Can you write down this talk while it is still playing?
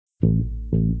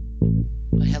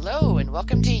Well, hello, and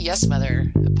welcome to Yes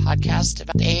Mother, a podcast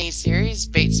about the AA series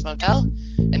Bates Motel.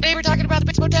 And today we're talking about the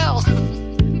Bates Motel.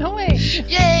 No way!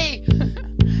 Yay!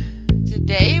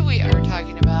 Today we are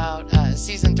talking about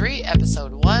Season 3,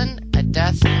 Episode 1, A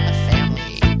Death in the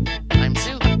Family. I'm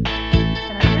Sue. And I'm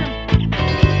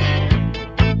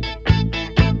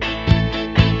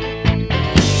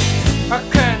I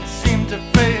can't seem to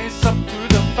face up to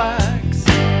the facts.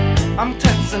 I'm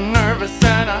tense and nervous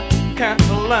and I can't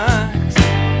relax.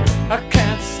 I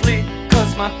can't sleep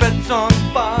 'cause my bed's on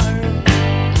fire.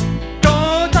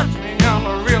 Don't touch me, I'm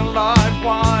a real live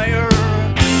wire.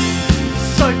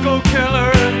 Psycho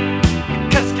killer,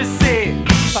 qu'est-ce que c'est?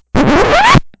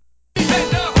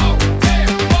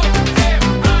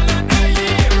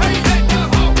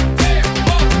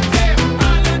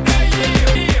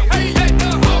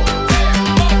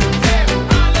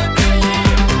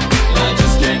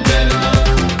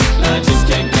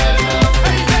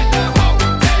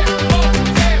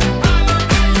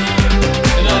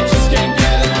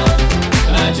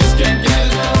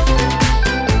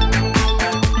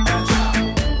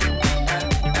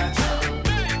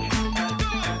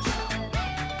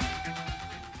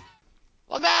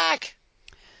 Welcome back!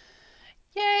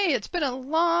 Yay! It's been a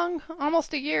long,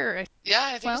 almost a year. Yeah,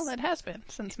 I think Well, it has been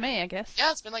since May, I guess.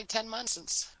 yeah, it's been like 10 months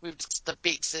since we've discussed the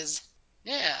Bateses.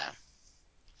 Yeah.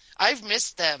 I've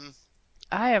missed them.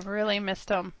 I have really missed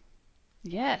them.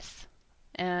 Yes,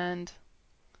 and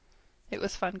it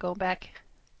was fun going back.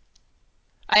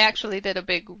 I actually did a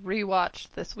big rewatch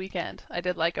this weekend. I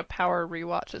did like a power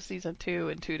rewatch of season 2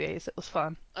 in 2 days. It was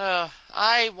fun.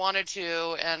 I wanted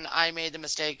to, and I made the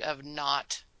mistake of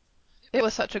not. It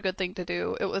was such a good thing to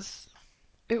do. It was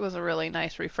a really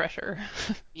nice refresher.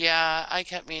 Yeah, I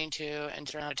kept meaning to, and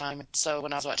just ran out of time. So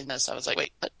when I was watching this, I was like,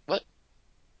 wait, what?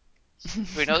 Do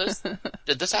we know this?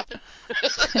 Did this happen?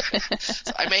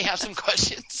 So I may have some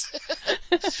questions.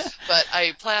 But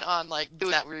I plan on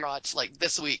doing that rewatch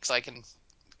this week so I can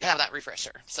have that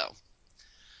refresher. So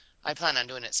I plan on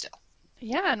doing it still.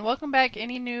 Yeah, and welcome back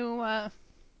any new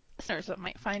listeners that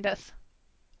might find us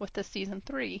with this season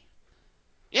 3.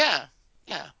 Yeah.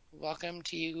 Welcome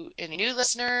to you, any new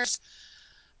listeners.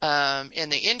 In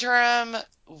the interim,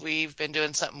 we've been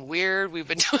doing something weird. We've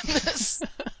been doing this.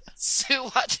 Sue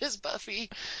watches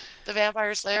Buffy the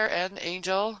Vampire Slayer and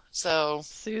Angel. So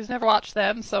Sue's never watched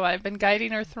them, so I've been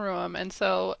guiding her through them. And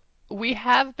so we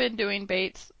have been doing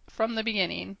Bates from the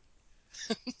beginning.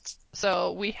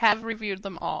 So we have reviewed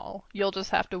them all. You'll just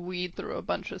have to weed through a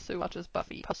bunch of Sue watches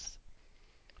Buffy posts.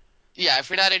 yeah, if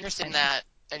you're not interested in that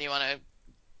and you want to,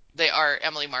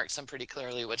 Emily marks them pretty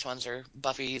clearly which ones are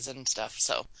Buffy's and stuff.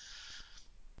 So,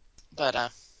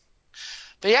 but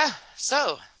yeah,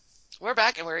 so we're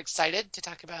back and we're excited to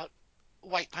talk about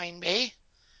White Pine Bay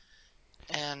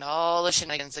and all the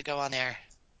shenanigans that go on there.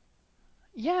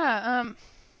 Yeah,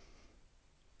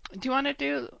 do you want to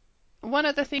do one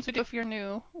of the things we do if you're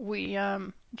new? We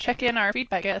check in our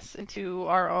feedback, I guess, into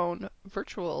our own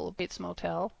virtual Bates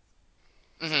Motel.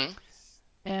 Mm-hmm.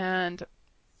 And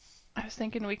I was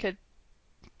thinking we could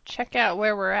check out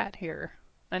where we're at here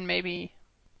and maybe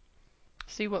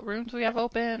see what rooms we have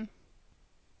open.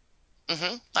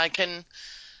 Mm-hmm. I've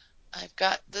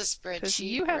got the spreadsheet. Because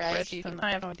you have right spreadsheets and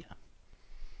I have no idea.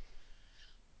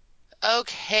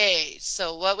 Okay,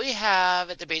 so what we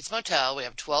have at the Bates Motel, we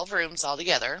have 12 rooms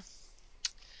altogether.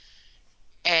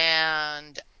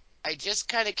 And I just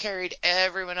kind of carried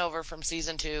everyone over from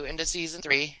season 2 into season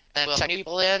 3. And we'll check new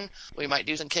people in. We might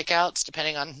do some kickouts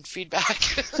depending on feedback.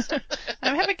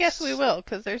 I have a guess we will,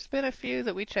 because there's been a few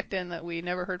that we checked in that we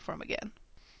never heard from again.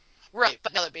 Right,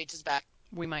 but now that Bates is back,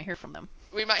 We might hear from them.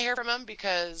 we might hear from them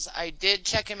because I did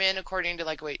check him in according to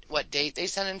what date they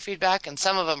sent in feedback, and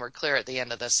some of them were clear at the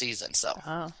end of the season. So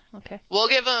Oh, okay. we'll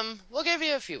give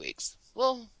you a few weeks.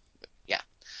 Yeah.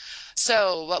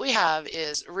 So what we have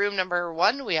is room number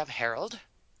 1, we have Harold.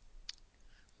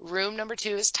 Room number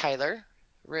 2 is Tyler.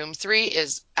 Room 3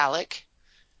 is Alec.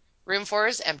 Room 4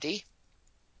 is empty.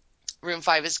 Room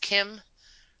 5 is Kim.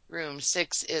 Room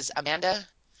 6 is Amanda.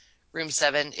 Room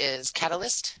 7 is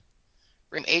Catalyst.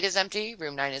 Room 8 is empty.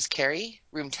 Room 9 is Carrie.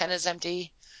 Room 10 is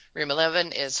empty. Room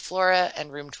 11 is Flora.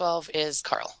 And room 12 is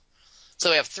Carl.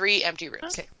 So we have 3 empty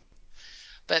rooms. Okay.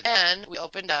 But then we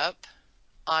opened up,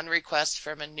 on request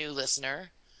from a new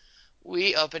listener,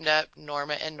 we opened up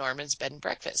Norma and Norman's bed and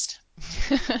breakfast.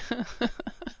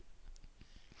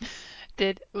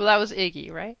 Well, that was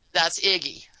Iggy, right? That's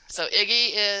Iggy. So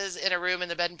Iggy is in a room in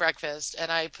the bed and breakfast,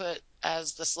 and I put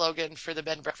as the slogan for the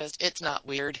bed and breakfast, "It's not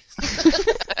weird."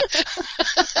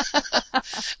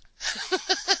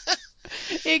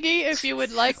 Iggy, if you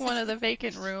would like one of the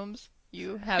vacant rooms,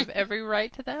 You have every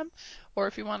right to them. Or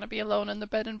if you want to be alone in the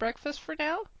bed and breakfast for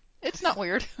now, it's not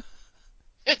weird.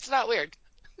 It's not weird.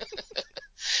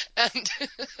 And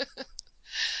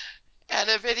and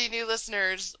if any new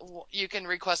listeners, you can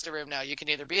request a room now. You can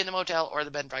either be in the motel or the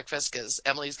bed and breakfast because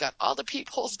Emily's got all the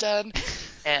peepholes done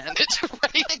and it's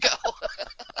ready to go.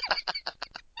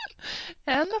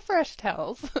 And the fresh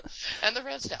towels. And the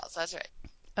red towels, that's right.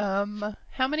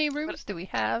 How many But rooms do we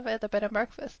have at the bed and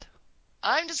breakfast?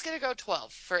 I'm just gonna go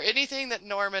 12. For anything that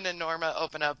Norman and Norma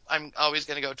open up, I'm always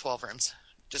gonna go 12 rooms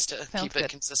just to Sounds keep it good.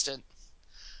 consistent.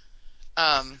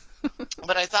 Um,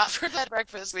 but I thought for that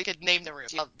breakfast we could name the room.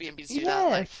 B&Bs do that,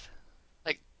 Yes.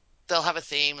 like they'll have a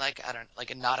theme, like I don't know,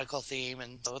 like a nautical theme,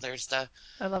 and so there's the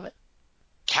I love it.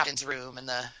 captain's room and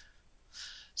the.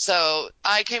 So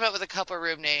I came up with a couple of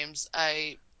room names.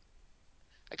 I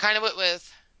kind of went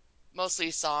with mostly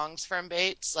songs from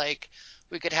Bates, like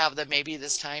we could have the Maybe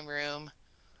This Time room,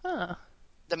 Huh.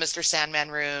 the Mr. Sandman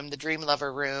room, the Dream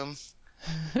Lover room.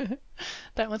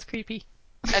 That one's creepy.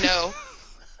 I know,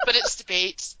 but it's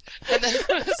Bates. And then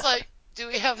I was like, do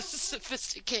we have a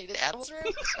sophisticated animals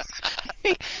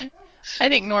room? I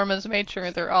think Norma's made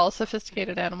sure they're all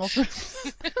sophisticated animals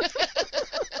rooms.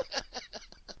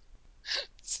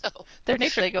 So They're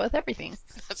nature, they go with everything.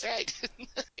 that's right.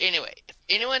 Anyway, if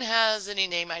anyone has any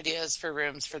name ideas for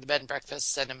rooms for the bed and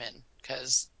breakfast, send them in.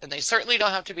 And they certainly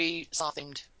don't have to be song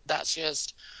themed.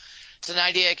 It's an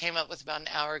idea I came up with about an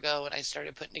hour ago when I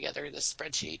started putting together this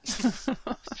spreadsheet.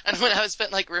 And when I was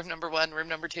putting like room number one, room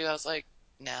number two, I was like,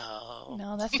 no.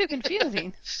 No, that's too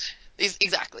confusing.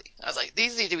 Exactly. I was like,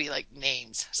 these need to be like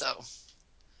names. So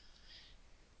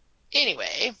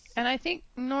anyway, And I think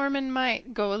Norman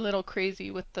might go a little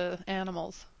crazy with the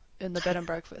animals in the bed and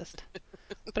breakfast.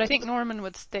 But I think Norma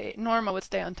would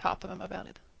stay on top of him about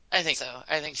it. I think so.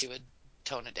 I think she would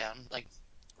tone it down, like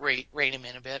rein him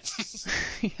in a bit.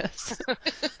 Yes.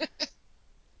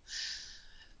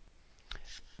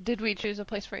 Did we choose a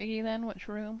place for Iggy then? Which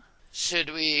room?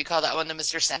 Should we call that one the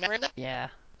Mr. Sandman room then? Yeah.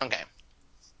 Okay.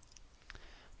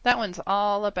 That one's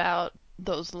all about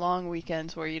those long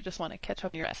weekends where you just want to catch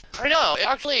up on your rest. I know. It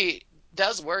actually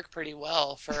does work pretty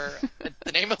well for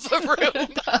the name of the room.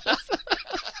 It does.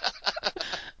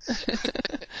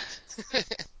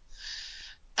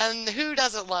 And who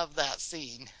doesn't love that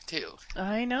scene, too?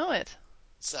 I know it.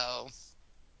 So,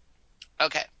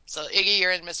 okay. So, Iggy,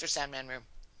 you're in Mr. Sandman room.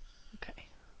 Okay.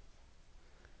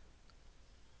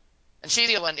 And she's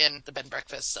the one in the bed and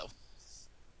breakfast, so.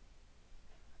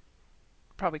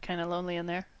 Probably kind of lonely in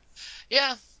there.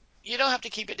 Yeah, you don't have to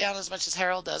keep it down as much as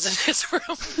Harold does in his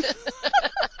room.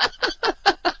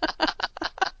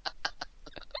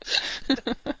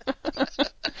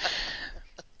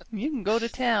 You can go to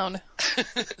town.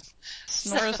 So,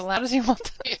 Snore as loud as you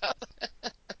want. yeah.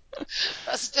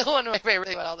 That's still one of my favorite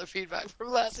things about all the feedback from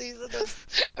last season is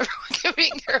everyone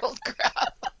giving Harold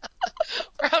crap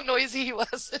for how noisy he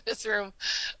was in his room.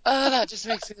 Oh, that just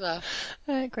makes me laugh.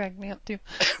 It cracked me up too.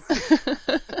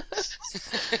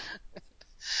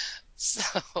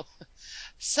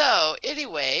 So,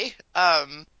 anyway,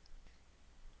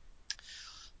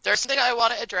 there's something I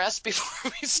want to address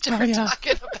before we Oh start yeah.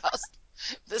 talking about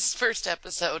this first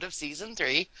episode of season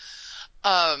 3.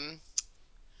 Um,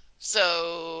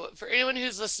 so for anyone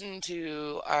who's listened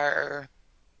to our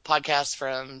podcast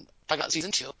from talking about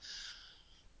season 2,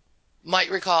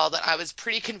 might recall that I was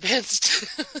pretty convinced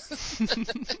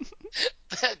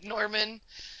that Norman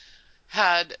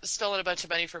had stolen a bunch of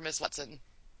money from Miss Watson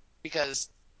because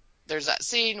there's that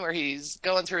scene where he's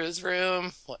going through his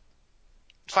room,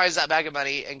 finds that bag of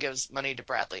money, and gives money to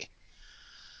Bradley.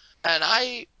 And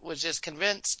I was just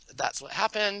convinced that's what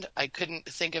happened. I couldn't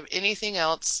think of anything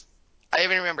else. I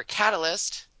even remember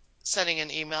Catalyst sending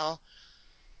an email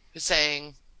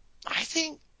saying, I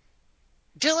think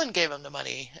Dylan gave him the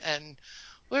money. And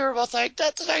we were both like,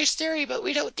 that's a nice theory, but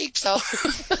we don't think so.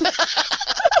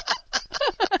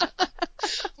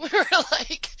 We were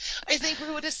like, I think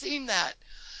we would have seen that.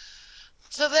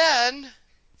 So then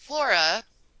Flora,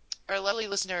 our lovely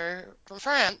listener from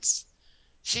France,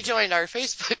 she joined our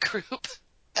Facebook group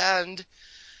and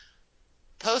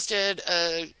posted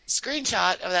a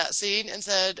screenshot of that scene and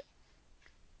said,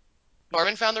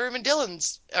 Norman found the room in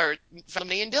found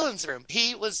me in Dylan's room.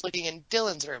 He was looking in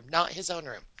Dylan's room, not his own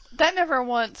room. That never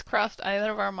once crossed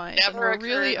either of our minds, and Never we're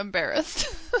really occurred.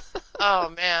 embarrassed. Oh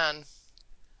man.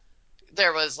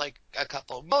 There was like a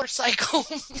couple motorcycle,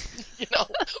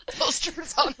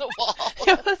 posters on the wall.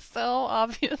 It was so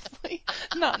obviously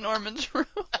not Norman's room.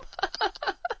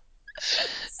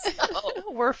 So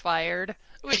We're fired.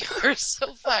 we were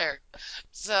so fired.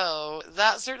 So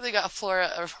that certainly got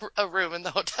Flora a room in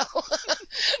the hotel.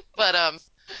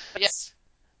 But yes,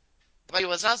 the money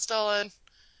was not stolen.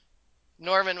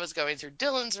 Norman was going through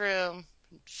Dylan's room,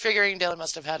 figuring Dylan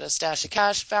must have had a stash of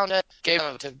cash, found it, gave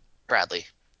it to Bradley.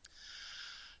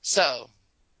 So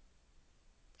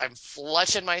I'm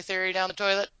flushing my theory down the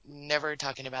toilet, never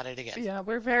talking about it again. Yeah,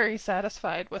 we're very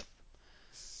satisfied with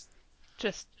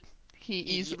just he Y-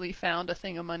 easily found a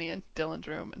thing of money in Dylan's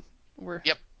room, and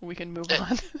Yep, we can move it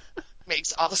on.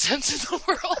 makes all the sense in the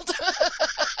world.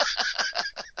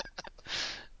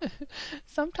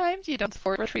 Sometimes you don't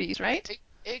forest for trees, right?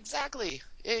 Exactly,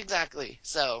 exactly.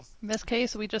 So, In this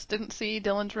case, we just didn't see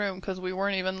Dylan's room because we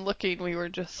weren't even looking. We were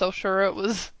just so sure it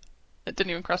was. It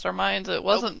didn't even cross our minds. It nope.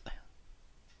 wasn't.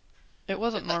 It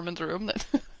wasn't Norman's room. That.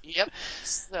 Yep.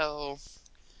 So,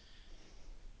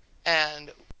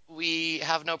 and we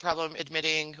have no problem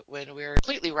admitting when we're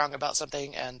completely wrong about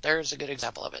something, and there's a good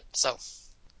example of it. So,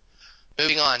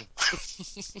 moving on.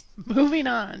 Moving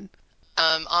on.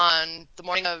 On the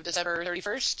morning of December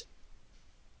 31st,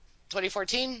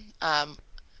 2014,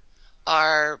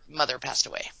 our mother passed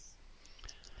away.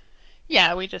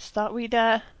 Yeah, we just thought we'd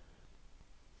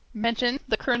mention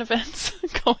the current events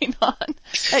going on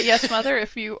at Yes Mother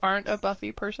if you aren't a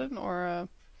Buffy person or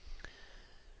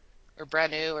Or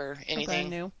brand new or a brand anything.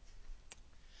 new.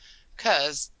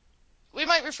 Because we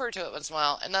might refer to it once in a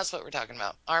while, and that's what we're talking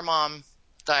about. Our mom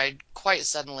died quite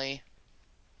suddenly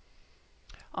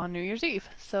On New Year's Eve.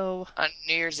 So, on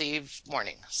New Year's Eve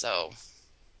morning. So,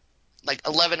 like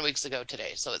 11 weeks ago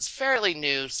today. So it's fairly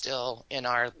new still in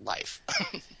our life.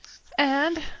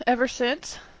 and ever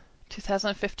since,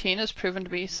 2015 has proven to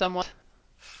be somewhat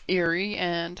eerie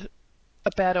and a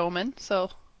bad omen.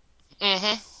 So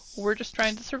Mm-hmm. we're just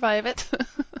trying to survive it.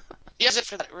 Yes, it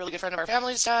for that really good friend of our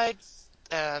family's died,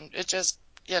 and it just,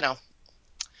 you know,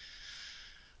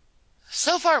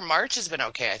 so far March has been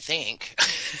okay, I think.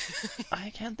 I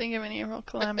can't think of any real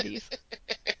calamities.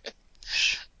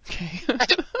 Shh. Okay.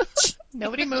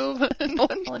 Nobody move. No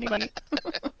one tell anybody.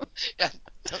 Yeah,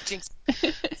 don't jinx.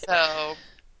 So,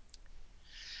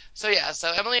 so yeah,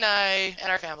 so Emily and I and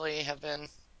our family have been,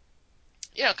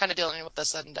 kind of dealing with the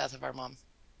sudden death of our mom.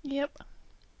 Yep.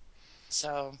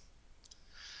 So,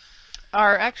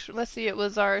 Our actual, let's see, it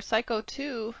was our Psycho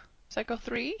 2, Psycho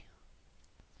 3.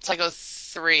 Psycho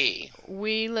 3.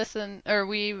 We listen, or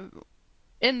we,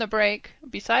 in the break,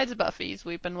 besides Buffy's,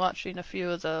 we've been watching a few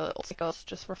of the old Psychos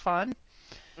just for fun.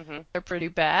 Mm-hmm. They're pretty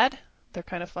bad. They're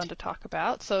kind of fun to talk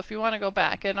about. So if you want to go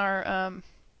back, and our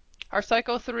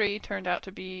Psycho 3 turned out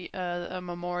to be a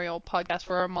memorial podcast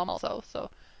for our mom also.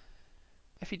 So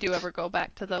if you do ever go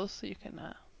back to those, you can.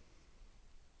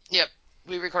 Yep,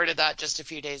 we recorded that just a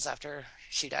few days after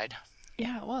she died.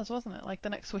 Yeah, it was, wasn't it? Like the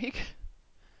next week.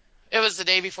 It was the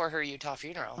day before her Utah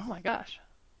funeral. Oh my gosh.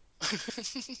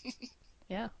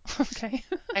 Yeah. Okay.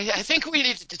 I think we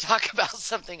needed to talk about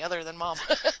something other than mom.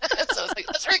 So it's like,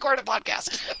 let's record a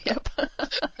podcast Yep.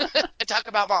 and talk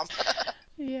about mom.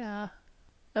 Yeah.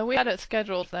 We had it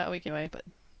scheduled that week anyway, but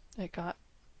it got,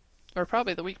 or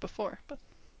probably the week before, but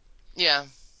Yeah,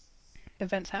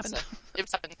 events so happened. it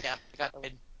was happened. Yeah, it got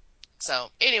delayed. So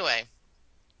anyway,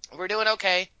 we're doing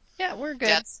okay. Yeah, we're good.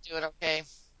 Dad's doing okay.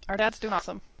 Our dad's doing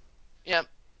awesome. Yep,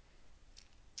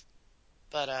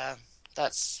 but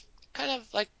that's kind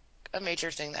of like a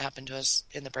major thing that happened to us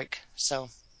in the break. So,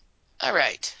 all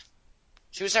right.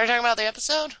 Should we start talking about the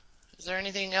episode? Is there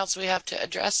anything else we have to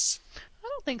address? I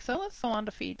don't think so. Let's go on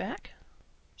to feedback.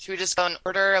 Should we just go in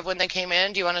order of when they came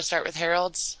in? Do you want to start with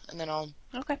Harold's and then I'll?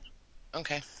 Okay.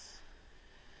 Okay.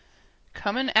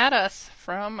 Coming at us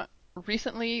from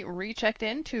recently rechecked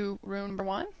into room number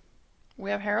 1, we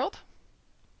have Harold.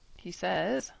 He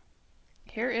says,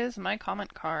 "Here is my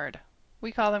comment card."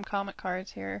 We call them comment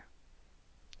cards here.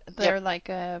 Yep. They're like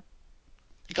A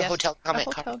hotel a comment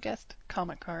hotel card. guest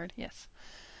comment card. Yes.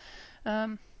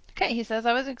 Okay, he says,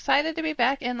 "I was excited to be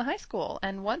back in the high school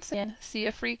and once again see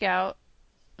a freak out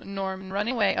Norman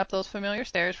running away up those familiar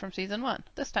stairs from season 1.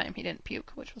 This time he didn't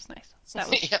puke, which was nice. That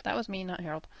was Yep. that was me, not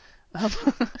Harold." Um,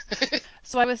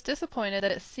 so I was disappointed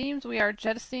that it seems we are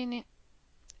jettisoning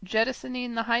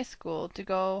the high school to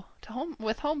go to home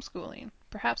with homeschooling.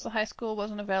 Perhaps the high school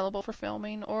wasn't available for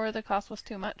filming, or the cost was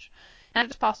too much. And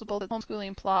it's possible that the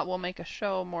homeschooling plot will make the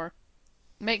show more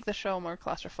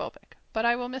claustrophobic. But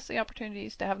I will miss the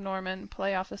opportunities to have Norman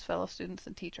play off his fellow students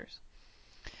and teachers.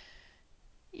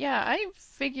 Yeah, I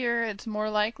figure it's more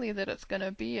likely that it's going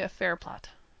to be a fair plot.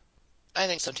 I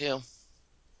think so too.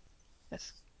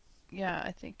 It's, yeah,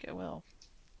 I think it will.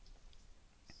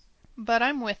 But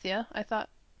I'm with you. I thought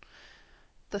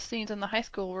the scenes in the high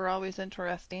school were always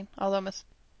interesting. Although Miss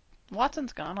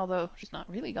Watson's gone, although she's not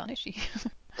really gone, is she?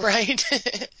 Right.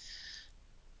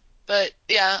 But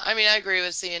yeah, I mean, I agree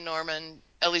with seeing Norman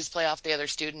at least play off the other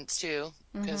students too,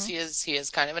 because Mhm. he is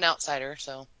kind of an outsider.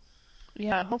 So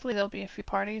Yeah, hopefully there'll be a few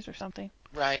parties or something.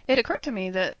 right. It occurred to me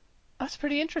that that's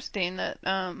pretty interesting that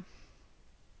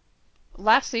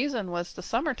last season was the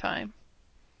summertime.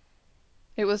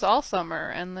 It was all summer,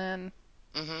 and then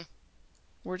Hmm.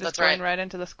 we're just That's going right. right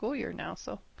into the school year now.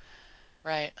 So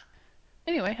Right.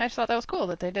 anyway, I just thought that was cool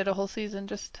that they did a whole season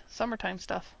just summertime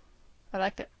stuff. I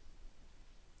liked it.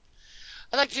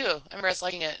 I like too. I remember us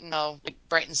liking it and how like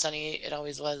bright and sunny it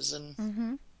always was, and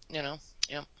Mhm. you know,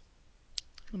 yeah,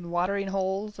 And watering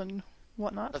holes and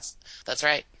whatnot. that's that's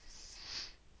right.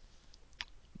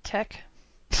 Tech.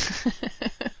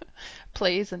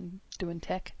 Plays and doing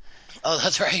tech. Oh,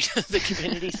 that's right. The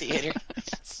community theater.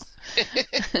 Yes.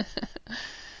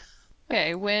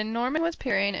 Okay, when Norman was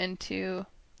peering into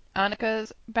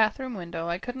Annika's bathroom window,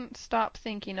 I couldn't stop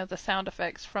thinking of the sound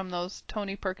effects from those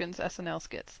Tony Perkins SNL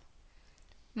skits.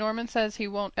 Norman says he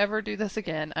won't ever do this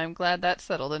again. I'm glad that's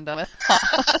settled and done with.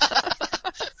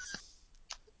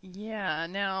 Yeah,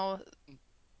 now,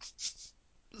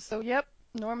 so yep,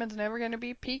 Norman's never going to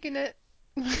be peeking at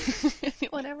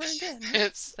anyone ever again.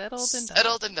 It's Settled and done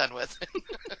with. settled and done with.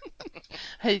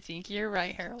 I think you're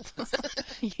right, Harold.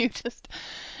 you just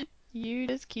you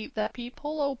just keep that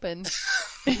peephole open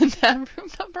in that room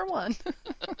number one.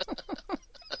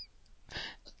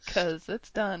 'Cause it's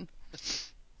done.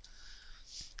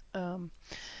 Um,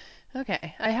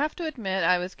 okay. I have to admit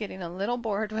I was getting a little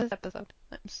bored with this episode.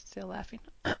 I'm still laughing.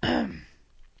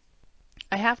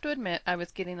 I have to admit I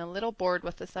was getting a little bored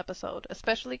with this episode,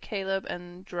 especially Caleb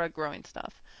and drug growing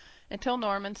stuff, until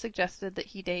Norman suggested that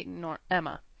he date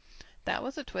Emma. That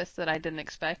was a twist that I didn't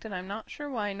expect, and I'm not sure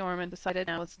why Norman decided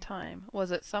now was time.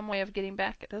 Was it some way of getting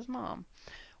back at his mom,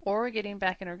 or getting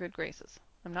back in her good graces?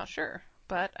 I'm not sure,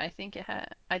 but I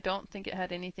don't think it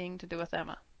had anything to do with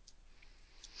Emma.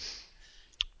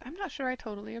 I'm not sure I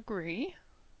totally agree.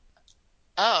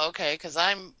 Oh, okay. Because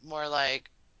I'm more like,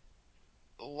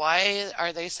 why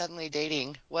are they suddenly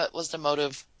dating? What was the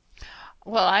motive?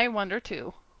 Well, I wonder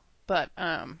too, but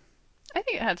I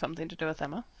think it had something to do with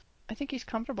Emma. I think he's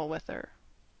comfortable with her.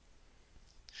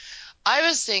 I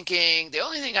was thinking the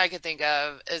only thing I could think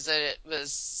of is that it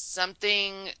was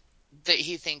something that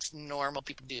he thinks normal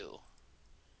people do,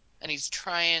 and he's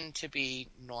trying to be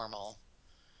normal,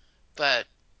 but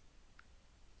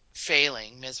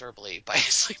failing miserably by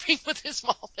sleeping with his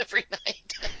mom every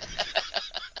night.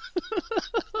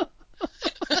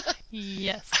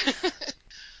 Yes.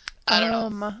 I don't know.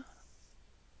 Um,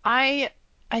 I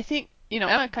I think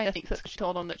Emma kind of thinks this 'cause she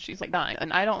told him that she's like dying,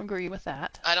 and I don't agree with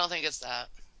that. I don't think it's that.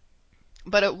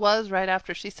 But it was right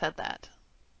after she said that.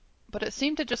 But it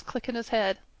seemed to just click in his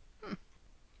head. Hmm,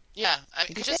 Yeah, it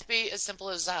maybe could she did. just be as simple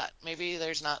as that. Maybe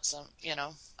there's not some,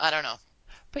 I don't know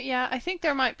But yeah, I think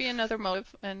there might be another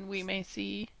motive, and we may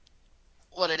see.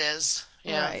 what it is.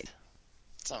 Yeah. Right.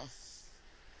 So,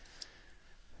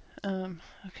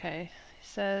 Okay. He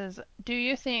says, do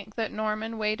you think that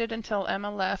Norman waited until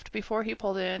Emma left before he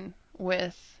pulled in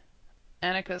with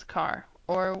Annika's car,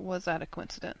 or was that a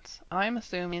coincidence? I'm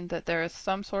assuming that there is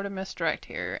some sort of misdirect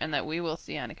here and that we will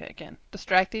see Annika again,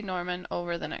 distracting Norman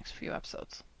over the next few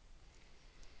episodes.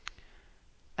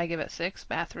 I give it 6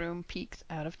 bathroom peaks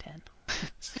out of 10.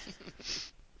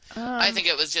 I um, think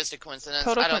it was just a coincidence.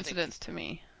 Total I don't think, coincidence to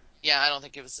me. yeah, I don't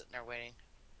think he was sitting there waiting.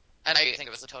 And I think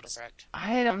it was a total correct.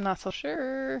 I'm not so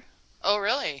sure. Oh,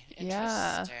 really?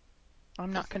 Yeah, Interesting.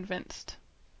 I'm not convinced.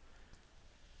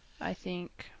 I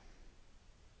think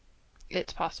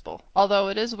it's possible. Although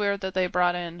it is weird that they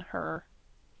brought in her,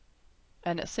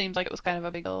 and it seems like it was kind of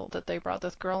a big deal that they brought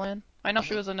this girl in. I know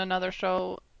she Hmm. was in another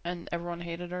show and everyone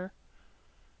hated her.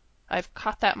 I've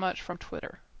caught that much from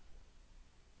Twitter.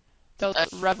 That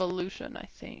was Revolution, I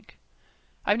think.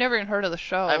 I've never even heard of the I've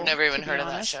show, never to even be heard of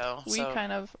that honest. show. We So,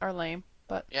 kind of are lame,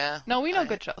 but yeah, no, we know I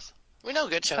good shows. we know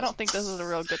good I shows. don't think this is a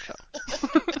real good show.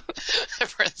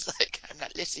 Everyone's like, I'm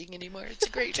not listening anymore. It's a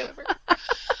great show ever.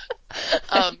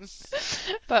 Um,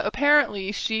 But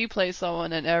apparently she plays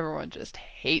someone and everyone just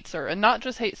hates her. And not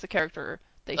just hates the character,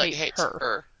 they like hate hates her.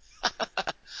 her.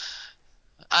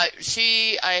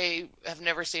 I have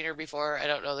never seen her before. I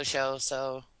don't know the show,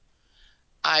 so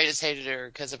I just hated her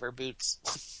because of her boots.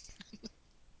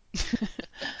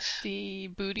 The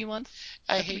booty ones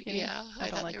I at the hate, beginning. yeah, I I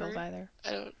don't thought like they those were, either.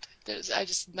 I don't, I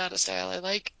just not a style I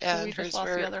like, So we and just hers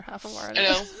lost the were, other half of our I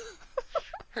audience.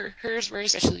 know, hers were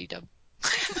especially dumb.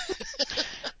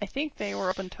 I think they were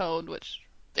open toed, which,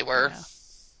 They were. yeah.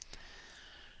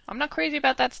 I'm not crazy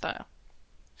about that style.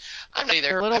 I'm not either.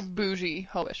 They're a little bougie,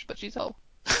 hoish, but she's a hoe.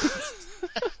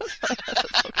 So I guess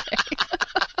it's okay.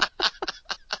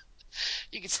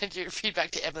 You can send your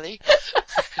feedback to Emily.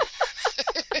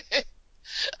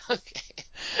 Okay.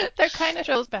 They're kind of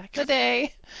shows back in the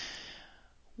day.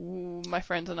 Ooh, my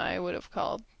friends and I would have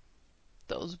called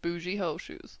those bougie hoe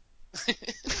shoes.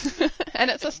 And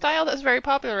it's a style that's very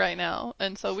popular right now,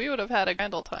 and so we would have had a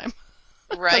grand old time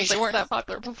because Right. they weren't that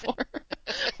popular before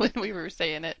when we were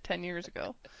saying it 10 years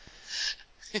ago.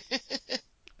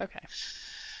 Okay.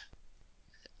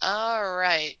 All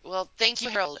right. Well, thank you,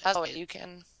 Harold. As always,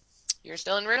 you're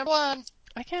still in room number one.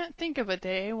 I can't think of a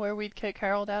day where we'd kick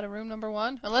Harold out of room number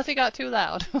one, unless he got too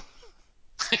loud.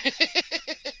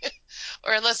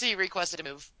 Or unless he requested to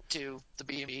move to the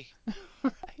B&B.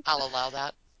 Right. I'll allow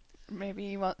that. Maybe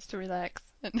he wants to relax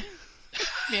and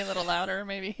be a little louder.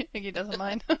 Maybe Iggy doesn't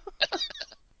mind.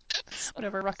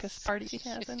 Whatever ruckus party he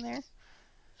has in there.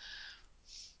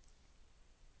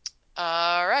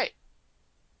 All right.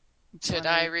 Do you Should want to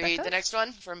I read read the Becca's? next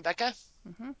one from Becca?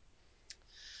 Hmm.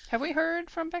 Have we heard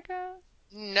from Becca?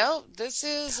 No, this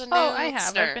is a Oh, new I have.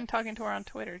 I've listener. been talking to her on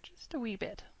Twitter just a wee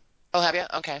bit. Oh, have you?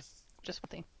 Okay. Just one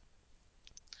thing.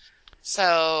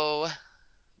 So,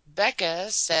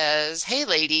 Becca says, "Hey,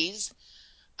 ladies.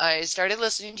 I started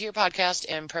listening to your podcast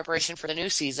in preparation for the new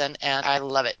season, and I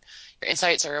love it. Your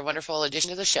insights are a wonderful addition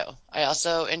to the show. I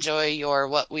also enjoy your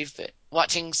What We've Been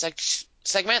Watching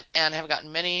segment and have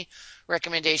gotten many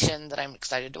recommendations that I'm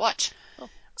excited to watch. Well,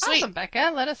 Sweet. awesome,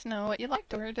 Becca. Let us know what you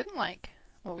liked or didn't like.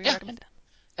 What we Yeah. recommended.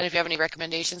 And if you have any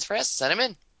recommendations for us, send them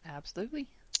in." Absolutely.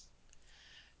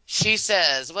 She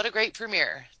says, "What a great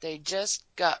premiere. They just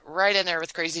got right in there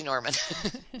with Crazy Norman."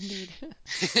 Indeed.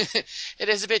 It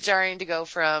is a bit jarring to go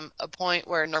from a point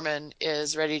where Norman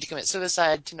is ready to commit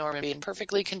suicide to Norman being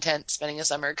perfectly content spending a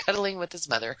summer cuddling with his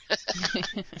mother.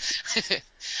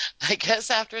 I guess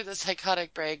after the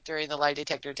psychotic break during the lie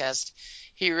detector test,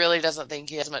 he really doesn't think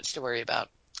he has much to worry about.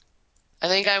 I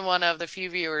think I'm one of the few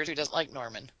viewers who doesn't like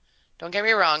Norman. Don't get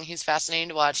me wrong, he's fascinating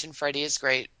to watch and Freddy is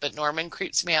great, but Norman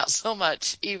creeps me out so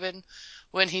much, even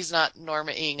when he's not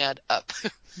Norman-ing it up.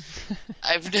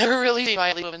 I've never really seen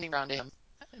Miley woman around him.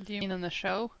 Do you mean in the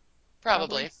show?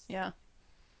 Probably. Probably. Yeah. I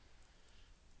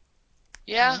don't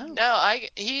Yeah, know. no,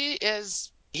 he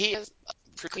is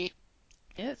pretty.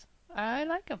 He is. I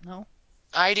like him though.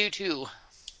 I do too.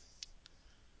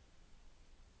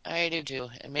 I do too.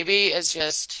 And maybe it's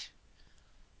just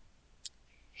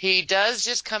he does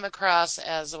just come across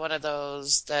as one of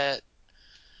those that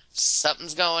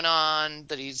something's going on,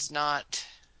 that he's not,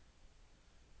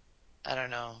 I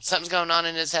don't know, something's going on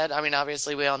in his head. I mean,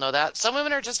 obviously we all know that. Some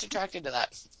women are just attracted to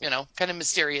that, kind of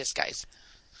mysterious guys.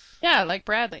 Yeah, like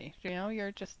Bradley.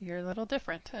 You're a little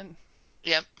different, and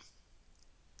Yep.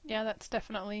 yeah, that's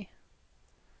definitely.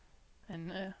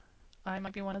 And I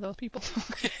might be one of those people.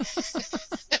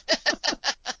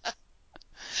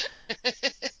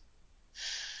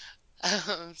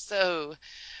 So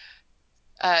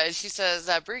she says,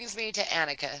 that brings me to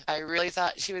Annika. I really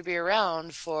thought she would be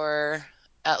around for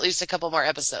at least a couple more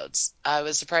episodes. I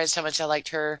was surprised how much I liked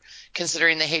her,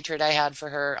 considering the hatred I had for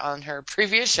her on her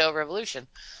previous show, Revolution.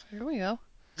 Here we go.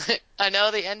 I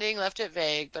know the ending left it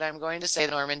vague, but I'm going to say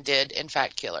Norman did, in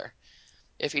fact, kill her.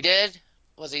 If he did,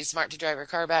 was he smart to drive her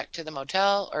car back to the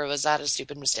motel, or was that a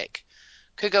stupid mistake?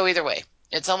 Could go either way.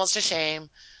 It's almost a shame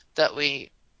that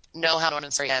we know how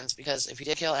Norman's story ends, because if he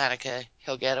did kill Annika,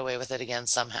 he'll get away with it again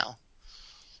somehow.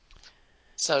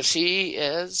 So she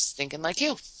is thinking like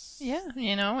you. Yeah,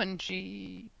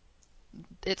 and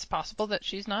it's possible that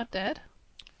she's not dead.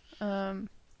 Um,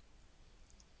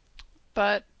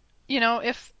 but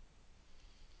if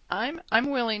I'm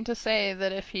willing to say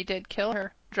that if he did kill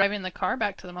her, driving the car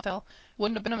back to the motel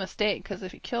wouldn't have been a mistake because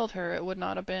if he killed her, it would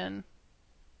not have been,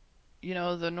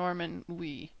 the Norman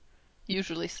we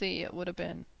usually see. It would have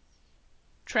been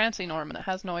Trancy Norman that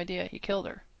has no idea he killed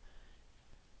her.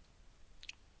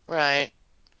 Right.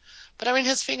 But I mean,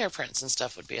 his fingerprints and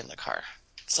stuff would be in the car.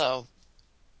 So,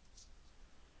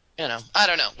 I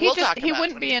don't know. We'll talk He about it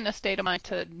wouldn't when be we. in a state of mind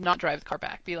to not drive the car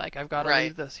back. Be like, I've got to Right.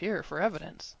 leave this here for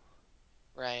evidence.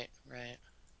 Right. Right.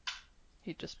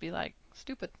 He'd just be like,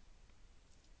 stupid,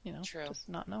 True. just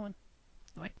not knowing.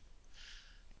 Anyway.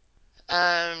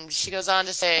 She goes on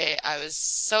to say, I was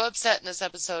so upset in this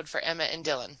episode for Emma and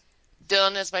Dylan.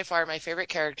 Dylan is by far my favorite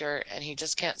character, and he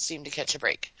just can't seem to catch a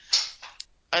break.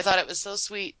 I thought it was so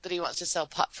sweet that he wants to sell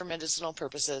pot for medicinal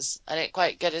purposes. I didn't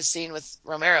quite get his scene with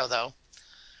Romero, though.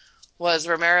 Was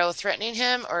Romero threatening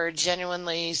him or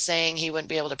genuinely saying he wouldn't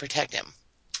be able to protect him?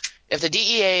 If the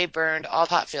DEA burned all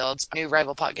pot fields, a new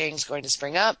rival pot gang's going to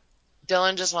spring up.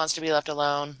 Dylan just wants to be left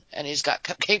alone, and he's got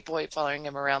Cupcake Boy following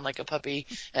him around like a puppy,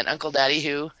 and Uncle Daddy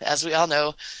who, as we all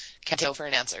know, can't go for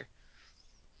an answer.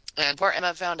 And poor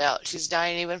Emma found out she's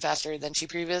dying even faster than she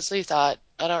previously thought.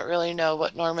 I don't really know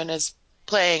what Norman is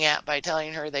playing at by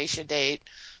telling her they should date,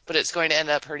 but it's going to end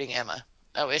up hurting Emma.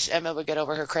 I wish Emma would get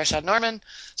over her crush on Norman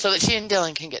so that she and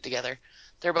Dylan can get together.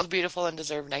 They're both beautiful and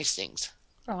deserve nice things.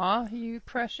 Aw, you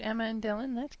crush Emma and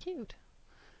Dylan? That's cute.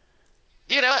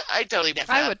 You know what? I totally be down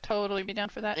for I that. would totally be down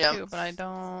for that Yeah. too, but I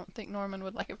don't think Norman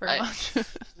would like it very I much.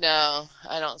 No,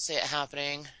 I don't see it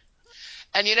happening.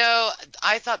 And you know,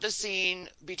 I thought the scene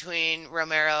between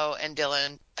Romero and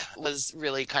Dylan was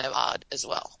really kind of odd as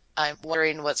well. I'm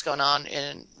wondering what's going on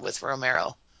in with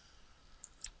Romero.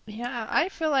 Yeah, I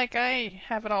feel like I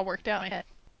have it all worked out in my head.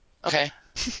 Okay.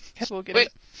 Guess we'll get We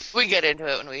into it. we get into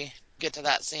it when we get to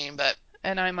that scene,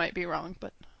 And I might be wrong,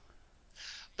 but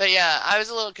but yeah, I was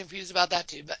a little confused about that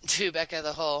too. But too, Becca,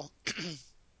 the whole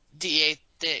DA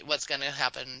thing, what's going to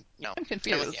happen? No, I'm I'm with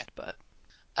you. confused, but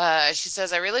She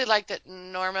says I really like that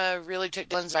Norma really took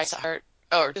Dylan's advice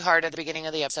too hard at the beginning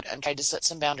of the episode and tried to set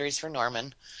some boundaries for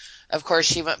Norman. Of course,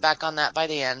 she went back on that by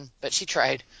the end, but she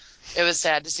tried. It was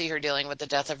sad to see her dealing with the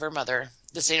death of her mother.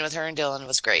 The scene with her and Dylan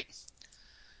was great.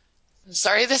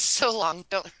 Sorry this is so long.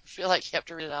 Don't feel like you have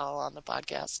to read it all on the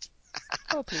podcast.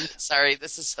 oh please. Sorry,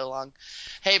 this is so long.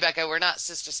 Hey, Becca, we're not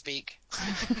sister speak.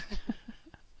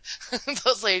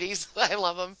 Those ladies, I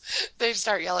love them. They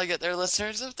start yelling at their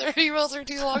listeners if their emails are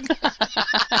too long.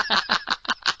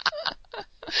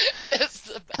 It's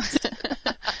the best.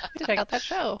 Check out that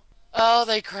show. Oh,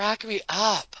 they crack me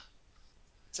up.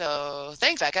 So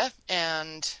thanks, Becca.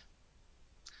 And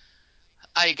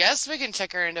I guess we can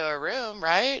check her into a room,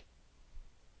 right?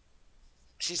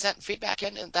 She sent feedback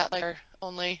in, and that later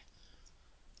only.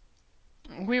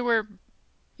 We were,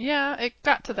 yeah, it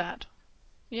got to that.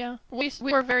 Yeah, we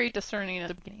were very discerning at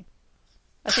the beginning.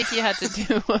 I think you had to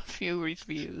do a few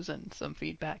reviews and some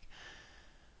feedback.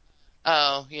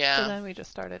 Oh, So yeah. then we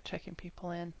just started checking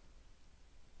people in.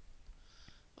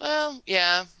 Well,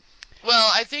 yeah.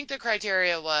 Well, I think the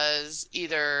criteria was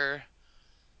either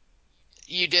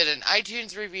you did an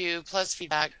iTunes review plus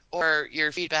feedback, or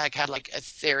your feedback had like a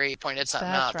theory, pointed something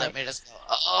That's out that right. made us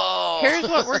go, Here's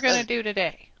what we're going oh. to do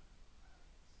today.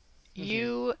 hmm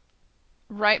You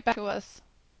write back to us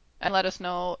and let us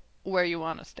know where you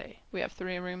want to stay. We have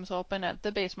 3 rooms open at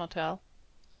the base motel,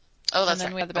 Oh, and that's then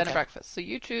right. we have the bed and Okay. breakfast. So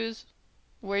you choose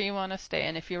where you want to stay,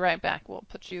 and if you write back, we'll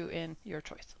put you in your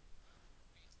choice.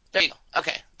 There you go.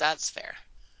 Okay, that's fair.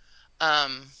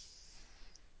 Um,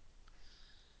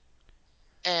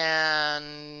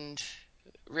 and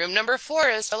room number 4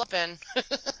 is still open.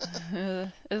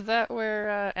 Is that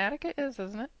where Attica is,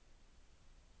 isn't it?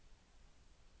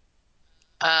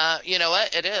 You know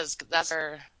what? It is. That's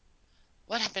our.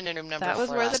 What happened in room number That was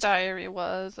 4 where the last time? diary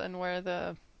was and where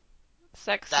the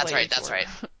sex That's right. slaves That's were. right.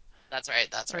 That's right.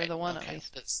 That's Or right. the one at Okay.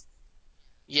 least.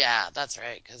 Yeah, that's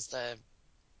right. Because the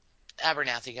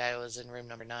Abernathy guy was in room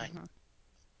number 9. Hmm.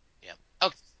 Yep.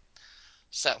 Okay.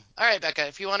 So, all right, Becca,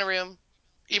 if you want a room,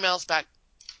 email us back.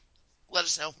 Let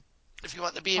us know if you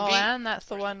want the Oh, B&B. and that's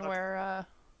the Or the one where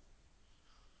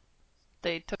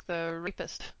they took the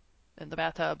rapist in the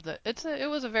bathtub. It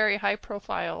was a very high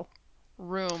profile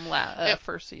room it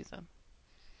first season,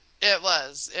 it and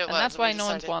was, that's and we why no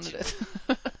one's decided wanted to it.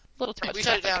 A little too much we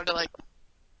shut it traffic. down to like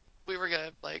we were gonna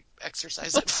like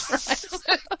exercise it, That's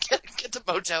right. get the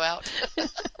mojo out.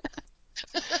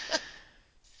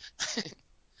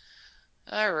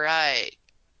 All right.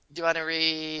 Do you want to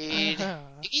read Uh-huh.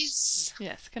 Iggy's?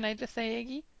 Yes, can I just say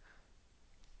Iggy?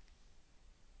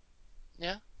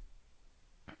 Yeah.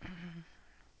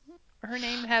 Her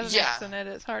name has an Yeah. X in it.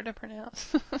 It's hard to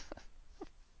pronounce.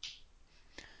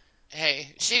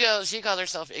 Hey, she called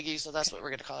herself Iggy, so that's what we're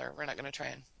gonna call her. We're not gonna try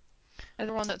and.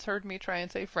 Everyone that's heard me try and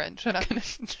say French, I'm not going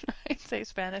to try and say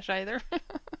Spanish either.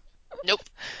 Nope.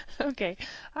 Okay.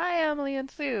 Hi, Emily and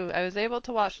Sue. I was able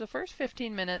to watch the first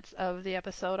 15 minutes of the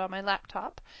episode on my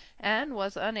laptop and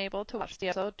was unable to watch the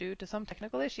episode due to some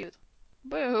technical issues.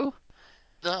 Boo!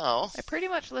 No. I pretty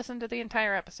much listened to the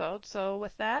entire episode, so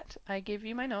with that, I give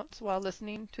you my notes while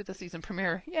listening to the season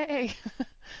premiere. Yay!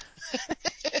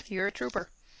 You're a trooper.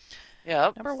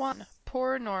 Yep. Number 1.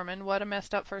 Poor Norman, what a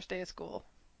messed up first day of school.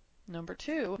 Number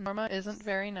 2. Norma isn't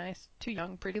very nice to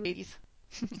young pretty ladies.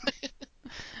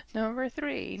 Number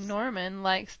 3. Norman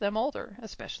likes them older,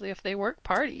 especially if they work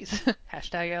parties.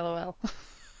 Hashtag LOL.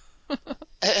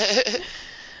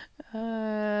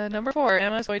 Number 4.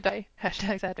 Emma's going to die.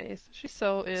 Hashtag sad face. She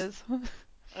so is.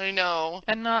 I know.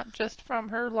 And not just from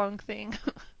her lung thing.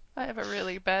 I have a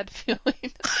really bad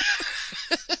feeling.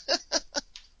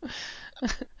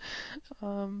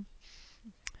 um,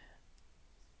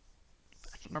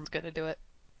 I think Norma's going to do it.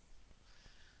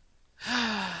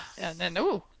 And then,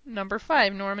 ooh, number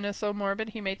 5, Norman is so morbid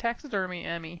he made taxidermy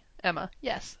Emma.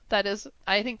 Yes, that is,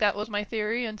 I think that was my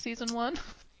theory in season 1,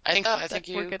 I think so. I that think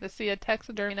we're you, going to see a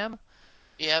taxidermy Emma.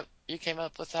 yep, you came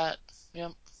up with that.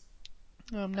 Yep.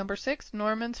 Number 6,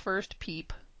 Norman's first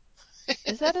peep.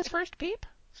 Is that his first peep?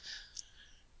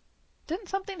 Didn't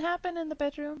something happen in the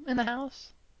bedroom, in the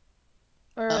house?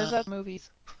 Or is Uh, that movies?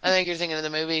 I think you're thinking of the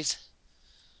movies.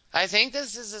 I think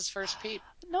this is his first peep.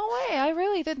 No way, I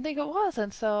really didn't think it was,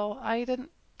 and so I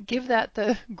didn't give that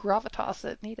the gravitas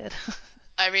it needed.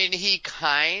 I mean, he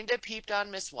kind of peeped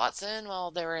on Miss Watson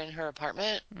while they were in her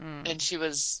apartment, Hmm, and she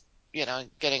was,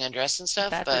 getting undressed and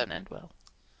stuff, that but didn't end well.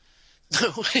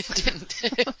 no, it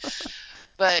didn't.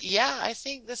 But yeah, I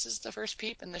think this is the first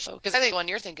peep in the show. Because I think the one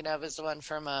you're thinking of is the one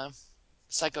from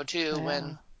Psycho 2 Yeah.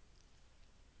 when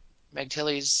Meg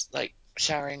Tilly's like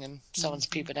showering and someone's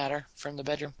Hmm. peeping at her from the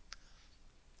bedroom.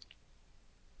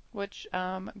 Which,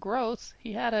 gross.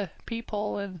 He had a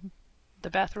peephole in the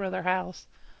bathroom of their house.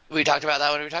 We talked about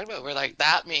that when we talked about it. We're like,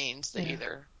 that means that Yeah.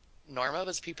 either Norma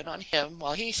was peeping on him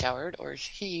while he showered or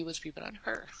he was peeping on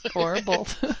her. Or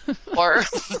both. Or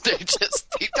they just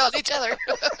peeped on each other.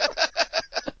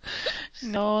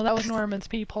 No, that was Norman's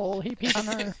peephole. He peeped on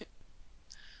her.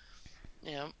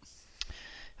 Yeah.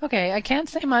 Okay, I can't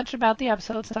say much about the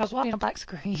episode since I was watching on black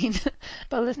screen,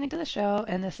 but listening to the show,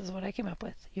 and this is what I came up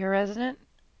with. Your resident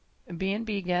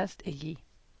B&B guest, Iggy.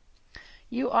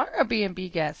 You are a B&B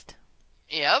guest.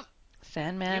 Yep. You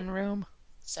Sandman room.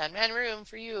 Sandman room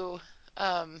for you.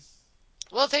 Um,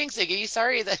 well, thanks, Iggy.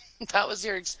 Sorry that that was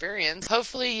your experience.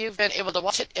 Hopefully you've been able to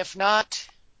watch it. If not,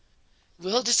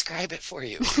 we'll describe it for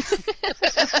you.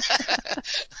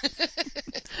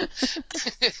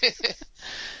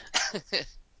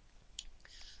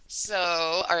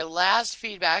 So our last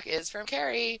feedback is from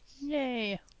Carrie.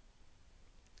 Yay.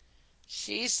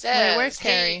 She Wait, where's says,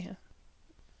 "Hey, Carrie?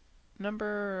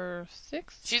 Number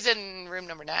 6? she's in room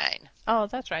number 9. Oh,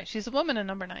 that's right. She's a woman in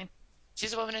number 9.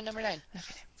 She's a woman in number 9.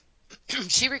 Okay,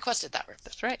 She requested that room.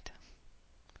 that's right.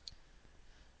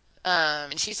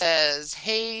 And she says,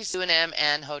 "Hey, Sue and M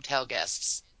and hotel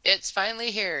guests. It's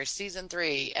finally here, season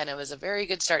 3, and it was a very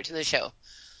good start to the show.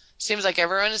 Seems like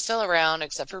everyone is still around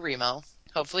except for Remo.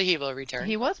 Hopefully he will return."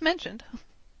 He was mentioned.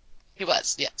 He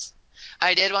was, yes.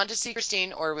 "I did want to see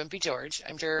Christine or Wimpy George.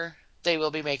 I'm sure they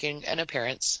will be making an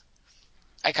appearance."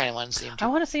 I kind of want to see him I too.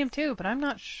 want to see him too, but I'm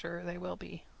not sure they will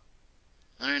be.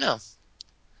 I don't know.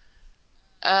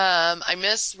 I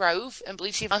miss Raouf and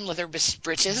Bleachy Von with their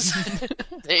britches.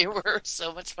 They were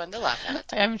so much fun to laugh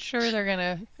at. I'm sure they're going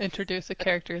to introduce a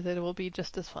character that will be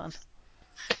just as fun.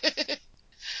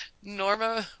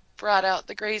 Norma brought out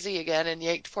the crazy again and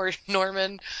yanked poor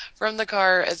Norman from the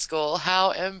car at school. How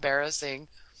embarrassing.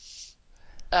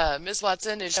 Miss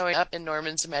Watson is showing up in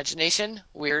Norman's imagination.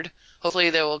 Weird. Hopefully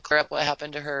they will clear up what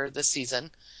happened to her this season.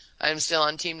 I'm still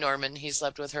on Team Norman. He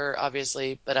slept with her,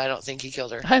 obviously, but I don't think he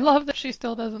killed her. I love that she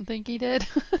still doesn't think he did.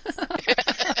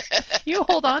 You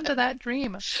hold on to that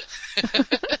dream.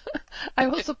 I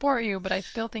will support you, but I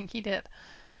still think he did.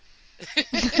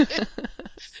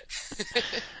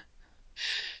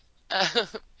 Uh,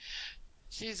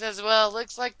 she says, "Well,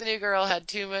 looks like the new girl had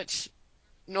too much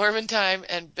Norman time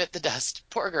and bit the dust.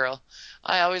 Poor girl.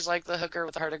 I always liked the hooker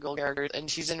with the heart of gold character, and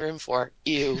she's in room 4.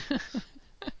 Ew."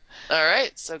 All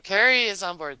right, so Carrie is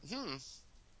on board.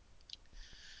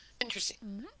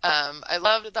 Interesting. I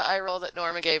loved the eye roll that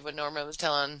Norma gave when Norma was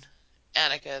telling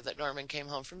Annika that Norman came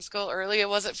home from school early and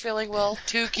wasn't feeling well.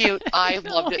 Too cute. I I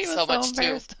know, loved it he was so so much too.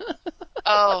 embarrassed.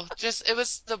 Oh, just it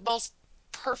was the most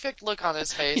perfect look on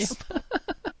his face. Yep.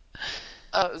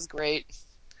 Oh, it was great.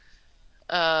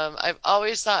 I've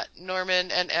always thought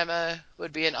Norman and Emma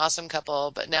would be an awesome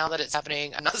couple, but now that it's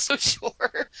happening, I'm not so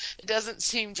sure. It doesn't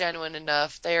seem genuine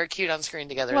enough. They are cute on screen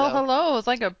together, Well, though. hello, it's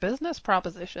like a business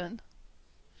proposition.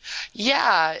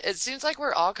 Yeah, it seems like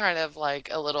we're all kind of like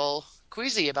a little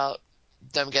queasy about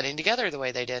them getting together the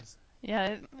way they did. Yeah,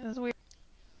 it is weird.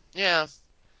 Yeah.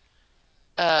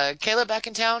 Caleb back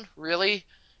in town? Really?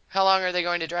 How long are they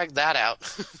going to drag that out?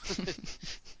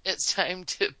 It's time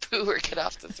to poo or get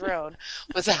off the throne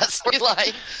with that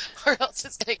storyline, or else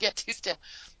it's going to get too stiff.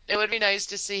 It would be nice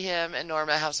to see him and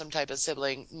Norma have some type of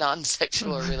sibling,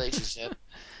 non-sexual relationship.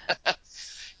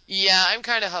 Yeah, I'm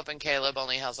kind of hoping Caleb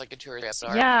only has like a 2 or 3 episode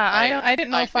arc. Yeah, I I didn't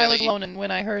know I if I was really alone, and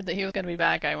when I heard that he was going to be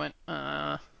back, I went,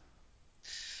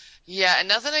 Yeah, and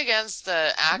nothing against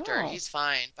the actor. no. He's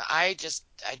fine, but I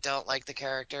don't like the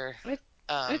character. It it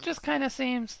Um, just kind of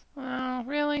seems, oh,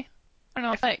 really? I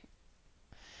don't know.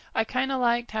 I kind of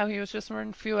liked how he was just in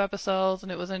a few episodes,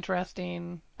 and it was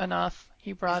interesting enough.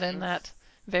 He brought in mhm. that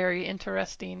very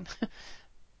interesting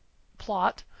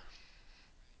plot.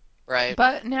 Right.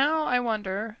 But now I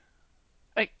wonder,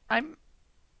 like,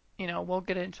 we'll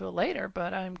get into it later,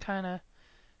 but I'm kind of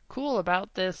cool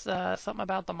about this, something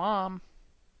about the mom.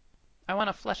 I want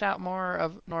to flesh out more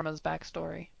of Norma's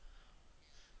backstory.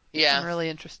 I'm Yeah. really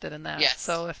interested in that. Yes.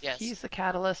 So if Yes. he's the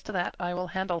catalyst to that, I will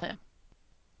handle him.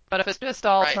 But if it's just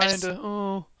all Right. I trying just. to,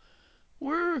 oh,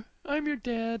 I'm your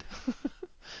dad.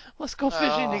 Let's go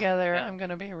fishing Oh. together, Yeah. I'm going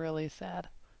to be really sad.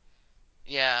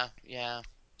 Yeah. Yeah.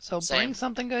 So bring Same.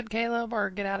 something good, Caleb, or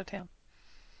get out of town.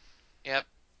 Yep.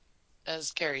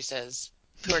 As Carrie says,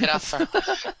 or get off Yes.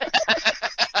 the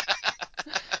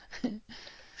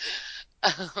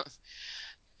farm.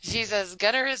 She says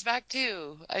Gunner is back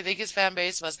too. I think his fan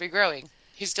base must be growing.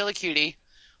 He's still a cutie.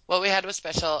 What we had was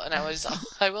special, and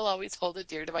I will always hold it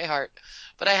dear to my heart.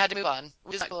 But I had to move on,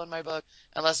 which is not cool in my book,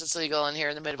 unless it's legal. And here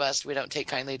in the Midwest, we don't take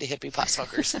kindly to hippie pot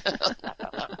smokers.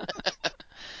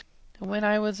 When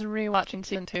I was rewatching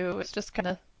season two, it's just kind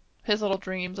of his little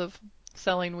dreams of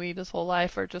selling weed his whole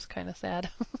life are just kind of sad.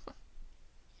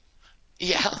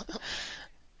 Yeah.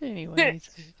 Anyways,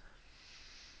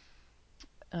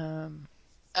 um,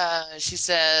 She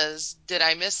says, "Did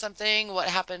I miss something? What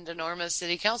happened to Norma's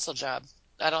city council job?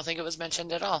 I don't think it was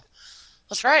mentioned at all."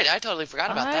 That's right. I totally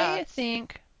forgot about that. I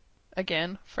think,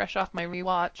 again, fresh off my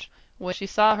rewatch, when she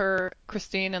saw her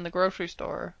Christine in the grocery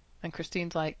store, and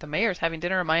Christine's like, "The mayor's having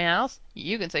dinner at my house.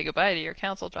 You can say goodbye to your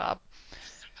council job."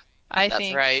 I That's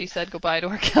think she right. said goodbye to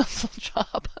her council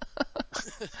job.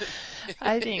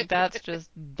 I think that's just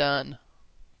done.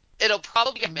 It'll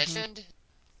probably get Hmm. mentioned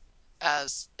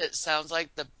as it sounds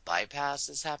like the bypass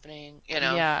is happening, you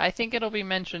know. Yeah, I think it'll be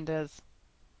mentioned as,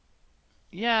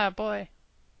 yeah, boy,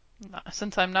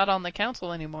 since I'm not on the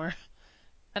council anymore.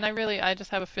 And I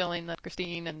just have a feeling that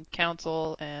Christine and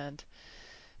council and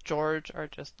George are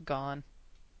just gone.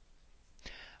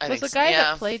 I Was think the so. guy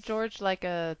that Yeah. played George like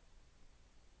a,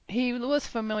 he was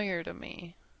familiar to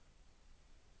me.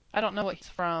 I don't know what he's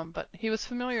from, but he was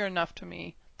familiar enough to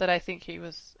me that I think he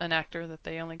was an actor that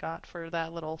they only got for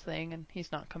that little thing and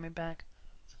he's not coming back.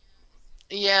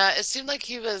 Yeah, it seemed like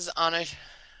he was on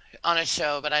a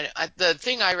show, but the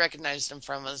thing I recognized him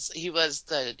from was he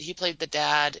played the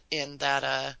dad in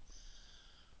that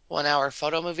 1 hour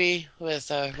photo movie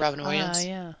with Robin Ah, Williams.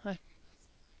 yeah.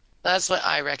 That's what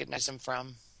I recognized him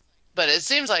from. But it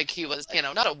seems like he was,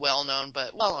 not a well-known,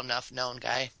 but well enough known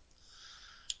guy.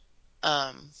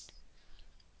 Um,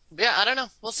 yeah, I don't know.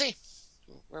 We'll see.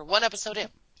 We're one episode in.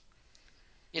 Yep.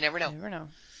 You never know. Never know.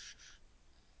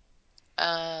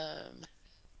 Um,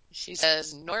 she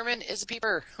says Norman is a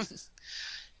peeper,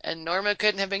 and Norma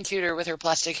couldn't have been cuter with her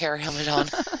plastic hair helmet on.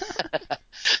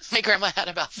 My grandma had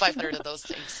about 500 of those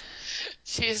things.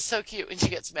 She is so cute when she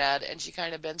gets mad, and she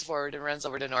kind of bends forward and runs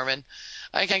over to Norman.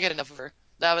 I can't get enough of her.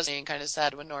 That was being kind of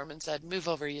sad when Norman said, "Move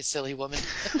over, you silly woman."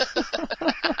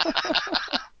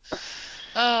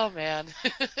 Oh man.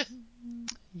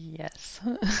 Yes.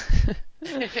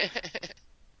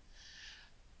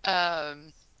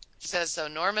 Um, she says, so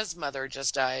Norma's mother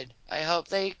just died. I hope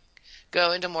they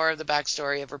go into more of the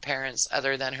backstory of her parents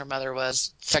other than her mother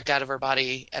was checked out of her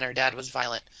body and her dad was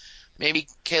violent. Maybe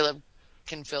Caleb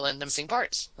can fill in the missing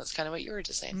parts. That's kind of what you were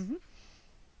just saying. Hmm.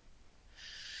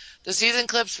 The season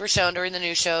clips were shown during the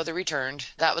new show, The Returned.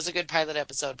 That was a good pilot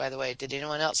episode, by the way. Did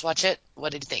anyone else watch it?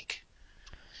 What did you think?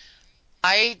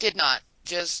 I did not.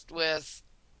 Just with,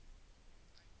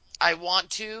 I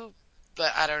want to,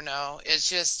 but I don't know. It's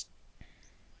just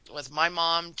with my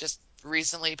mom just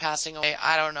recently passing away.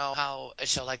 I don't know how a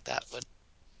show like that would,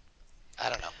 I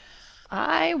don't know.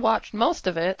 I watched most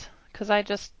of it because I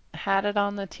just had it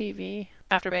on the TV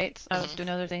after Bates. I was Hmm. doing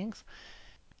other things.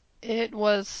 It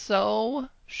was so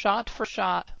shot for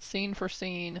shot, scene for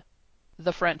scene,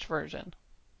 the French version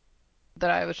that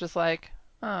I was just like,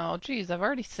 oh, geez, I've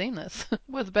already seen this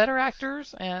with better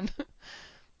actors and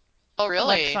Oh, like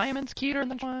really? Simon's cuter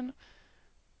than one.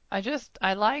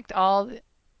 I liked all.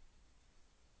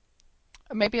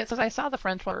 Maybe it's because I saw the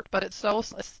French one, but it's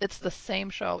the same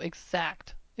show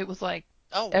exact. It was like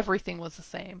Oh, everything was the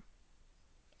same.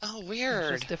 oh, It was just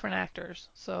weird. different actors.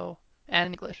 So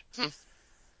and English. Hmm.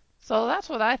 So that's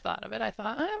what I thought of it. I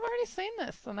thought I've already seen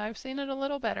this and I've seen it a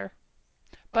little better.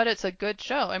 But it's a good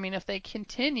show. I mean, if they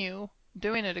continue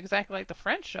doing it exactly like the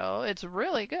French show, it's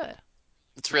really good.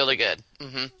 It's really good.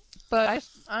 Hmm. But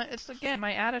it's again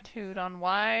my attitude on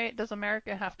why does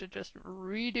America have to just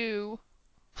redo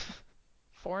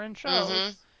foreign Hmm.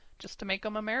 shows just to make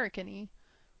them American-y?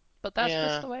 But that's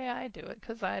just Yeah. the way I do it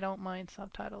because I don't mind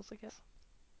subtitles, I guess.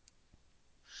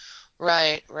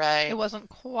 Right, It right. wasn't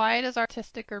quite as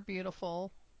artistic or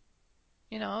beautiful.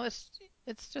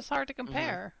 It's just hard to Hmm.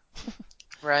 compare.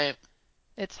 Right.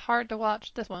 It's hard to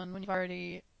watch this one when you've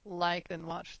already liked and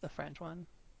watched the French one.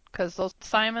 Because those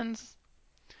Simons,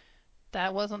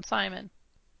 that wasn't Simon.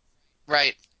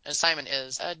 Right. And Simon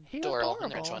is He was adorable in the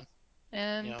French adorable. one. You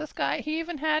And know. this guy, he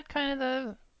even had kind of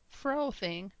the fro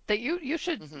thing that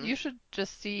Hmm. you should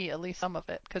just see at least some of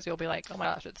it because you'll be like, oh my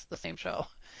gosh, it's the same show.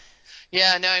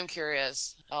 Yeah, now I'm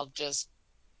curious. I'll just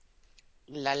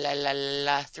la la la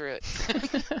la through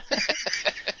it.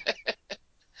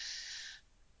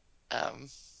 Um,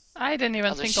 I didn't even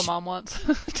I'll think of just mom once,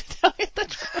 to tell you the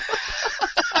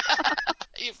truth.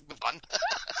 you've moved on.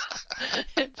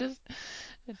 It just,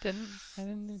 it didn't, I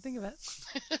didn't even think of it.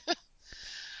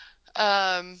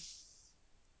 Um,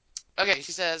 okay,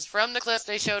 she says from the clip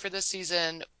they showed for this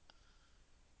season,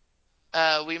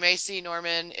 we may see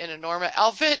Norman in a Norma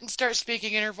outfit and start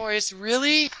speaking in her voice.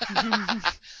 Really?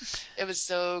 It was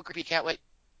so creepy. Can't wait.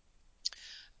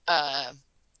 Uh,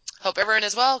 Hope everyone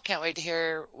is well. Can't wait to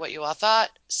hear what you all thought.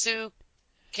 Sue,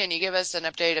 can you give us an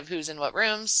update of who's in what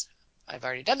rooms? I've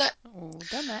already done that. Oh,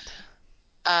 done that.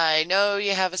 I know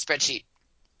you have a spreadsheet.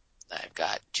 I've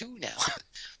got two now.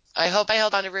 I hope I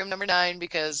held on to room number 9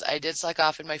 because I did slack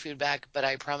off in my food bag, but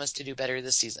I promise to do better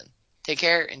this season. Take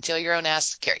care until your own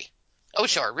ass, Carrie. Oh,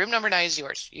 sure. Room number 9 is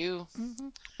yours. Hmm.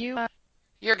 You,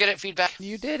 You're good at feedback.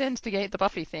 you did instigate the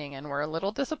Buffy thing, and we're a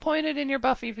little disappointed in your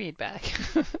Buffy feedback.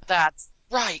 That's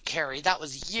right, Carrie. That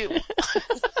was you.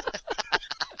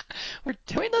 We're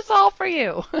doing this all for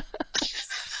you.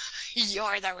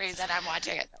 You're the reason I'm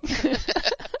watching it.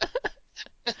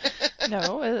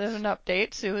 No, as an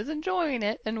update, Sue is enjoying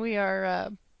it, and we are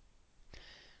at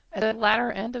the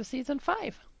latter end of season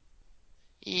 5.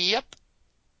 Yep.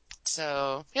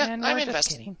 So, yeah, And I'm we're just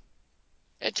invested. kidding.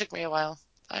 It took me a while.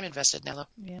 I'm invested now, though.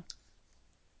 Yeah, we're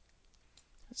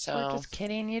So, just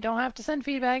kidding. You don't have to send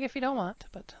feedback if you don't want,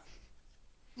 but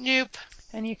nope.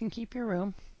 and you can keep your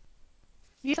room.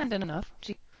 You send in enough.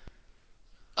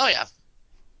 Oh, yeah.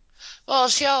 Well,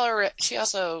 she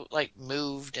also, like,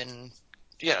 moved and,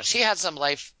 she had some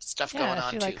life stuff going Yeah,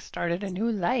 on, she like too. started a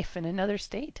new life in another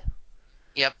state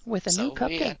Yep. with a new So,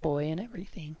 cupcake boy and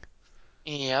everything.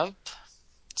 yep.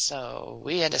 So,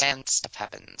 we understand stuff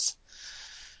happens.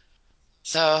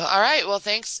 So, all right. Well,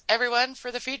 thanks, everyone,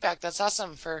 for the feedback. That's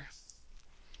awesome for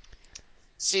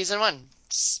season 1.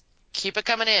 Keep it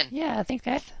coming in. Yeah, thanks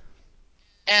guys.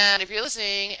 And if you're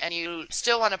listening and you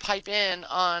still want to pipe in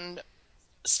on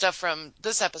stuff from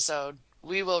this episode,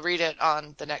 we will read it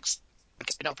on the next.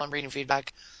 I'm reading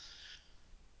feedback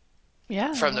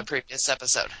Yeah, from the previous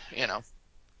episode.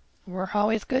 we're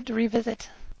always good to revisit.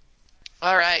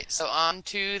 All right, so on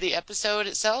to the episode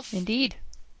itself. Indeed.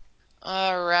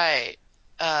 All right.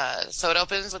 So it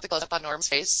opens with a close up on Norma's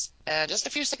face, and just a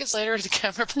few seconds later, the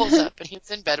camera pulls up, and he's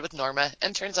in bed with Norma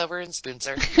and turns over and spoons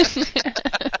her.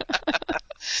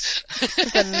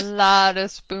 There's a lot of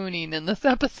spooning in this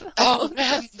episode. Oh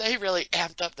man, they really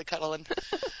amped up the cuddling.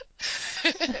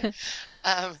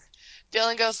 um,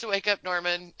 Dylan goes to wake up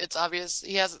Norman. It's obvious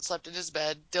he hasn't slept in his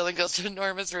bed. Dylan goes to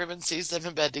Norma's room and sees them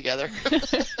in bed together.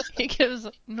 He gives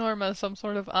Norma some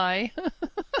sort of eye.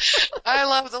 I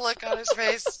love the look on his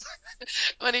face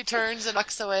when he turns and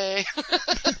walks away.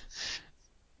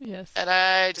 Yes. And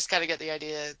I just kind of get the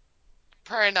idea,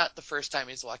 probably not the first time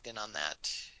he's walked in on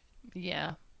that.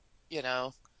 Yeah. You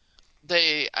know,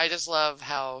 I just love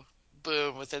how,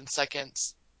 boom, within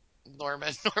seconds, Norma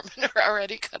and Norman are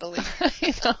already cuddling.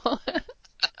 You know.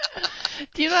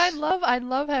 Do you know I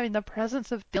love having the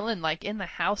presence of Dylan like in the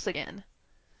house again.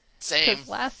 Same. Because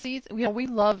last season, we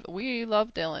love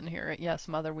Dylan here at Yes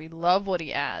Mother. We love what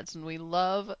he adds, and we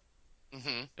love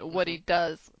Hmm. what Hmm. he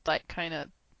does. Like kind of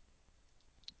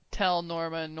tell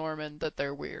Norma and Norman that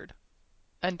they're weird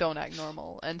and don't act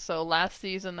normal. And so last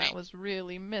season that Right. was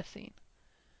really missing.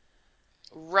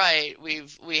 Right.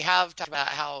 We have talked about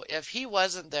how if he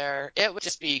wasn't there, it would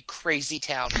just be crazy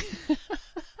town.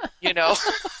 You know,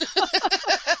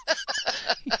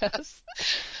 Yes.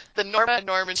 the Norma and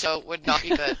Norman show would not be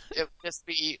good. It would just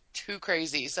be too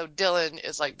crazy. So Dylan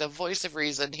is like the voice of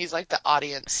reason. He's like the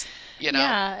audience, you know.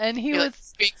 Yeah, and He like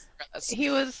speaks for us. he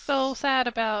was so sad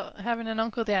about having an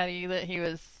uncle daddy that he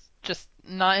was just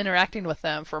not interacting with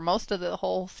them for most of the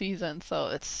whole season. So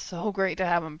it's so great to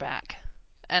have him back.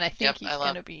 And I think Yep, he's I going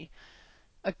love. to be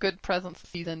a good presence this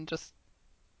season, just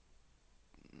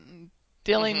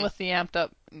dealing Hmm. with the amped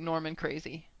up Norman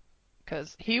crazy.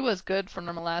 Because he was good for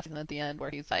Norman last season at the end,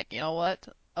 where he's like, you know what?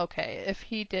 Okay, if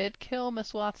he did kill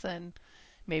Miss Watson,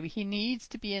 maybe he needs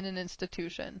to be in an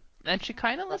institution. And she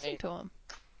kind of listened Right.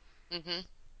 to him. Hmm.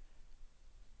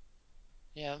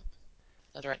 Yeah,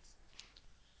 that's right.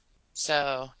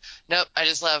 So, nope, I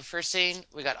just love first scene.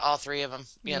 We got all three of them,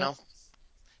 Yep.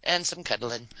 and some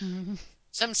cuddling,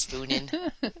 some spooning.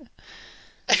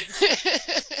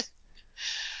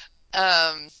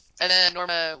 Um, and then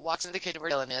Norma walks into the kitchen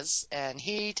where Dylan is, and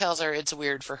he tells her it's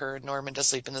weird for her and Norman to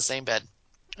sleep in the same bed.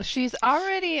 She's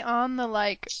already on the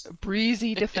like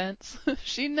breezy defense.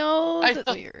 She knows I it's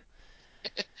know. weird,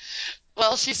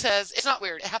 Well, she says it's not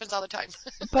weird. It happens all the time.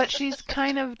 but she's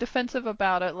kind of defensive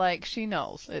about it, like she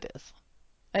knows it is,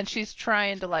 and she's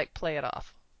trying to like play it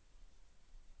off.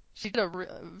 She did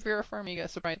Vera Farmiga,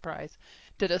 surprise,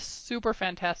 did a super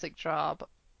fantastic job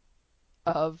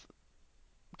of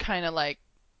kind of like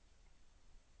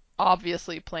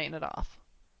obviously playing it off.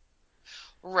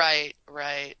 Right,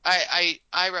 right.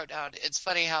 I wrote down, it's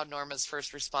funny how Norma's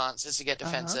first response is to get Uh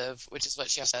huh. defensive, which is what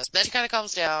she says. Then she kind of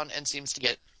calms down and seems to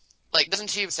get, like, doesn't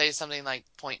she say something like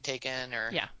point taken or,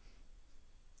 Yeah.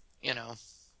 you know.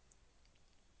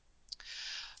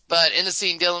 But in the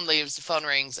scene, Dylan leaves, the phone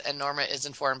rings, and Norma is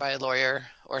informed by a lawyer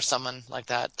or someone like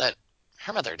that that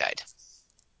her mother died.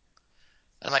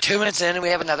 And I'm like, 2 minutes in and we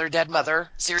have another dead mother?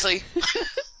 Seriously?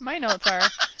 My notes are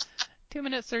 2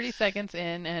 minutes 30 seconds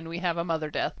in, and we have a mother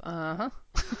death. Uh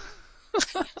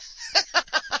huh.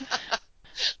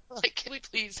 Like, can we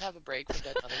please have a break from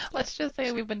dead mother's death? Let's just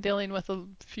say we've been dealing with a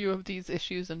few of these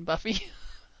issues in Buffy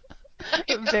I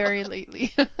know. very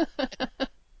lately.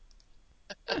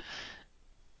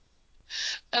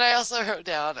 And I also wrote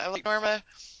down, I'm like, Norma,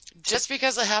 just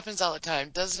because it happens all the time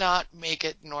does not make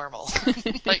it normal.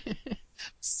 Like,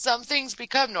 some things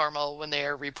become normal when they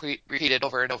are repeated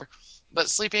over and over. But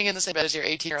sleeping in the same bed as your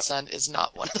 18-year-old son is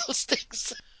not one of those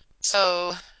things.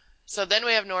 So, so then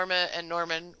we have Norma and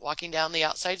Norman walking down the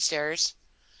outside stairs,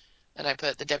 and I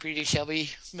put the Deputy Shelby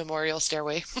Memorial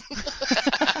Stairway.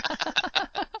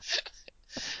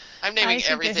 I'm I naming think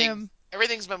of everything. him.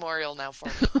 Everything's memorial now for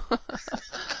me.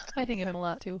 I think of him a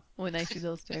lot too when I see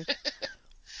those stairs.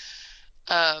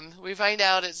 We find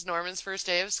out it's Norman's first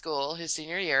day of school, his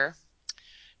senior year.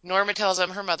 Norma tells him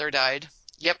her mother died.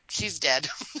 Yep, she's dead.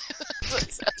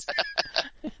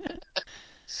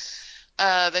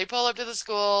 They pull up to the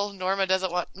school. Norman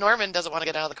doesn't want to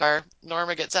get out of the car.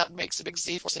 Norma gets out and makes a big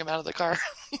scene, forcing him out of the car.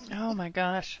 Oh my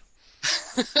gosh.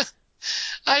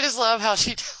 I just love how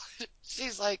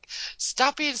she's like,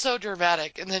 stop being so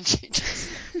dramatic, and then she just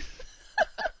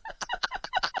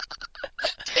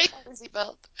takes her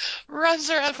seatbelt, runs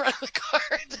around in front of the car,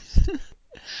 and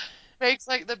makes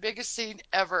like the biggest scene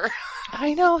ever.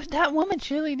 I know that woman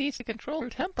surely needs to control her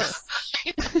temper.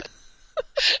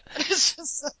 It's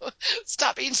just so,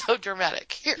 stop being so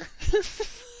dramatic. Here,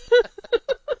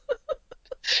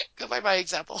 go by my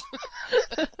example.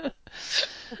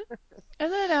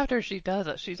 And then after she does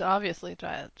it, she's obviously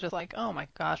just like, oh my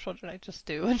gosh, what did I just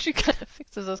do? And she kind of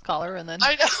fixes his collar and then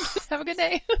I know. have a good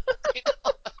day. I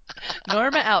know.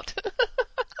 Norma out.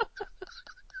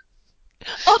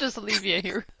 I'll just leave you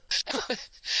here.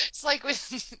 It's like when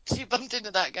she bumped into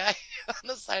that guy on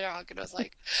the sidewalk and was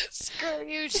like, screw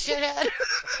you, shithead.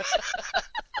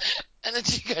 And then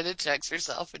she kind of checks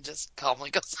herself and just calmly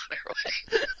goes on her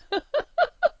way.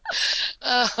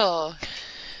 Oh.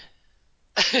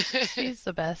 She's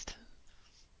the best.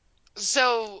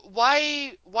 So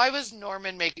why was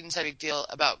Norman making such a big deal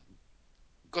about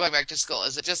going back to school?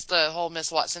 Is it just the whole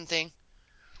Miss Watson thing?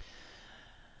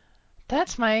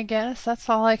 That's my guess. That's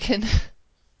all I can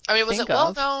I mean, was think it well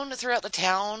of. known throughout the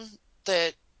town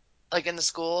that, like in the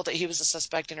school, that he was a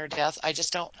suspect in her death? I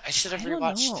just don't. I should have I don't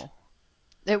rewatched. know.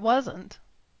 It wasn't.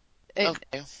 It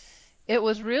Okay, it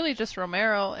was really just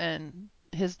Romero and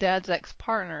his dad's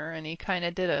ex-partner, and he kind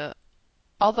of did a.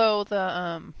 Although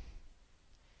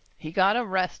he got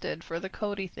arrested for the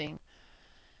Cody thing,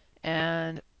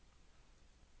 and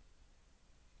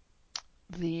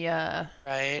the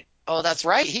right. Oh, that's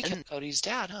right. He killed and Cody's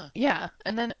dad, huh? yeah,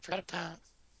 and then Forgot about that.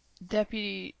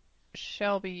 Deputy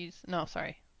Shelby's no,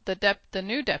 sorry, the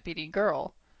new deputy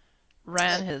girl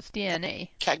ran his DNA.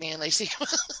 Cagney and Lacey.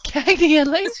 Cagney and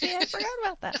Lacey, I forgot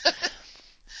about that.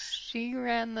 She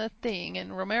ran the thing,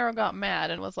 and Romero got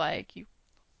mad and was like, "You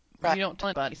Right, don't tell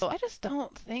anybody." So I just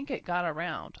don't think it got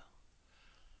around.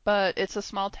 But it's a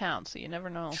small town, so you never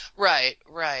know. right,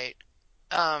 right.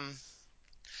 Um,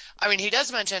 I mean, he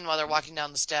does mention while they're walking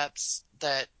down the steps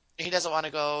that he doesn't want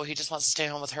to go. He just wants to stay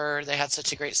home with her. They had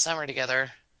such a great summer together.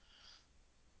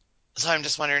 So I'm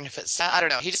just wondering if it's, I don't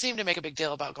know. He just seemed to make a big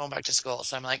deal about going back to school.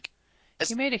 So I'm like, He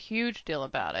it's, made a huge deal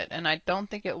about it, and I don't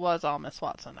think it was all Miss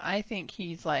Watson. I think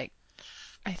he's like,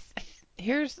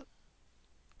 here's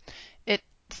it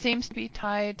seems to be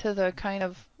tied to the kind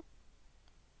of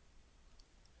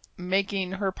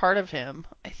making her part of him.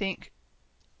 I think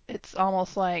it's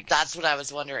almost like that's what I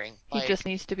was wondering. he just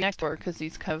Like, needs to be next to her because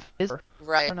he's kind of his. I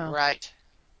right, don't know. right.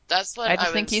 That's what I I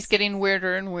just think he's was. getting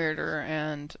weirder and weirder,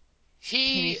 and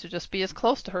he He needs to just be as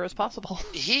close to her as possible.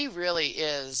 he really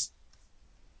is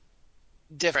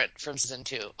different from season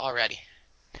two already.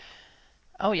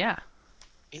 Oh yeah,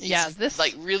 yeah. He's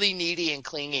like This, really needy and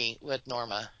clingy with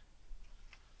Norma.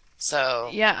 So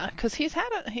yeah, because he's had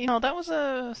a, that was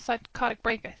a psychotic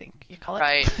break, I think you call it.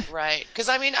 right, right. Because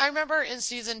I mean, I remember in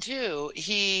season two,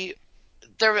 he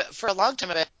there for a long time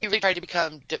of it, he really tried to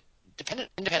become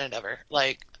independent of her.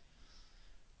 Like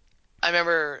I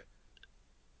remember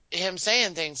him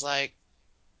saying things like,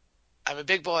 "I'm a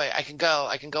big boy. I can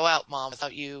go out, mom,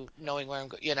 without you knowing where I'm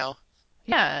going." You know,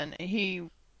 Yeah, and he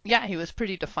was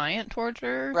pretty defiant towards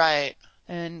her, right,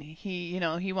 and he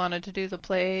wanted to do the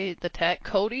play, the tech.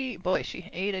 Cody, boy, she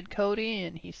hated Cody,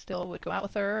 and he still would go out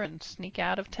with her and sneak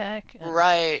out of tech, and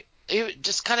right.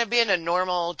 Just kind of being a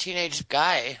normal teenage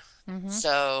guy. mhm,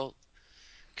 So,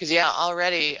 because yeah,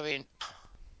 already, I mean,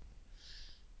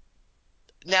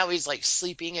 now he's like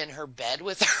sleeping in her bed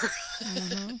with her.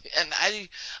 mhm. And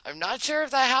I'm not sure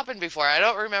if that happened before. I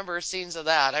don't remember scenes of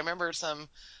that. I remember some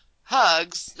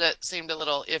hugs that seemed a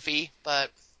little iffy, but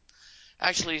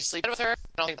actually sleeping with her, I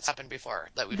don't think that's happened before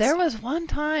that we've There seen. was one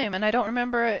time, and I don't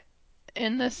remember it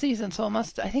in this season, so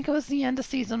I think it was the end of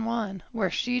season one,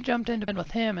 where she jumped into bed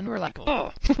with him, and we were like,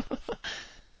 oh.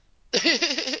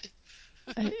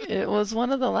 It was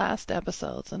one of the last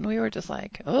episodes, and we were just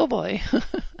like, oh boy.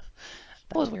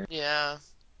 That was weird. Yeah.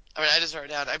 I mean, I just wrote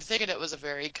down, I'm thinking it was a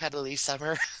very cuddly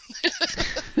summer.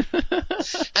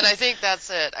 And I think that's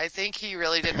it. I think he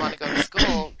really didn't want to go to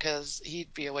school because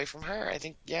he'd be away from her. I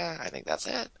think that's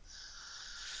it.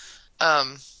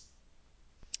 Um,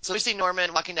 so we see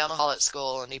Norman walking down the hall at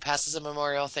school and he passes a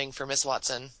memorial thing for Miss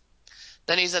Watson.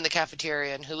 Then he's in the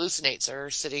cafeteria and hallucinates her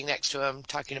sitting next to him,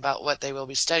 talking about what they will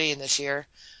be studying this year.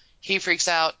 He freaks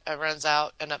out and runs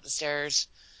out and up the stairs.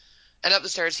 And up the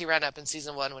stairs he ran up in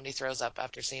season one when he throws up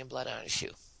after seeing blood on his shoe.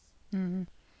 Mhm.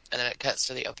 And then it cuts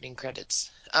to the opening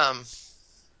credits. A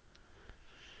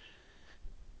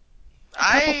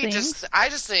couple things. I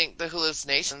just think the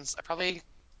hallucinations are probably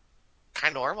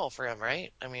kind of normal for him,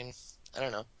 right? I mean, I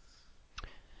don't know.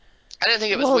 I didn't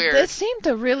think it was Well, this weird. seemed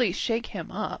to really shake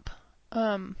him up.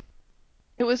 Um,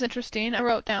 it was interesting. I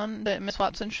wrote down that Miss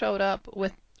Watson showed up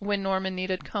with when Norman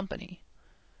needed company.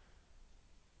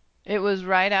 It was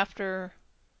right after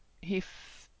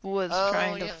was Oh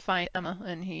trying to yeah. find Emma,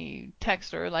 and he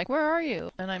texted her like, "Where are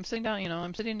you?" And I'm sitting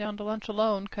down to lunch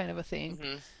alone, kind of a thing.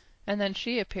 Hmm. And then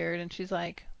she appeared, and she's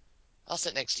like, I'll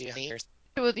sit next to you, honey.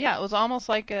 it was almost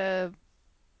like a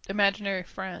imaginary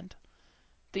friend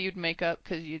that you'd make up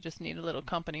because you just need a little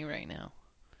company right now.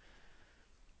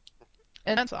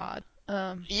 And that's odd.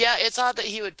 Yeah, it's odd that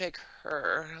he would pick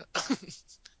her.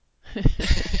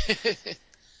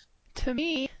 To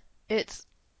me, it's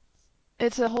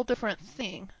it's a whole different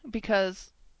thing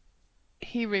because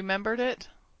he remembered it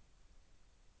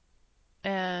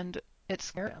and it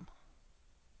scared him.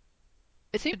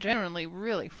 It seemed to generally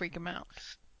really freak him out.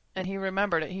 And he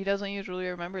remembered it. He doesn't usually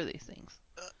remember these things.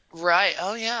 Right.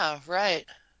 Oh yeah, right.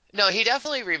 No, he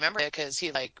definitely remembered it because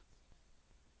he like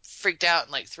freaked out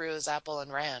and like threw his apple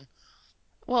and ran.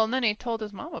 Well, and then he told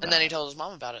his mom And then about he it. told his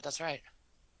mom about it. That's right.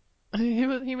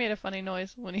 He made a funny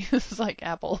noise when he was like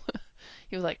apple.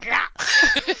 He was like, "Gah!"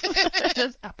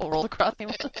 His apple rolled across him.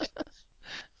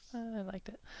 I liked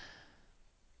it.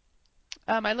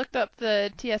 I looked up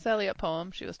the T.S. Eliot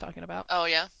poem she was talking about. Oh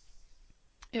yeah.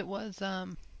 It was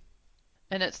and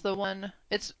it's the one.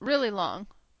 It's really long.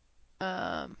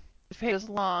 The page is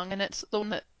long, and it's the one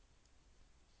that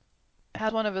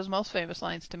has one of his most famous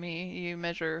lines to me. You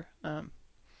measure,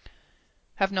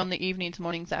 have known the evenings,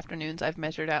 mornings, afternoons. I've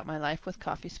measured out my life with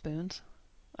coffee spoons.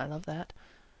 I love that.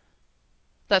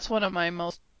 That's one of my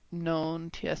most known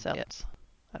T.S. Eliot's.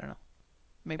 I don't know.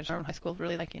 Maybe I started in high school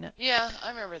really liking it. Yeah, I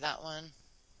remember that one.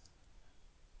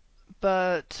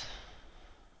 But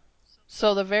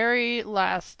so the very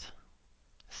last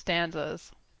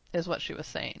stanzas is what she was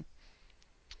saying.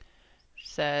 She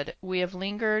said, "We have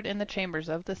lingered in the chambers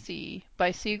of the sea,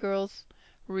 by sea girls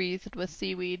wreathed with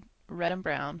seaweed red and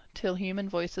brown, till human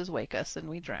voices wake us and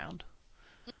we drown."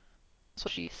 That's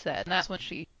what she said, and that's when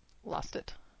she lost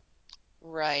it.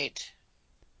 Right.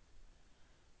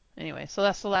 Anyway, so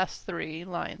that's the last three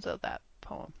lines of that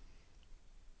poem.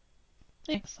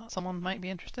 I thought someone might be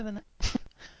interested in it.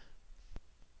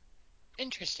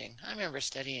 Interesting. I remember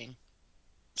studying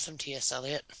some T.S.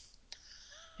 Eliot.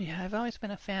 Yeah, I've always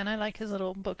been a fan. I like his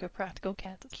little book of practical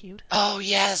cats. It's cute. Oh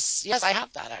yes, yes, I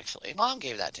have that actually. Mom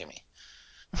gave that to me.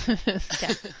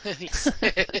 Cat. Yes.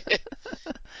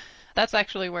 That's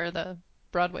actually where the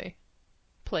Broadway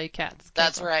play Cats came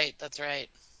That's from. right. That's right.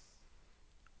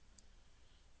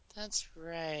 That's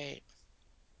right.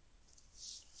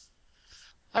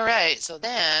 All right, so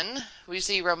then we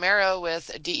see Romero with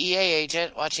a DEA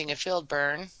agent watching a field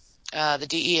burn. The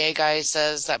DEA guy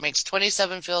says that makes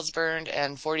 27 fields burned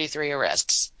and 43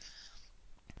 arrests.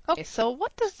 Okay, so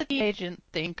what does the agent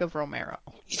think of Romero?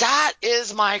 That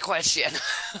is my question.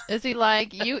 Is he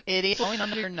like, you idiot, blowing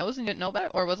under your nose and you didn't know about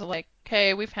it? Or was it like,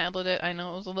 okay, we've handled it. I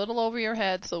know it was a little over your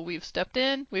head, so we've stepped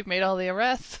in, we've made all the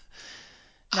arrests.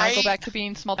 Now go I back to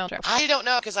being small town sheriff. I don't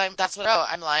know because that's what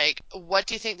I'm like. What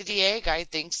do you think the DA guy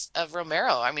thinks of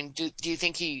Romero? I mean, do you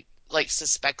think he like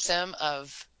suspects him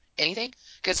of anything?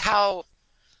 Because how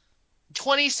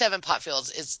 27 pot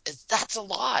fields is that's a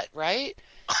lot, right?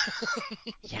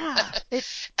 Yeah, it.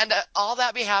 And all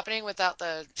that be happening without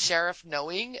the sheriff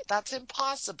knowing? That's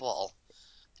impossible.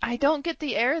 I don't get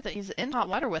the air that he's in hot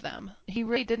water with them. He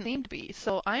really didn't seem to be.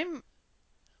 So I'm.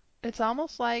 It's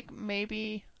almost like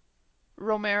maybe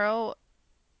Romero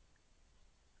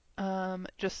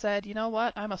just said, you know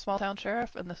what? I'm a small town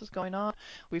sheriff, and this is going on.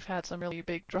 We've had some really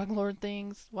big drug lord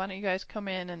things. Why don't you guys come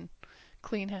in and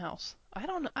clean house? I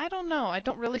don't. I don't know. I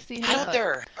don't really see I him. don't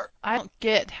either. I don't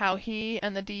get how he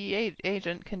and the DEA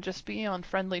agent can just be on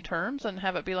friendly terms and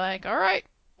have it be like, all right,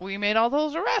 we made all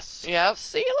those arrests. Yep.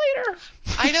 See you later.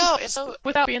 I know. It's so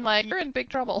Without being like, you're in big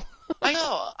trouble. I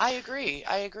know. I agree.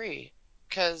 I agree.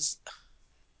 Because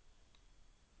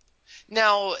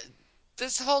now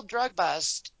this whole drug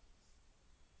bust,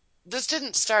 this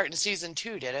didn't start in season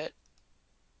 2, did it?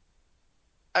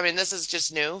 I mean, this is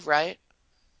just new, right?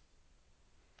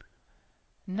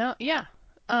 No, yeah.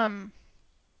 Um,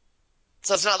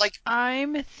 So it's not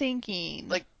I'm thinking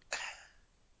like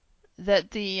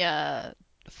that the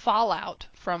fallout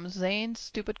from Zane's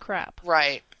stupid crap,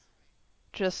 right.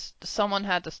 just someone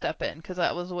had to step in because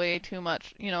that was way too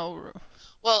much.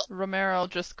 Well, Romero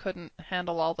just couldn't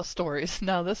handle all the stories.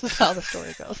 No, this is how the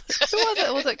story goes. Who was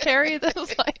it? Was it Carrie that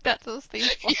was like, that's a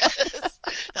Steve's fault? yes.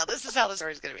 Now this is how the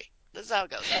story's gonna be. This is how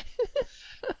it goes.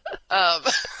 Um,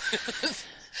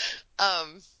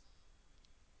 um,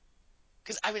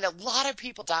 because I mean, a lot of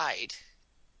people died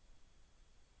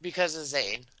because of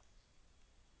Zane,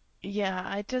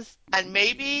 Yeah, and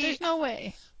maybe, there's no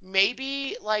way.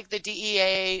 maybe like the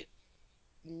DEA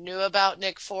knew about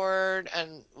Nick Ford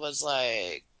and was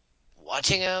like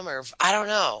watching him, or I don't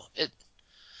know.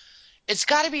 It's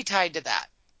got to be tied to that.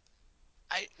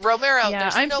 Romero, Yeah,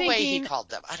 there's I'm no way he thinking, called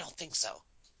them. I don't think so.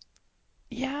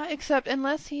 yeah, except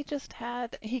unless he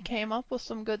came up with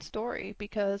some good story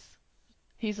because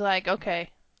he's like, okay,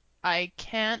 I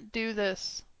can't do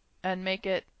this and make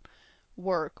it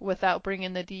work without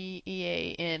bringing the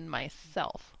DEA in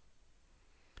myself,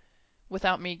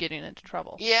 without me getting into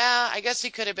trouble. Yeah, I guess he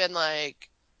could have been like,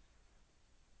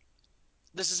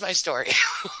 "This is my story."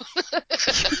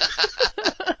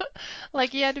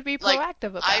 Like he had to be Like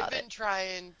proactive I've about it. been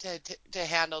trying to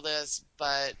handle this,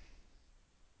 but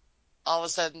all of a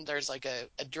sudden there's like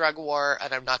a drug war,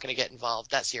 and I'm not going to get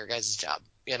involved. That's your guys' job,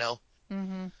 you know?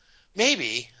 Mhm.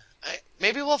 Maybe.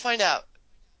 Maybe we'll find out.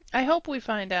 I hope we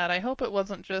find out. I hope it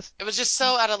wasn't just It was just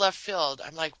so out of left field.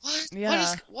 I'm like, what? What is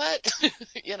yeah. what?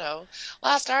 You know,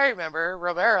 last I remember,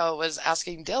 Romero was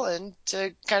asking Dylan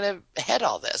to kind of head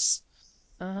all this.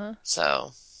 Uh-huh.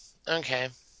 So, okay.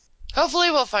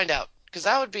 Hopefully we'll find out, because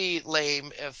that would be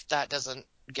lame if that doesn't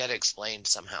get explained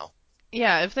somehow.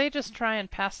 Yeah, if they just try and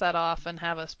pass that off and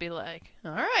have us be like,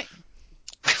 "All right."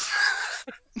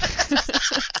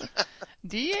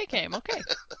 DEA came. Okay.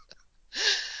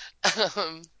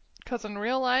 um, Cuz in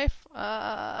real life,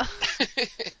 yeah,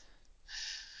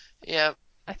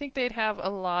 I think they'd have a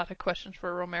lot of questions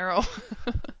for Romero.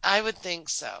 I would think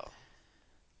so.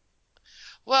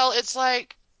 Well, it's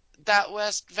like that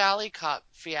West Valley cop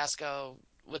fiasco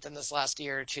within this last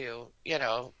year or two. You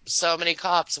know, so many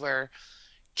cops were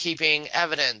keeping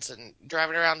evidence and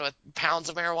driving around with pounds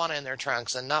of marijuana in their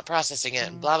trunks and not processing it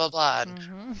and Mm. blah, blah, blah. And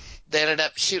Mhm. they ended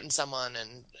up shooting someone,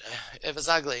 and it was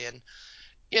ugly. And,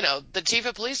 the chief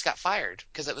of police got fired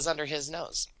because it was under his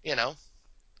nose.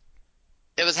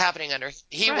 It was happening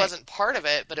he Right. wasn't part of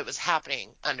it, but it was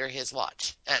happening under his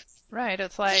watch. And Right.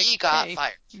 It's like, he got hey,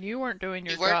 fired. you weren't doing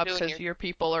You your weren't job doing because your your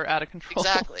people are out of control.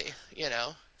 exactly.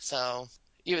 So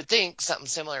you would think something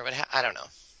similar would I don't know.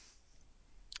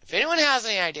 If anyone has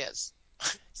any ideas.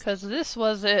 Because this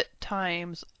was it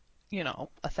times,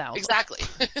 1,000. Exactly.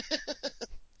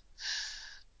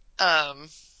 Um,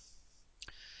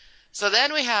 so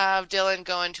then we have Dylan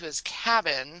going to his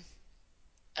cabin.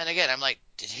 And again, I'm like,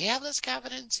 did he have this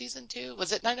cabin in season 2?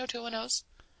 Was it 90210's?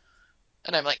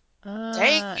 And I'm like,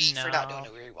 thank me for not doing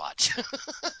No. a rewatch.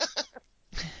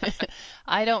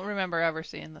 I don't remember ever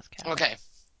seeing this cabin. Okay.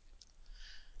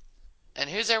 And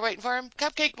who's there waiting for him?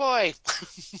 Cupcake Boy.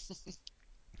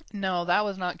 No, that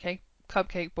was not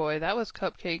Cupcake Boy. That was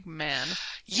Cupcake Man.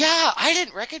 Yeah, I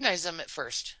didn't recognize him at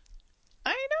first.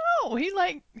 I know. He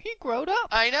growed up.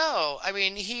 I know. I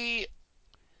mean,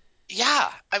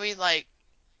 yeah, I mean, like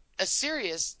a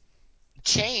serious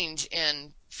change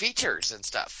in features and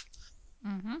stuff.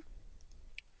 Mhm.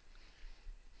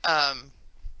 Um,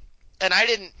 and I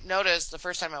didn't notice the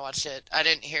first time I watched it. I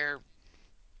didn't hear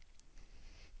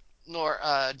nor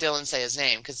Dylan say his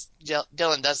name because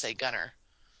Dylan does say Gunner,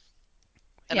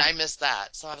 and Yeah. I missed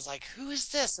that. So I was like, "Who is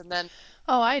this?" And then,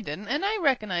 Oh, I didn't. And I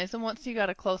recognized him once he got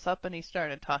a close up and he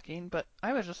started talking, but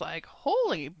I was just like,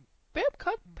 "Holy Bib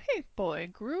Cupcake Boy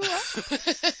grew up.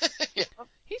 yeah.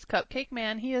 He's Cupcake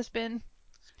Man.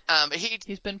 But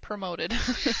He's been promoted."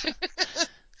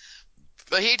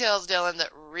 he tells Dylan that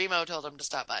Remo told him to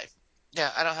stop by.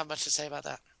 Yeah, I don't have much to say about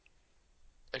that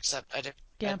except I did.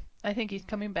 Yeah, I think he's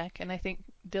coming back, and I think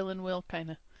Dylan will kind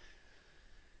of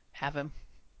have him.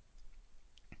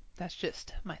 That's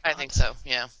just my I think thoughts. so.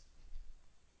 Yeah.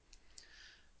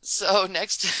 So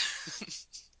next,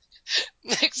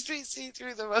 next we see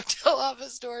through the motel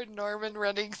office door Norman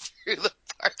running through the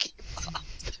parking.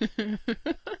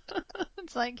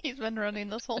 It's like he's been running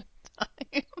this whole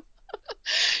time.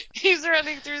 He's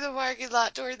running through the parking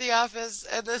lot toward the office,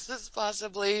 and this is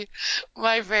possibly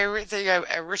my favorite thing I've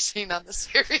ever seen on the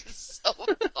series so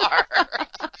far.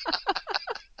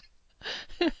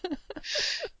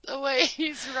 The way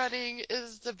he's running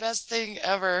is the best thing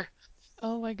ever.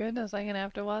 Oh my goodness, I'm gonna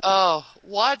have to watch it. Oh,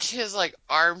 watch his like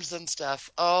arms and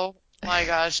stuff. Oh my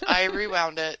gosh, I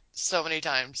rewound it so many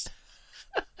times.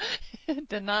 It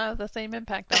did not have the same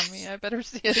impact on me. I better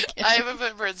see it I again. have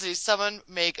a parentheses. Someone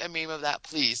make a meme of that,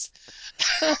 please.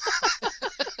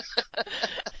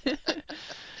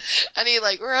 And he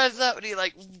like runs up and he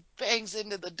like bangs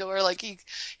into the door like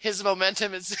his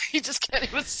momentum is he just can't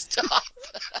even stop.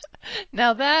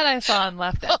 Now that I saw and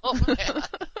laughed at. Oh man.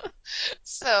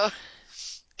 So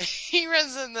he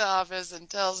runs in the office and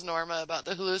tells Norma about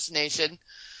the hallucination.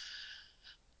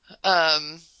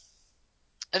 Um,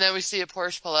 and then we see a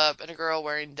Porsche pull up and a girl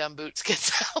wearing dumb boots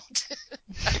gets out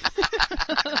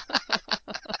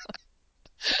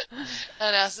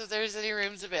and asks if there's any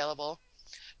rooms available.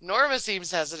 Norma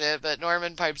seems hesitant, but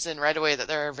Norman pipes in right away that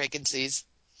there are vacancies.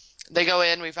 They go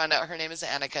in, we find out her name is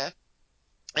Annika,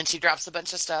 and she drops a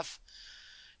bunch of stuff,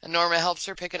 and Norma helps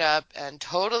her pick it up and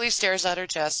totally stares at her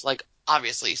chest, like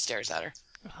obviously stares at her.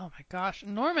 Oh my gosh,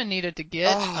 Norman needed to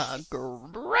get Oh, a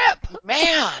grip.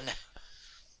 man.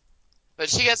 But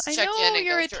she gets I checked in know and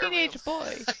you're goes a to her room. teenage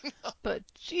boy, I know, but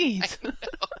I jeez. know.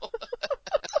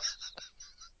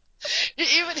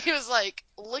 Even he was like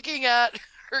looking at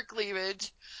her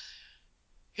cleavage.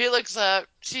 He looks up,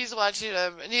 she's watching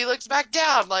him, and he looks back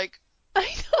down like, I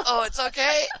oh, it's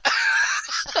okay.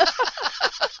 know.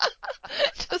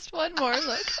 Just one more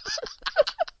look.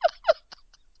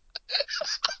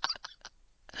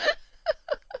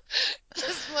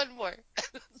 Just one more.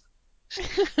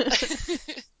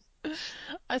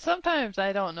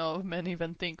 I don't know if men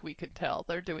even think we could tell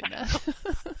they're doing that.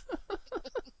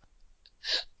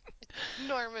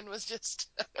 Norman was just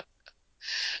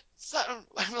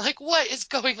I'm like, what is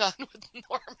going on with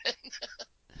Norman?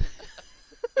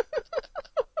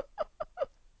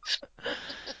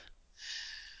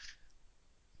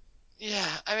 Yeah,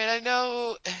 I mean, I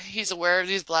know he's aware of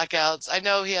these blackouts. I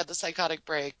know he had the psychotic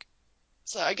break,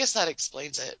 so I guess that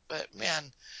explains it. But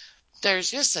man,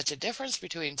 there's just such a difference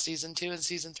between season 2 and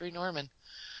season 3 Norman.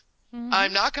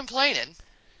 I'm Mhm. not complaining.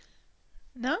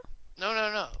 No? No,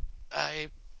 no, no.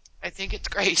 I I think it's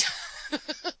great.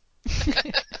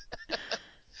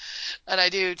 And I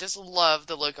do just love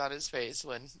the look on his face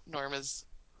when Norma's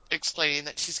explaining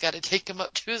that she's got to take him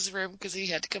up to his room because he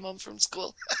had to come home from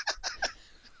school.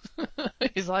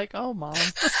 He's like, "Oh, mom."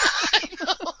 I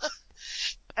know.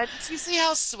 And did you see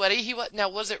how sweaty he was? Now,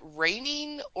 was it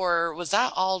raining or was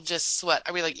that all just sweat?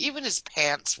 I mean, like, even his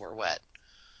pants were wet.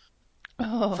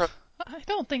 Oh, From I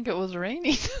don't think it was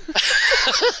raining.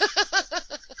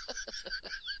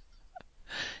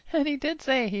 And he did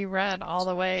say he ran all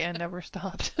the way and never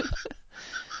stopped.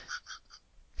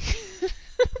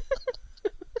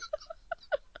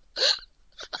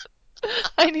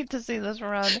 I need to see this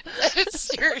run. it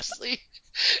seriously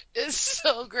is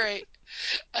so great.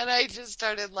 And I just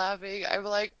started laughing. I'm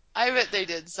like, I bet they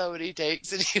did so many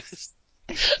takes, and he was.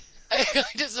 I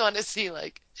just want to see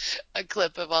like a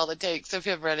clip of all the takes of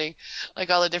him running, like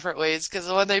all the different ways, because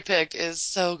the one they picked is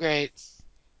so great.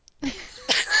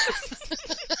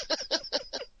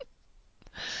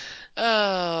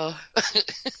 Oh,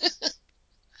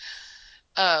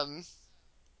 um.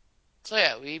 So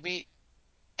yeah, we meet.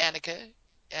 Annika,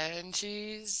 and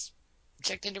she's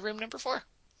checked into room number 4.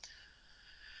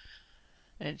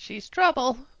 And she's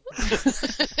trouble. I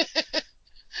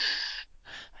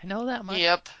know that much.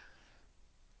 Yep.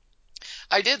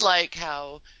 I did like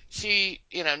how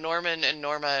Norman and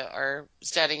Norma are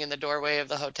standing in the doorway of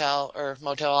the hotel or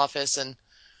motel office, and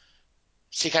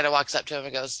she kind of walks up to him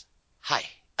and goes, "Hi."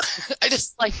 I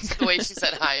just liked the way she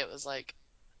said hi. It was like,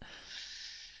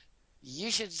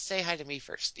 you should say hi to me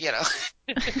first.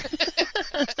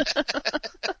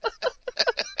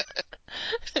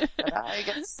 But I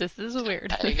guess, This is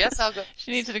weird. I guess I'll go.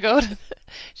 She needs to go to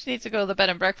she needs to go to the bed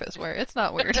and breakfast where it's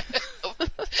not weird.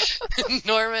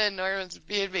 Norma and Norman's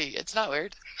B&B. It's not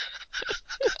weird.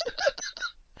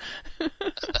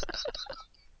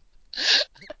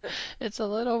 It's a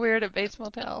little weird at Bates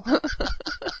Motel.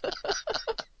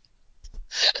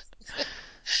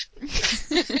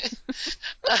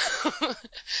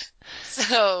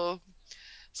 So,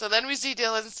 so then we see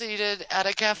Dylan seated at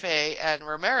a cafe, and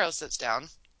Romero sits down.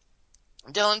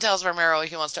 Dylan tells Romero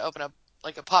he wants to open up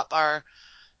like a pot bar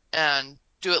and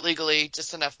do it legally,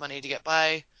 just enough money to get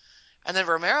by. And then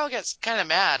Romero gets kind of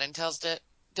mad and tells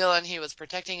Dylan he was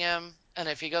protecting him, and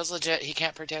if he goes legit, he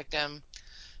can't protect him.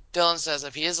 Dylan says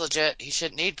if he is legit, he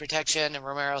shouldn't need protection, and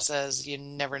Romero says you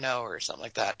never know, or something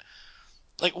like that.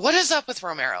 Like, what is up with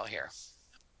Romero here?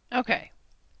 Okay,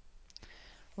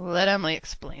 let Emily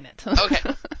explain it.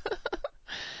 Okay,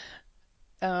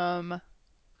 um,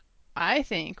 I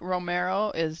think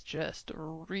Romero is just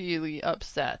really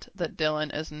upset that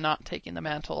Dylan is not taking the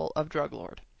mantle of drug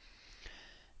lord.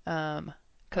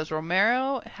 Because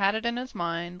Romero had it in his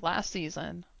mind last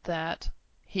season that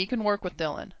he can work with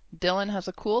Dylan. Dylan has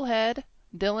a cool head.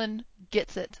 Dylan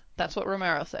gets it. That's what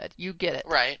Romero said. You get it.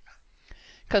 right,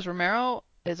 Because Romero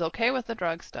is okay with the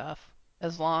drug stuff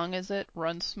as long as it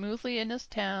runs smoothly in his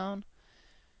town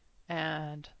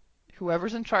and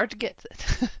whoever's in charge gets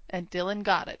it. And Dylan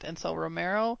got it. And so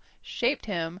Romero shaped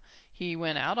him. He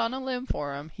went out on a limb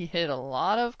for him. He hid a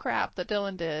lot of crap that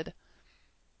Dylan did.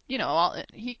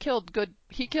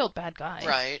 He killed bad guys.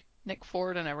 right, Nick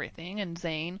Ford and everything, and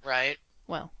Zane. right,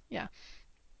 Well, yeah.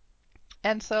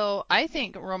 And so I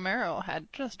think Romero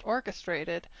had just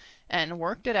orchestrated and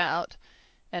worked it out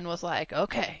and was like,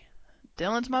 okay,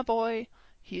 Dylan's my boy.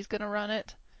 He's going to run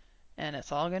it, and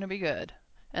it's all going to be good.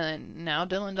 And then now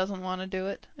Dylan doesn't want to do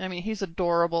it. I mean, he's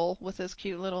adorable with his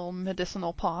cute little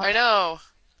medicinal I pot. know.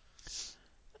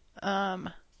 Um,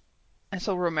 and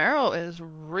so Romero is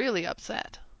really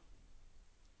upset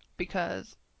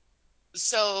because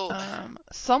So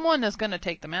someone is going to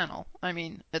take the mantle. I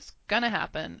mean, it's going to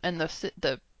happen, and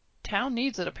the town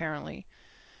needs it apparently.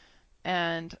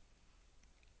 And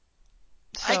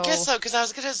I guess so, so, because I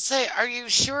was gonna say, are you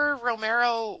sure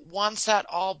Romero wants that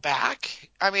all back?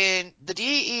 I mean, the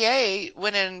DEA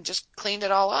went and just cleaned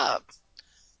it all up.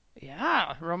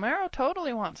 yeah, Romero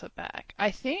totally wants it back.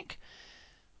 I think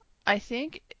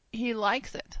he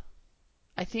likes it.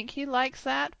 I think he likes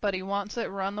that, but he wants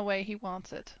it run the way he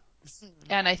wants it. Hmm.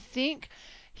 And I think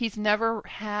he's never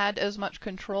had as much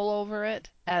control over it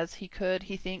as he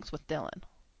thinks, with Dylan.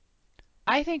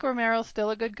 I think Romero's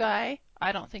still a good guy.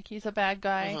 I don't think he's a bad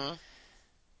guy. Hmm.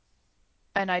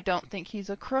 And I don't think he's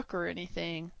a crook or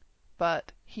anything.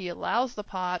 But he allows the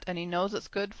pot, and he knows it's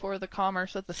good for the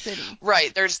commerce of the city.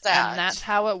 Right, there's And that. that's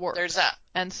how it There's works. that.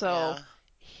 And so Yeah.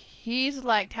 he's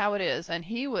liked how it is, and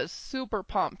he was super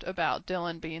pumped about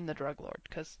Dylan being the drug lord,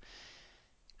 because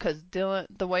Dylan,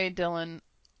 the way Dylan,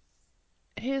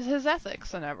 his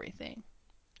ethics and everything,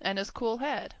 and his cool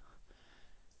head.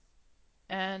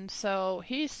 And so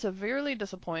he's severely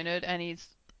disappointed, and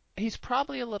he's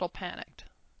probably a little panicked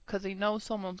because he knows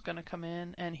someone's going to come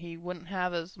in, and he wouldn't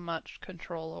have as much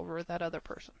control over that other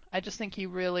person. I just think he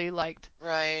really liked.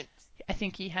 Right. I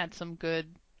think he had some good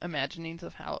imaginings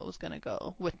of how it was going to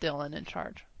go with Dylan in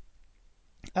charge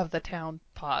of the town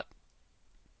pot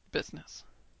business.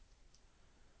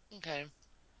 Okay.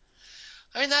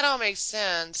 I mean, that all makes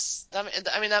sense. I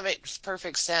mean, that makes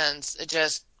perfect sense.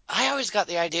 I always got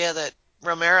the idea that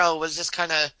Romero was just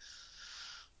kind of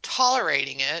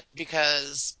tolerating it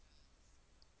because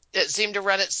it seemed to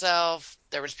run itself.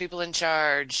 There was people in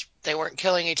charge. They weren't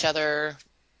killing each other.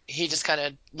 He just kind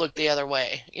of looked the other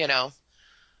way.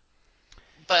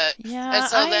 But and Yeah,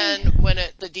 so then when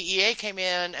the DEA came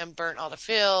in and burnt all the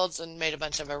fields and made a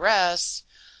bunch of arrests,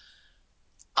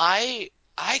 I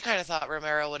I kind of thought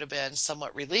Romero would have been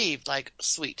somewhat relieved, like,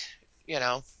 sweet.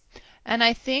 And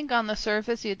I think on the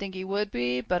surface you'd think he would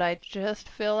be, but I just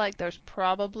feel like there's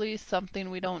probably something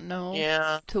we don't know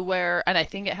Yeah. to where, and I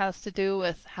think it has to do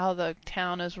with how the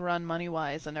town is run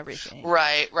money-wise and everything.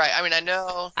 Right, right. I mean, I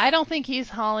know I don't think he's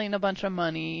hauling a bunch of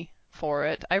money for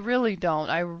it. I really don't.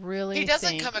 I he really doesn't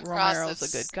think come across Romero's a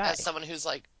good as guy. someone who's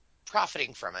like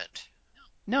profiting from it.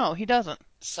 No, he doesn't.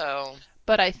 So,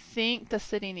 But I think the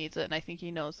city needs it, and I think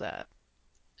he knows that.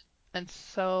 And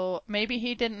so maybe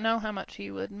he didn't know how much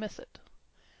he would miss it.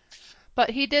 But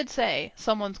he did say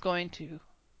someone's going to,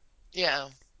 yeah.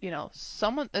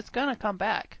 someone it's going to come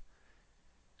back.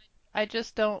 I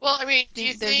just don't Well, I mean, do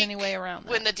you think there's any think way around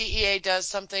when that. the DEA does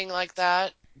something like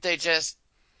that, they just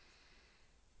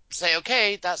say,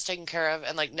 okay, that's taken care of,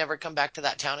 and like never come back to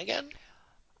that town again?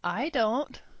 I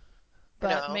don't, You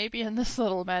but know? maybe in this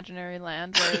little imaginary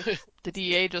land where the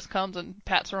DA just comes and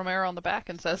pats Romero on the back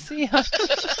and says, "See ya."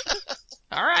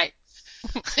 All right.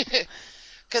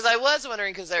 Because I was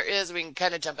wondering, because we can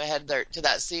kind of jump ahead there to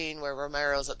that scene where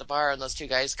Romero's at the bar and those two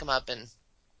guys come up and,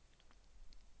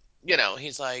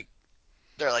 he's like,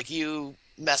 they're like, you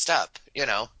messed up, you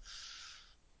know?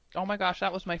 Oh my gosh,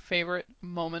 that was my favorite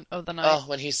moment of the night. Oh,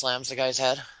 when he slams the guy's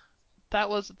head. That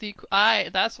was the I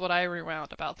that's what I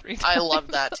rewound about three I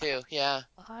loved times. that too. Yeah.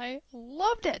 I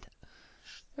loved it.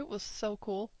 It was so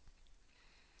cool.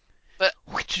 But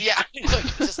Which yeah,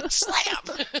 just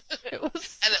slam. it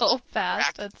was And it so like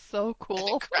fast cracked and so and it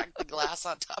cool. cracked the glass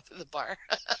on top of the bar.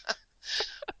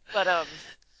 But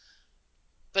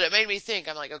but it made me think.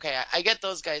 I'm like, okay, I get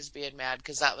those guys being mad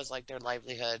because that was like their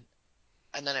livelihood.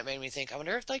 And then it made me think, I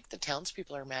wonder if like the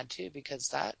townspeople are mad too because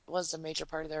that was a major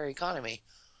part of their economy,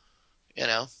 you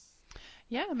know?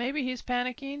 Yeah, maybe he's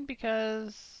panicking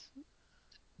because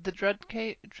the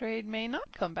trade may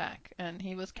not come back, and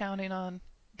he was counting on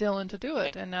Dylan to do it,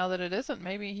 Right. and now that it isn't,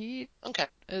 maybe he Okay.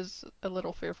 is a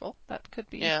little fearful.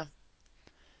 Yeah.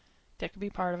 That could be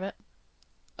part of it.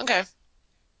 Okay.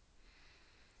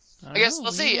 I I don't guess know.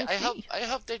 we'll We see. will see. I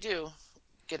hope they do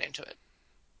get into it.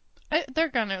 They're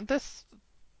gonna this.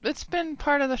 It's been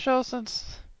part of the show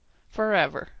since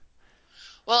forever.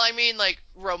 Well, I mean like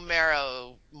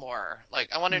Romero more.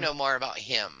 Like I want to Hmm. know more about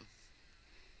him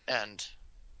and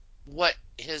what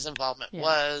his involvement Yeah,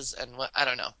 was and what I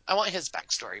don't know. I want his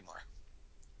backstory more.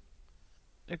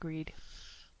 agreed.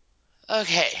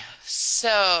 Okay,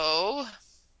 so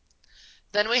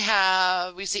then we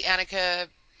see Annika.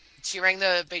 She rang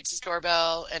the Bates'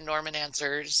 doorbell and Norman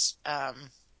answers.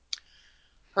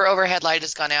 Her overhead light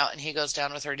has gone out and he goes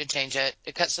down with her to change it.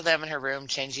 It cuts to them in her room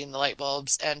changing the light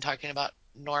bulbs and talking about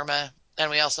Norma.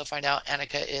 And we also find out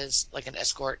Annika is like an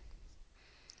escort.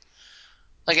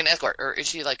 Like an escort, or is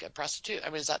she like a prostitute? I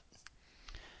mean, is that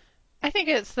I think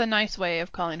it's the nice way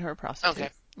of calling her a okay?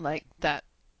 prostitute, like that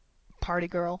party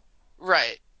girl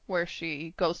Right. where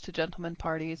she goes to gentlemen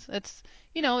parties. It's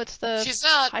the She's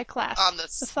not high class. on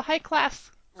It's this the high class,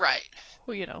 right.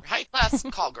 well, you know, High class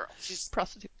call girl.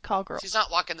 prostitute call girl. She's not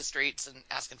walking the streets and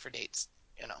asking for dates,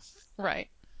 you know. Right.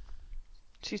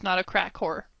 She's not a crack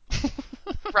whore.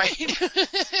 Right.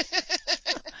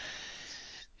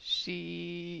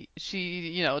 She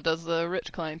does the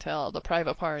rich clientele, the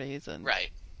private parties, and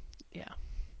Right. yeah.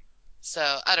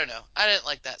 So, I don't know. I didn't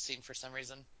like that scene for some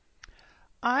reason.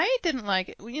 I didn't like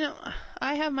it.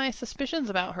 I have my suspicions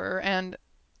about her, and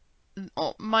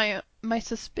my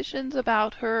suspicions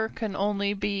about her can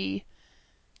only be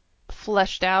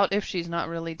fleshed out if she's not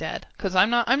really dead. Because I'm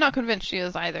not convinced she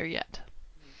is either yet.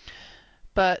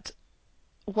 But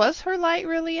was her light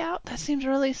really out? That seems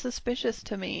really suspicious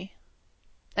to me.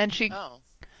 And she Oh,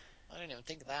 I didn't even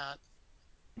think of that.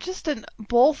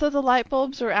 both of the light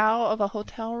bulbs are out of a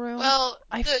hotel room. Well,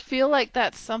 I feel like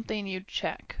that's something you'd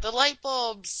check. the light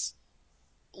bulbs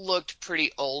looked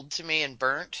pretty old to me and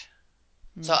burnt.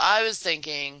 So Hmm. I was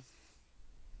thinking,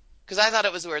 because I thought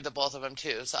it was weird that both of them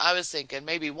too. So I was thinking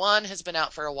maybe one has been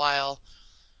out for a while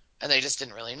and they just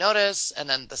didn't really notice, and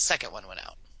then the second one went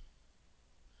out.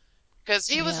 Because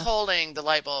he was Yeah. holding the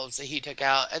light bulbs that he took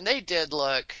out, and they did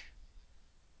look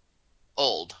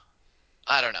old.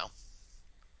 I don't know.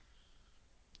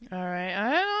 All right.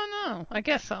 I don't know. I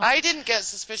guess so. I didn't get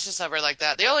suspicious of her like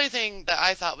that. The only thing that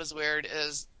I thought was weird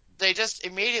is they just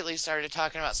immediately started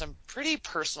talking about some pretty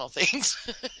personal things.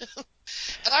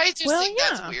 And I just Well, think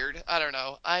that's yeah. weird. I don't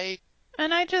know.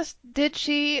 And I just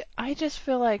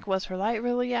feel like, was her light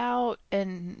really out?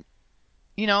 And,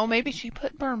 maybe she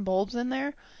put burn bulbs in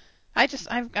there.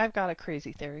 I've got a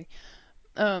crazy theory.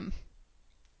 Um,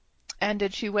 and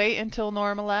did she wait until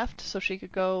Norma left so she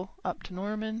could go up to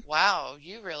Norman? Wow,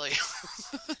 you really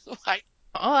I,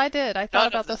 Oh, I did. I thought none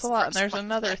of about this a this lot. And crossed there's my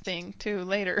another mind. thing, too,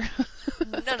 later.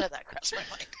 None of that crossed my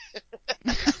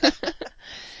mind.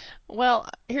 Well,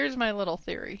 here's my little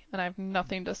theory, and I have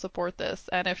nothing to support this.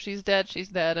 And if she's dead,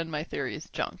 and my theory is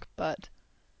junk. But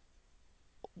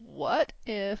what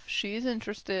if she's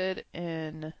interested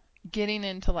in getting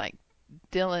into like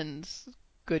Dylan's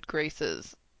good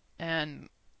graces and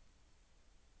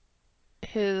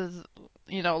his,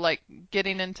 like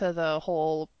getting into the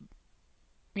whole,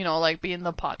 like being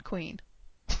the pot queen.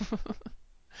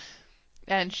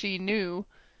 And she knew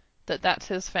that that's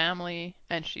his family,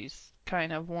 and she's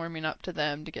kind of warming up to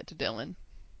them to get to Dylan.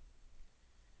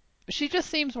 She just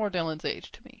seems more Dylan's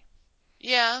age to me.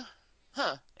 Yeah.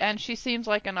 Huh. And she seems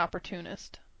like an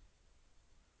opportunist.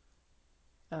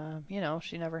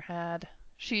 She never had.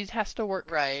 She has to work.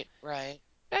 Right, right.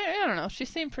 I don't know. She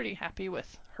seemed pretty happy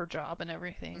with her job and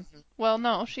everything. Hmm. Well,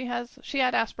 no, she had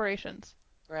aspirations.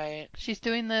 Right. She's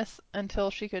doing this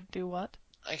until she could do what?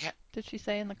 I can't Did she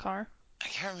say in the car? I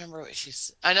can't remember what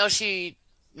she's. I know she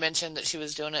mentioned that she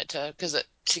was doing it to because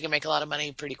she can make a lot of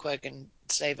money pretty quick and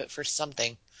save it for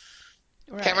something.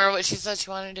 Can't Right. remember what she said she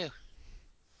wanted to do.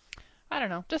 I don't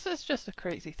know. This is just a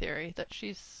crazy theory that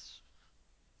she's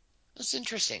That's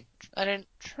interesting. I didn't.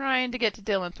 trying to get to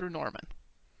Dylan through Norman,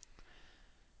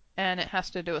 and it has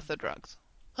to do with the drugs.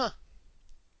 Huh.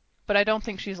 But I don't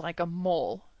think she's like a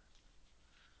mole,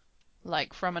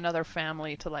 like from another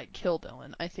family to like kill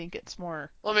Dylan. I think it's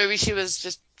more Well, maybe she was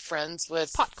just friends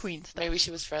with. pot queen Maybe stuff.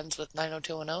 she was friends with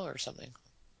 90210 or something.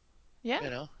 Yeah.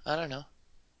 I don't know.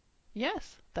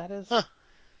 Yes, that is. Huh.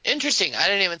 Interesting. I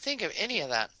didn't even think of any of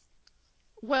that.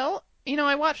 Well,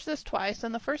 I watched this twice,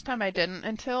 and the first time I didn't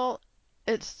until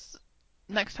it's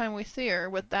next time we see her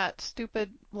with that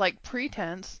stupid like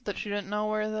pretense that she didn't know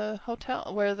where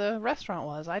the restaurant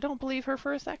was. I don't believe her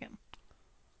for a second.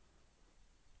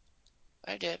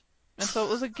 I did. And so it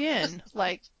was again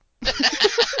like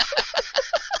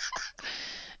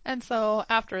and so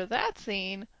after that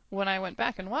scene, when I went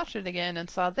back and watched it again and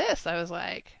saw this, I was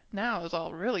like, now I was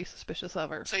all really suspicious of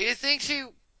her. So you think she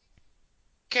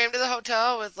came to the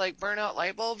hotel with like burnout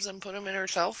light bulbs and put them in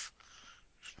herself?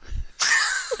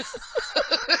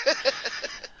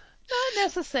 Not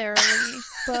necessarily,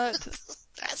 but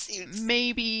That seems.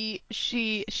 maybe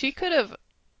she could have,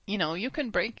 you can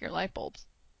break your light bulbs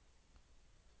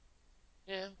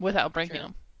Yeah, without breaking true.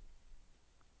 them.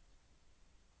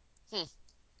 Hmm.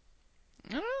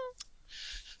 I don't know.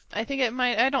 I think it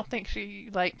might. I don't think she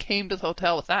like came to the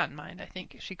hotel with that in mind. I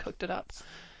think she cooked it up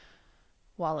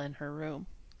while in her room.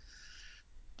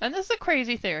 And this is a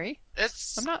crazy theory. I'm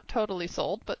It's not totally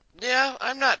sold, but yeah,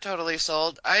 I'm not totally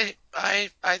sold. I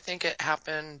think it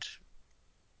happened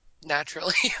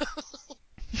naturally.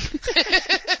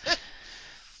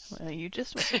 well, you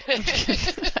just wait. I'm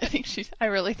just kidding. I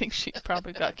really think she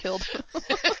probably got killed.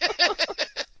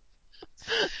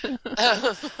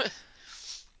 Um,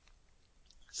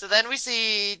 so then we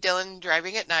see Dylan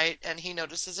driving at night and he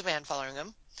notices a van following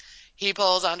him. He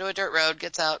pulls onto a dirt road,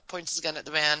 gets out, points his gun at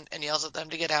the van, and yells at them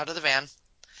to get out of the van.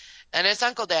 And it's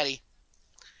Uncle Daddy.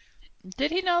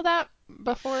 Did he know that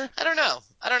before? I don't know.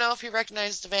 I don't know if he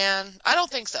recognized the van. I don't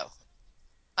think so.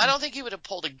 I don't think he would have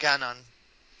pulled a gun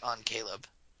on Caleb,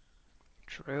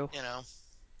 True. you know.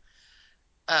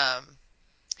 Um,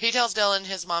 he tells Dylan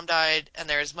his mom died and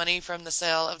there's money from the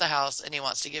sale of the house and he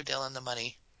wants to give Dylan the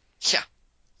money. Yeah,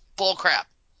 bull crap.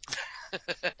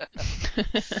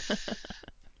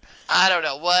 I don't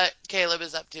know what Caleb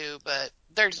is up to, but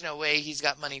there's no way he's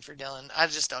got money for Dylan. I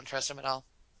just don't trust him at all.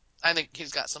 I think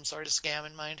he's got some sort of scam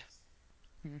in mind.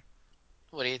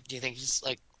 What do you think he's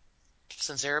like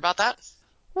sincere about that?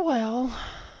 Well,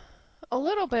 a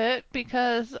little bit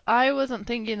because I wasn't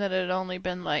thinking that it had only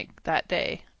been like that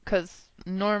day. Because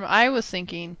I was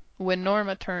thinking when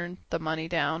Norma turned the money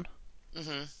down,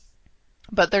 Hmm.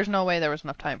 but there's no way there was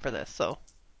enough time for this, so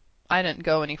I didn't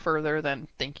go any further than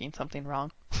thinking something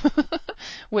wrong.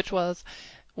 Which was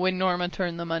when Norma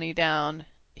turned the money down,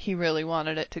 he really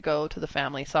wanted it to go to the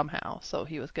family somehow, so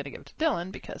he was going to give it to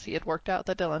Dylan because he had worked out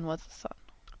that Dylan was the son.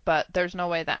 But there's no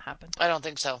way that happened I don't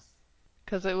think so.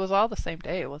 because it was all the same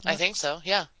day, wasn't I it? think so.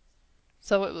 Yeah.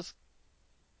 So it was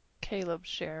Caleb's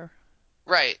share.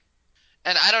 Right.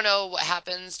 And I don't know what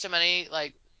happens to money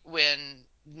like when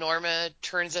Norma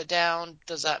turns it down.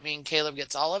 Does that mean Caleb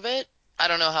gets all of it? I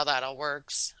don't know how that all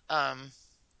works. I mean,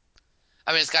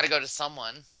 it's got to go to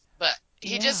someone, but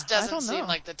he Yeah, just I doesn't don't seem know.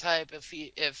 like the type.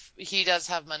 If he does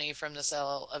have money from the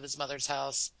sale of his mother's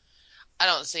house, I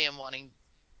don't see him wanting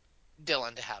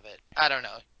Dylan to have it. I don't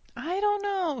know. I don't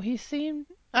know.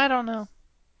 I don't know.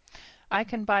 I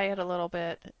can buy it a little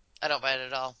bit. I don't buy it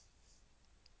at all.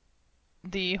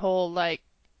 The whole like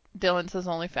Dylan's his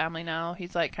only family now.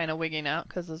 He's like kind of wigging out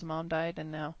because his mom died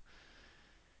and now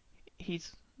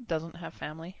he's doesn't have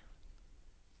family.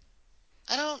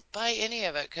 I don't buy any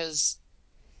of it because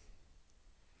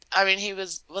I mean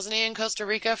wasn't he in Costa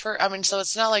Rica for I mean so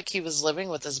it's not like he was living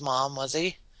with his mom, was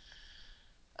he?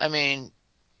 I mean,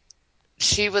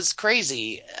 she was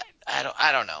crazy. I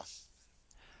don't know.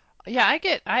 Yeah,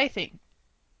 I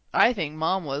think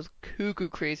mom was cuckoo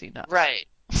crazy nuts. Right.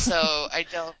 So I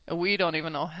don't We don't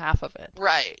even know half of it.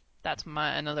 right. That's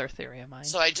my another theory of mine.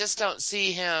 So I just don't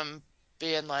see him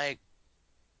being like,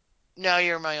 "No,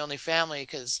 you're my only family,"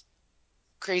 because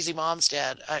crazy mom's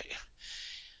dead.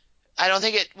 I don't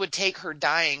think it would take her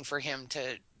dying for him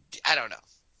to. I don't know.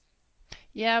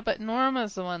 Yeah, but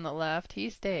Norma's the one that left. He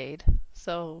stayed.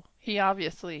 So he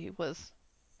obviously was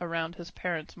around his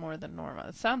parents more than Norma.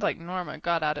 It sounds like Norma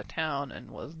got out of town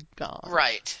and was gone.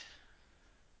 Right.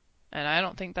 And I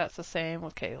don't think that's the same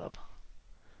with Caleb.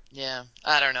 Yeah.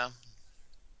 I don't know.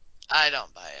 I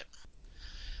don't buy it.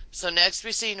 So next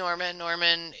we see Norman.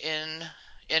 Norman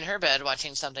in her bed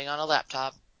watching something on a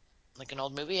laptop, like an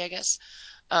old movie, I guess.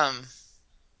 Um,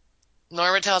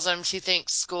 Norma tells him she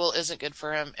thinks school isn't good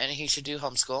for him and he should do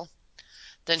homeschool.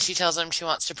 Then she tells him she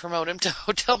wants to promote him to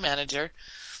hotel manager,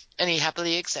 and he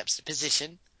happily accepts the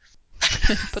position.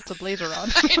 Puts a blazer on.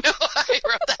 I know, I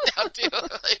wrote that down too.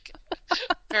 Like,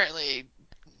 apparently,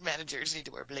 managers need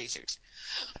to wear blazers.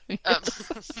 Um,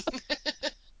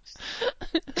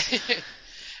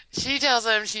 she tells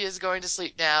him she is going to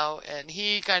sleep now, and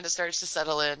he kind of starts to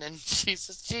settle in, and she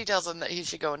tells him that he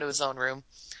should go into his own room.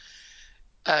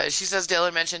 She says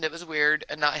Dylan mentioned it was weird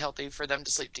and not healthy for them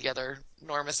to sleep together.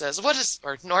 Norman says, what does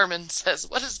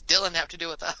Dylan have to do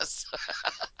with us?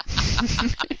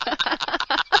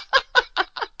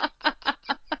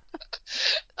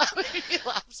 That made me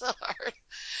laugh so hard.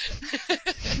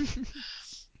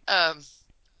 um,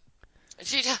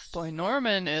 she Boy,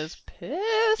 Norman is he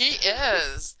pissed.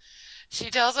 is. She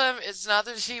tells him it's not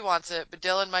that she wants it, but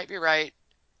Dylan might be right,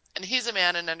 and he's a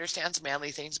man and understands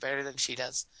manly things better than she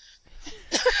does.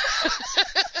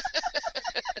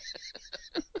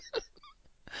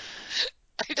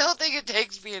 I don't think it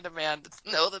takes being a man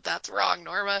to know that that's wrong,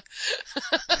 Norma.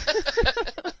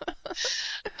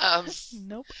 Um,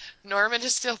 Nope. Norman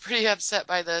is still pretty upset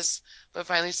by this, but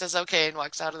finally says okay and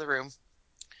walks out of the room.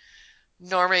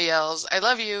 Norma yells, I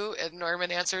love you, and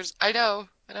Norman answers, I know.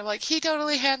 And I'm like, he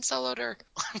totally Han Soloed her.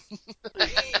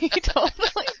 He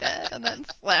totally did, and then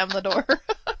slammed the door.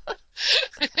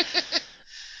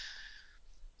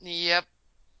 Yep,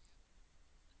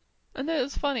 And it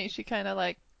was funny. She kind of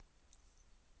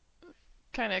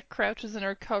crouches in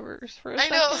her covers for a I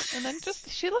know. second, and then just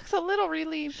she looks a little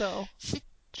relieved though.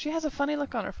 She has a funny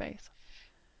look on her face.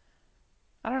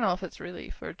 I don't know if it's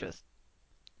relief or just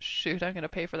shoot, I'm gonna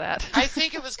pay for that. I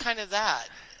think it was kind of that.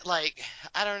 Like,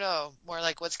 I don't know, more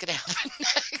like what's going to happen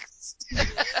next.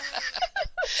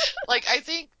 Like, I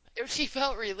think if she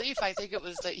felt relief, I think it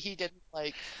was that he didn't,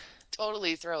 like,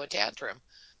 totally throw a tantrum,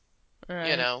 you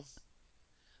Right. know?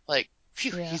 Like,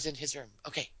 phew, Yeah. he's in his room.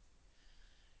 Okay,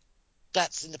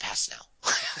 that's in the past now.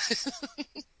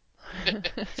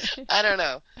 I don't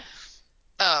know.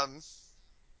 Um,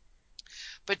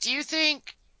 but do you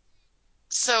think,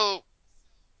 so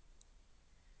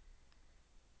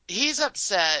he's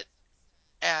upset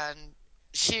and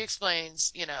she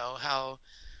explains, how,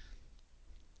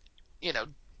 you know,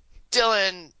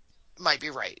 Dylan might be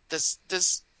right. This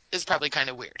is probably kind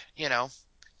of weird.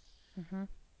 Mhm.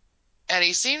 And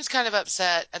he seems kind of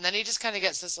upset, and then he just kind of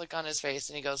gets this look on his face,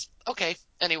 and he goes, "Okay,"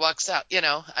 and he walks out.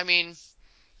 I mean,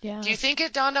 do Yeah. you think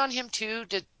it dawned on him too,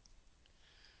 did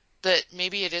that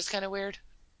maybe it is kind of weird,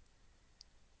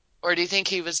 or do you think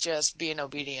he was just being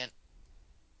obedient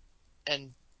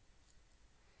and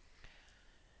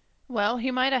Well,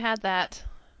 he might have had that.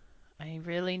 I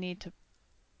really need to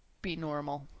be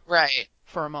normal right,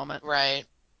 for a moment. right?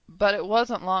 But it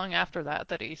wasn't long after that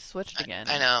that he switched again.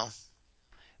 I And know.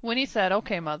 when he said,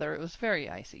 "Okay, mother," it was very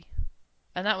icy.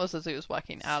 And that was as he was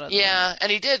walking out of the room. Yeah, and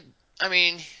he did. I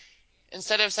mean,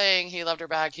 instead of saying he loved her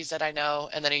back, he said, "I know,"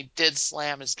 and then he did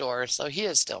slam his door, so he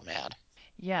is still mad.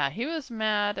 Yeah, he was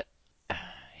mad.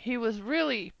 He was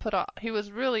really put off. He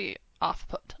was really off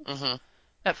put Hmm.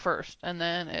 at first, and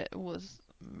then it was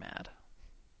mad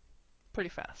pretty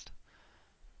fast.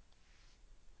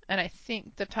 And I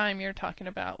think the time you're talking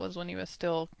about was when he was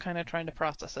still kind of trying to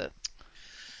process it.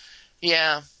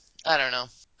 Yeah, I don't know.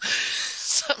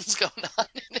 Something's going on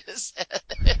in his head.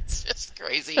 It's just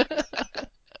crazy.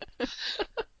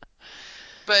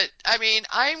 But I mean,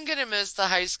 I'm gonna miss the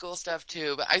high school stuff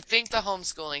too, but I think the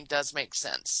homeschooling does make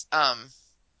sense.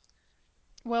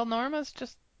 Well, Norma's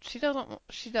just she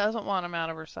doesn't want him out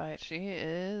of her sight. She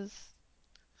is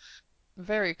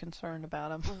very concerned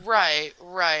about him. Right,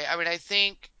 right. I mean, I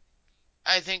think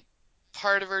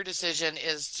part of her decision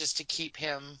is just to keep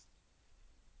him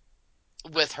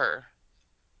with her.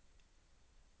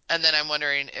 And then I'm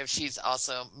wondering if she's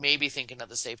also maybe thinking of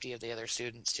the safety of the other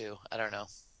students too. I don't know.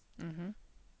 Mhm.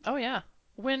 Oh yeah.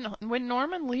 When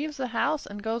Norman leaves the house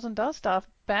and goes and does stuff,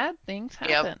 bad things Yep.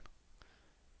 happen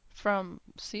from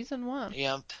season 1.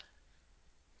 Yep.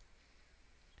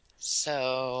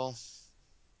 So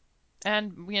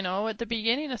And at the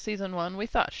beginning of season 1, we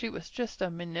thought she was just a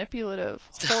manipulative,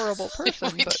 horrible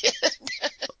person, we but did.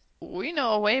 we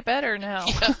know way better now.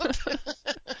 Yep.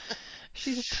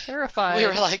 She's We were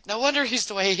terrified. like, no wonder he's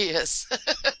the way he is.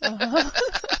 Uh-huh.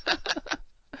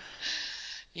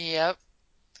 Yep.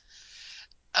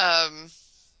 Um,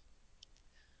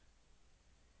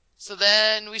 so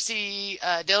then we see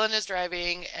Dylan is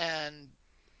driving and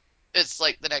it's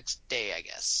like the next day, I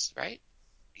guess, right?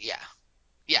 Yeah.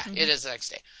 Yeah, it Mhm. is the next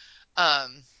day.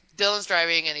 Um, Dylan's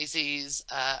driving and he sees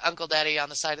Uncle Daddy on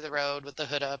the side of the road with the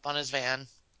hood up on his van.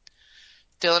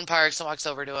 Dylan parks and walks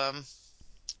over to him,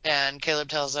 and Caleb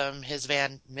tells him his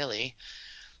van, Millie,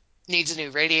 needs a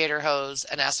new radiator hose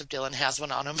and asks if Dylan has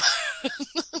one on him.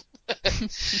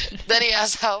 Then he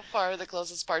asks how far the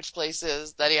closest parts place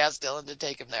is. Then he asks Dylan to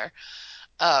take him there.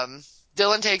 Um,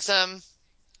 Dylan takes him.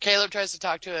 Caleb tries to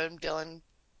talk to him. Dylan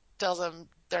tells him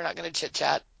they're not going to chit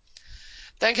chat.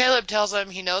 Then Caleb tells him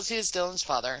he knows he is Dylan's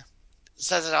father.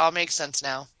 Says it all makes sense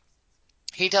now.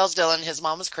 He tells Dylan his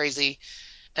mom was crazy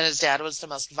and his dad was the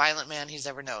most violent man he's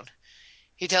ever known.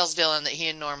 He tells Dylan that he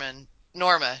and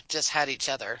Norma just had each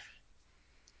other.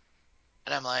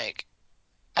 And I'm like,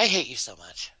 I hate you so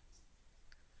much.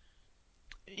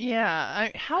 Yeah.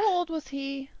 How old was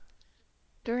he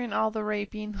during all the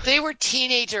raping? They were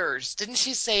teenagers. Didn't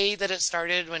she say that it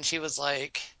started when she was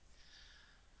like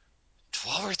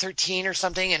 12 or 13 or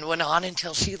something and went on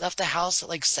until she left the house at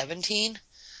like 17?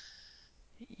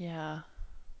 Yeah.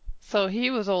 So he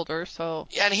was older, so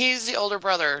And he's the older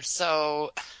brother.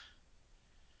 So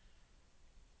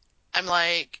I'm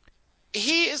like,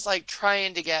 he is like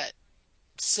trying to get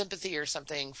sympathy or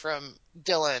something from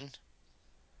Dylan.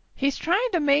 he's trying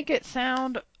to make it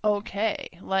sound okay,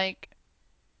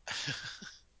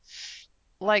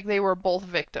 like they were both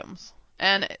victims.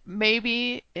 And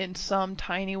maybe in some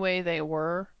tiny way they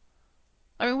were.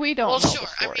 I mean, we Well, don't know sure. the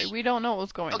I story. mean, We don't know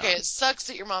what's going okay, on. it sucks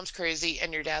that your mom's crazy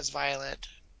and your dad's violent,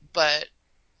 but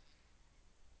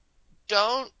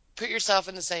don't put yourself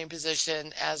in the same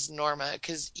position as Norma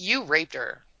because you raped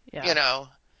her. You Yeah. know,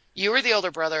 you were the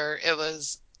older brother.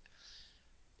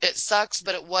 It sucks,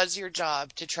 but it was your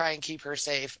job to try and keep her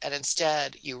safe, and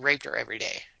instead you raped her every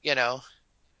day. That's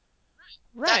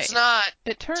Right. not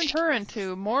It turned taking her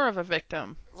into more of a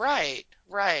victim. right,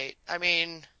 right. I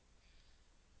mean,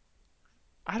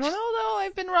 I don't know though.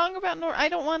 I've been wrong about I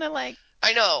don't want to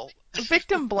I know.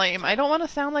 victim blame. I don't want to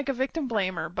sound like a victim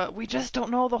blamer, but we just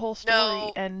don't know the whole story.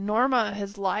 No, And Norma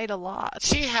has lied a lot.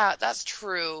 that's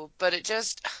true, but it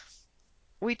just,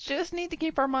 We just need to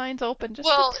keep our minds open just a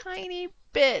well, tiny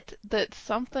bit that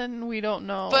something we don't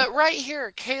know. but right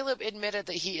here, Caleb admitted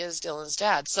that he is Dylan's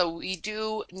dad, so we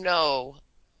do know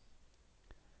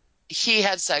he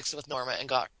had sex with Norma and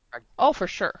got pregnant. Oh, for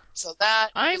sure. So that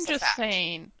I'm is a just fact.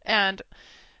 saying, and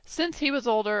since he was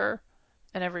older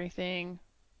and everything,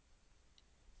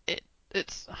 it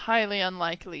it's highly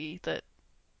unlikely that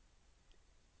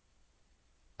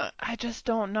I just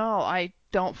don't know. I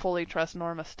don't fully trust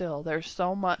Norma still. There's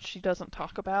so much she doesn't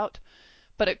talk about,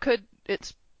 but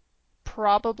it's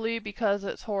probably because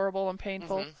it's horrible and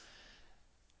painful. Hmm.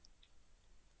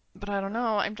 But I don't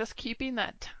know. I'm just keeping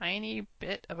that tiny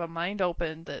bit of a mind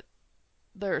open that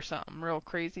there's something real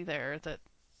crazy there that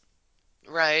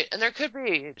Right. And there could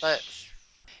be, but sh-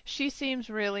 she seems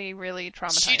really, really she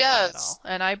traumatized by it does. all,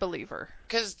 and I believe her.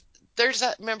 Because there's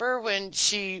that, remember when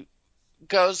she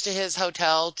goes to his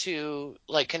hotel to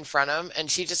like confront him and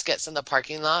she just gets in the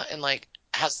parking lot and like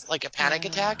has like a panic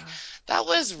attack? Yeah, That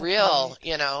was that's real,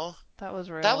 right. That was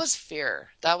That real. was fear.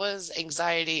 That was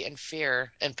anxiety and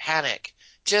fear and panic.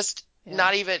 Just Yeah.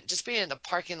 not even, just being in the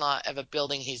parking lot of a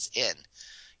building he's in,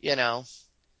 you know?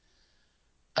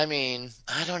 I mean,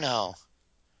 I don't know.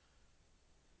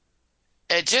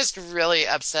 It just really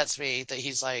upsets me that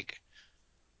he's like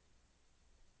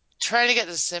trying to get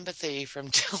the sympathy from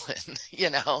Dylan,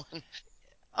 And me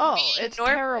Oh, and it's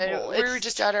Norma, terrible. we were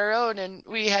just on our own and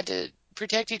we had to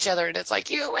protect each other, and it's like,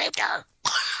 you raped her.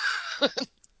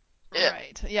 Yeah.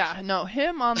 Right. Yeah, no,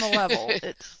 him on the level,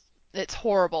 it's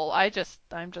horrible. I'm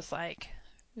just like,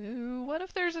 ooh, what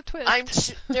if there's a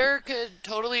twist? There could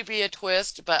totally be a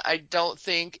twist, but I don't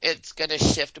think it's gonna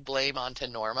shift blame onto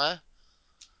Norma,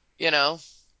 you know?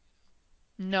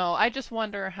 No, I just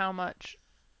wonder how much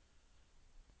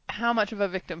how much of a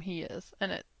victim he is,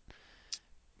 and it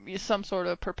some sort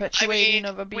of I mean, perpetuating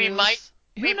of we might abuse.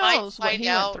 we Who might knows what find he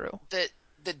went out through? that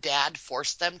the dad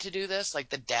forced them to do this. Like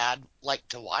the dad liked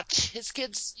to watch his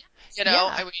kids. Yeah.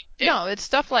 I mean, No, it's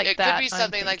stuff like it could that be I'm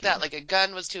something like that. thinking. Like a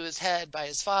gun was to his head by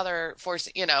his father,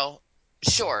 forcing.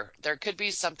 Sure, there could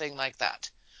be something like that.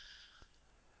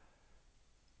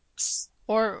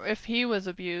 Or if he was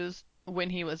abused when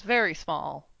he was very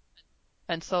small,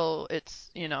 and so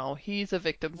he's a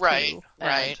victim Right, too,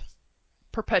 right, and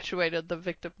perpetuated the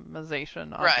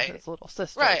victimization onto right, his little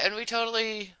sister, right. And we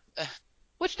totally.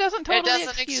 which doesn't It totally doesn't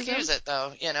excuse him. excuse it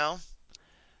though.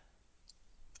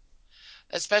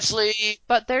 Especially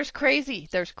But there's crazy in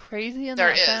there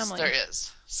that is, there family.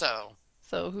 is. So,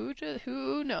 So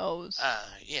who knows?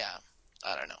 yeah,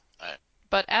 I don't know.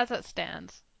 But as it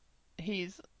stands,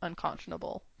 he's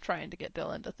unconscionable trying to get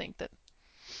Dylan to think that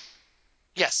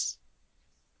Yes,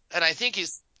 and I think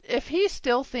he's. if he's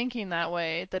still thinking that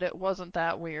way, that it wasn't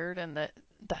that weird and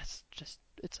that's just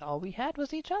it's all we had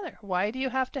was each other. Why do you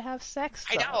have to have sex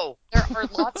I though? know there are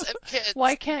lots of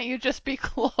Why kids. can't you just be There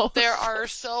close? are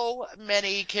so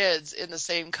many kids in the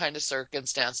same kind of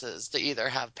circumstances that either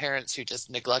have parents who just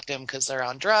neglect them because they're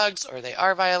on drugs, or they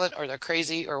are violent, or they're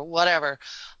crazy, or whatever.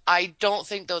 I don't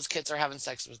think those kids are having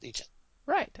sex with each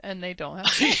Right, and they don't have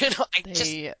other. sex. I just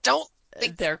They don't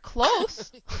think they're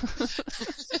close.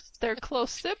 They're close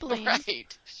siblings,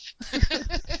 right.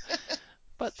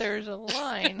 but there's a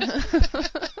line.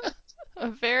 A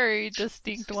very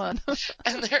distinct one.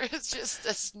 And there is just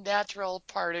this natural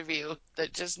part of you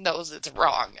that just knows it's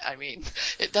wrong. I mean,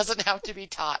 it doesn't have to be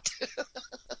taught,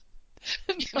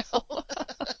 you No. know.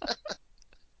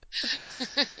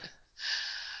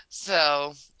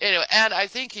 So, anyway, and I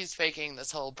think he's faking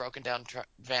this whole broken down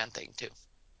van thing too.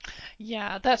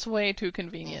 Yeah, that's way too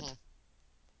convenient. Hmm.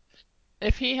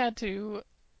 If he had to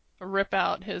rip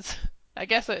out his, I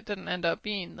guess it didn't end up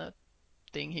being the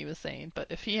thing he was saying, but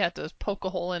if he had to poke a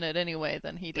hole in it anyway,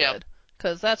 then he Yep, did.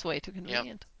 Because that's way too yep.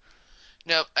 convenient.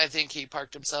 Nope, I think he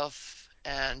parked himself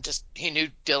and just he knew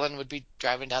Dylan would be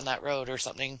driving down that road or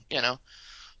something.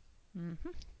 Hmm.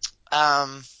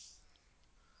 Um,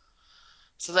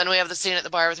 so then we have the scene at the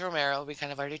bar with Romero. We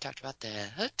kind of already talked about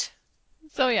that.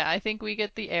 So yeah, I think we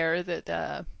get the air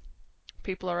that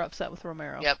people are upset with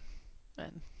Romero, Yep.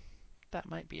 and that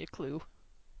might be a clue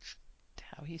to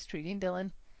how he's treating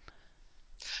Dylan.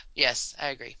 Yes, I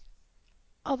agree.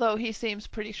 Although he seems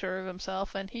pretty sure of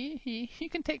himself, and he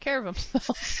can take care of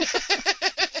himself.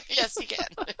 Yes, he can.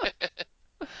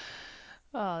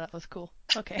 Oh, that was cool.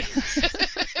 Okay.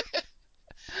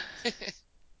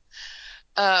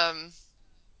 Um,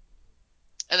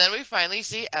 and then we finally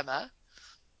see Emma.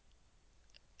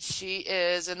 She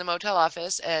is in the motel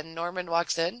office, and Norman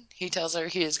walks in. He tells her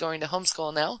he is going to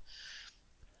homeschool now.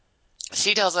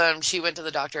 She tells him she went to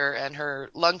the doctor and her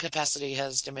lung capacity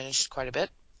has diminished quite a bit.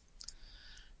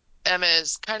 Emma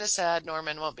is kind of sad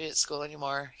Norman won't be at school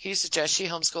anymore. He suggests she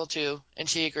homeschool too, and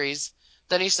she agrees.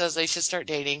 Then he says they should start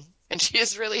dating, and she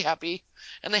is really happy,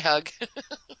 and they hug.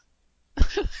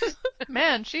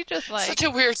 Man, she just Such like, a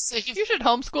weird scene. you should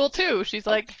homeschool too. She's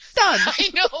like, done. I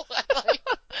know. I'm like,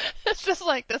 It's just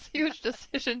like this huge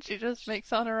decision she just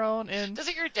makes on her own in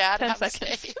doesn't your dad 10 have a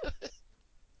say? seconds.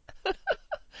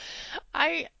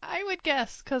 I would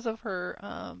guess because of her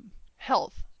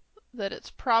health that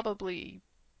it's probably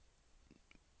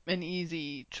an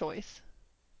easy choice.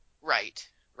 Right,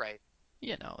 right,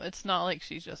 It's not like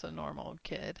she's just a normal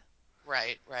kid.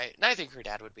 right, right. And I think her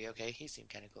dad would be okay. He seemed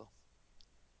kind of cool.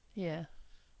 Yeah.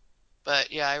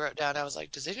 But yeah, I wrote down, I was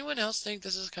like, does anyone else think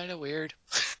this is kind of weird?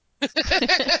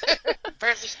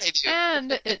 Apparently they do.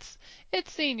 And it's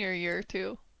senior year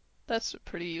too. That's a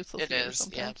pretty useless It year is, yeah.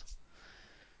 sometimes.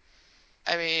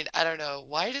 I mean, I don't know.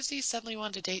 Why does he suddenly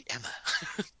want to date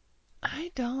Emma?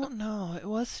 I don't know. It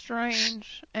was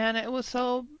strange, and it was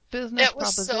so business It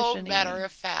was so matter proposition-y.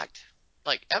 of fact.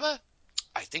 Like, Emma,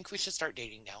 I think we should start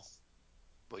dating now.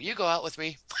 Will you go out with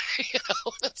me?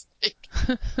 It's like,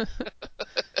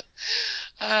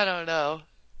 I don't know.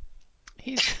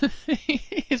 He's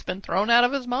he's been thrown out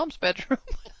of his mom's bedroom.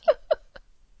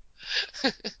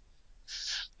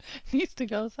 Needs to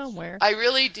go somewhere. I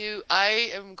really do.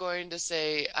 I am going to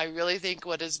say, I really think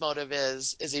what his motive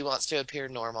is he wants to appear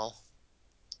normal.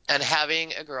 And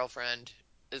having a girlfriend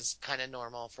is kind of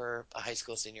normal for a high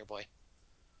school senior boy.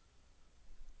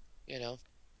 You know,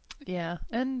 Yeah,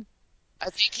 and I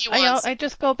think he I wants. I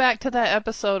just go back to that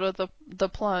episode of the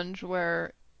plunge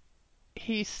where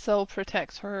he so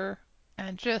protects her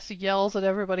and just yells at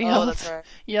everybody Oh, that's else, right,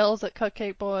 yells at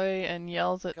Cupcake Boy and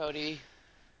yells at Cody.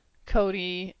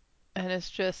 Cody, and is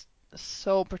just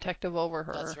so protective over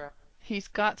That's her. right. he's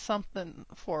got something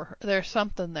for her. There's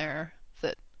something there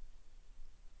that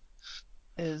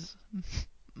is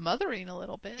mothering a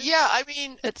little bit. Yeah, I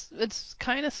mean, It's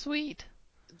kind of sweet,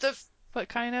 the but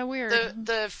kind of weird.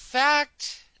 the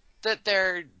fact that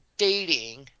they're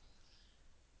dating,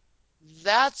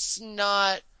 that's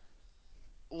not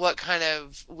what kind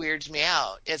of weirds me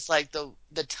out. It's like the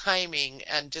timing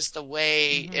and just the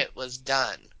way Hmm. it was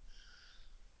done.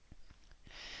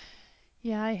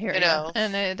 Yeah, I hear You you. know?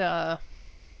 And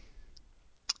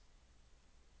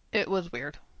it was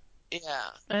weird. Yeah.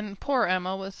 And poor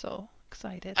Emma was so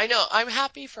excited. I know. I'm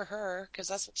happy for her because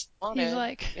that's what she He's wanted,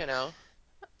 like, you know?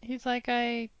 he's like,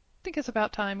 I think it's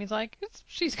about time. He's like,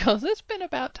 she goes, it's been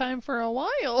about time for a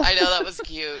while. I know that was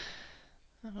cute.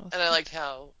 That was And I liked cute.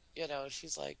 how,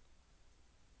 she's like,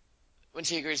 when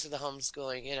she agrees to the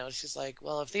homeschooling, she's like,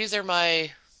 well, if these are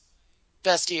my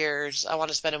best years, I want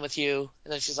to spend them with you.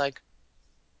 And then she's like,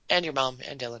 and your mom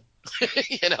and Dylan.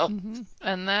 You know?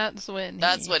 And that's when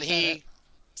That's he when said it. he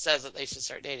says that they should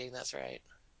start dating. That's right.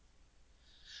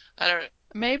 I don't,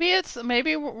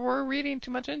 Maybe we're reading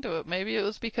too much into it. Maybe it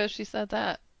was because she said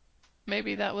that.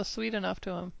 Maybe that was sweet enough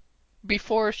to him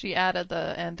before she added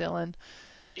the and Dylan.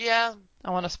 yeah,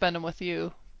 I want to spend them with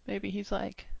you. Maybe he's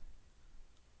like,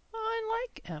 I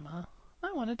like Emma.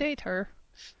 I want to date her.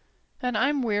 And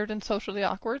I'm weird and socially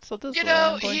awkward, so this is the way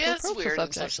I'm he going to is approach the weird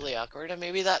and subject. socially awkward, and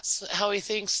maybe that's how he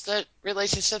thinks that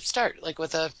relationships start, like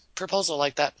with a proposal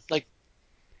like that. Like,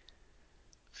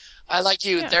 I like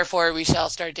you, Yeah. therefore we shall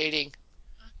start dating.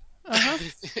 Uh-huh.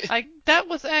 I that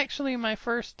was actually my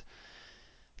first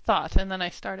thought, and then I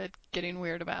started getting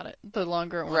weird about it the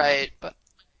longer it went on. Right. But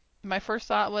my first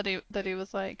thought that he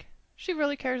was like, she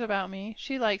really cares about me.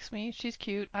 She likes me. She's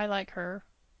cute. I like her.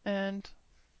 And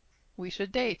we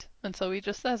should date. And so he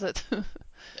just says it.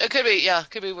 It could be, yeah,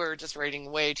 could be we're just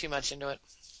reading way too much into it.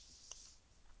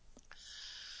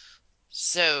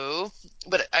 So,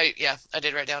 but yeah, I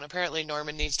did write down. Apparently,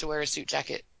 Norman needs to wear a suit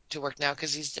jacket to work now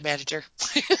because he's the manager.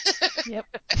 Yep.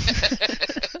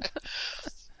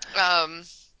 Um,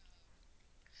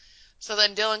 so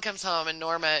then Dylan comes home and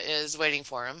Norma is waiting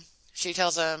for him. She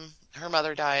tells him her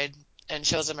mother died and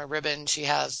shows him a ribbon she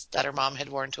has that her mom had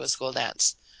worn to a school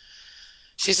dance.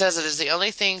 She says it is the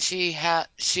only thing she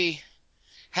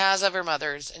has of her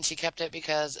mother's, and she kept it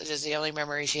because it is the only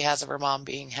memory she has of her mom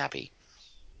being happy.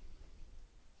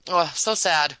 Oh, so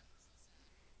sad.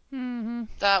 Mhm.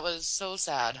 That was so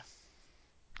sad.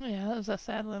 Yeah, that was a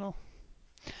sad little.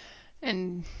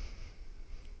 And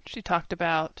she talked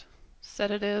about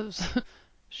sedatives.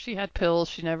 She had pills.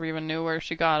 She never even knew where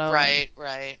she got them. And Right,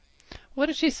 right. what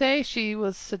did she say? She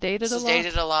was sedated a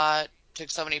Sedated lot. a lot, took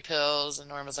so many pills, and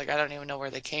Norma's like, I don't even know where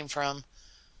they came from.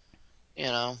 You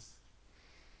know,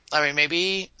 I mean,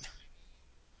 maybe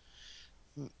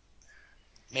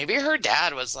her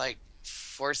dad was like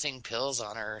forcing pills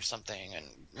on her or something, and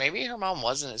maybe her mom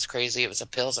wasn't as crazy. It was the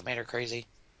pills that made her crazy.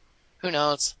 Who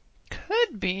knows?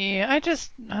 Could be. I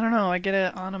don't know. I get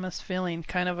an ominous feeling,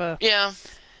 kind of a, Yeah,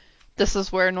 this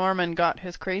is where Norman got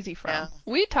his crazy yeah. from.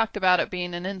 We talked about it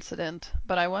being an incident,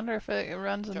 but I wonder if it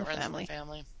runs If in it the runs in the family.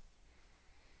 family.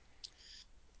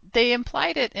 They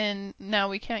implied it in, now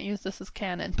we can't use this as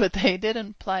canon, but they did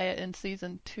imply it in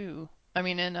season 2. I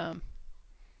mean, in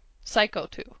Psycho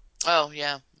 2, Oh,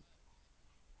 yeah.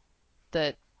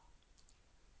 that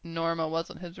Norma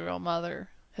wasn't his real mother.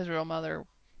 His real mother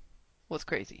was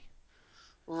crazy.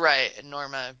 Right. And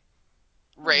Norma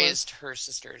Was, raised her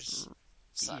sister's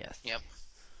son. yes. Yep.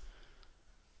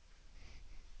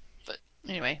 But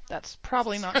Anyway, that's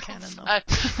probably not canon though. I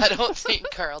don't think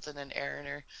Carlton and Aaron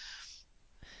are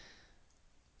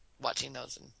watching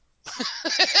those. And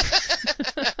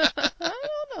I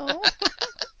don't know.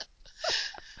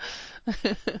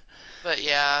 but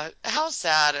yeah, how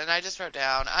sad. And I just wrote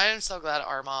down, I am so glad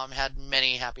our mom had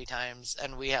many happy times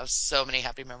and we have so many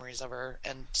happy memories of her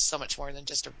and so much more than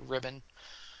just a ribbon,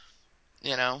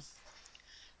 you know?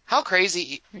 How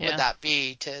crazy would Yeah. that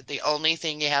be to the only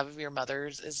thing you have of your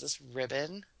mother's is this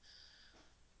ribbon?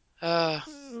 Uh,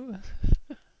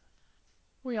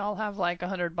 We all have like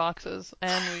 100 boxes,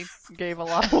 and we gave a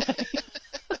lot away.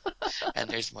 and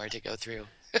there's more to go through.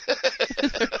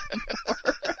 There's more.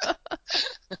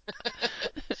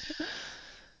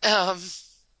 Um,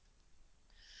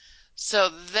 so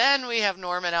then we have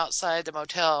Norman outside the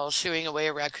motel shooing away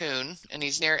a raccoon, and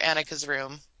he's near Annika's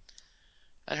room,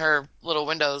 and her little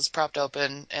window's propped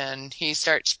open, and he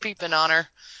starts peeping on her,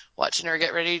 watching her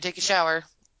get ready to take a shower.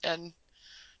 And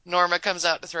Norma comes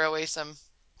out to throw away some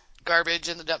garbage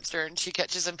in the dumpster, and she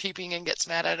catches him peeping and gets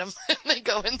mad at him, and they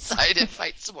go inside and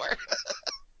fight some more.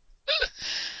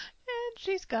 And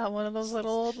She's got one of those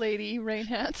little old lady rain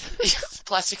hats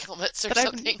Plastic helmets or that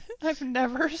I've something. I've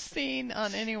never seen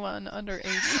on anyone under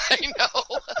 80. I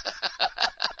know.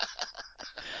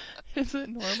 Is it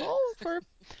normal for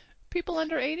people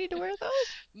under 80 to wear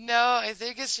those? No, I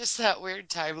think it's just that weird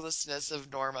timelessness of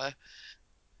Norma,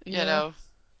 you Yeah, know.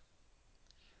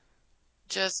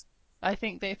 Just, I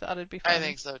think they thought it'd be I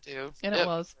think funny, so too. and it It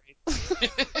was. was great.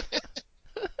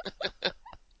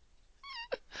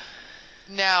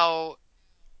 Now,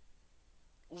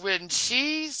 when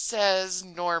she says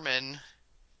Norman,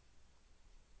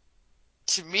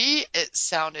 to me, it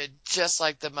sounded just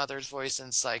like the mother's voice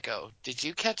in Psycho. Did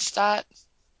you catch that?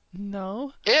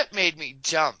 No. It made me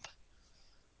jump.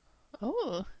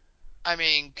 Oh. I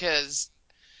mean, 'cause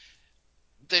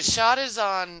the shot is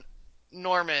on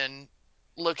Norman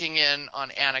looking in on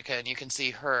Annika, and you can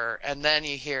see her, and then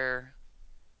you hear.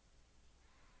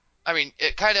 I mean,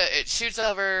 it shoots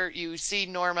over. You see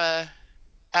Norma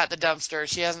at the dumpster.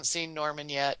 She hasn't seen Norman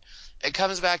yet. It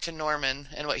comes back to Norman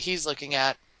and what he's looking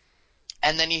at,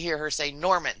 and then you hear her say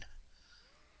Norman.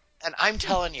 And I'm Hmm.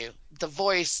 telling you, the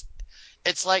voice,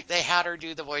 it's like they had her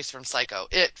do the voice from Psycho.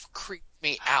 It creeped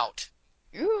me out.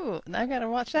 Ooh, I gotta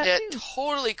watch that It too.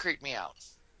 totally creeped me out.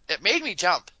 It made me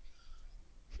jump.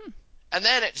 Hmm. And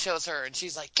then it shows her and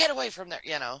she's like, get away from there,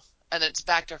 and it's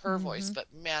back to her voice. Mm-hmm.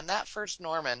 But man, that first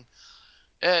Norman,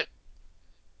 it,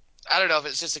 I don't know if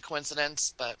it's just a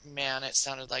coincidence, but man, it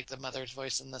sounded like the mother's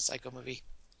voice in the Psycho movie.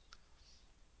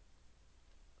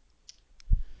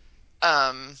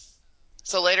 Um,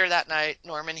 so later that night,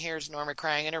 Norman hears Norma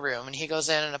crying in her room and he goes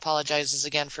in and apologizes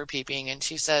again for peeping. And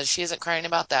she says she isn't crying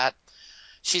about that.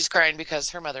 She's crying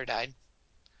because her mother died.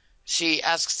 She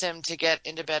asks him to get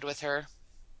into bed with her.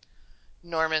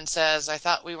 Norman says, I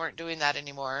thought we weren't doing that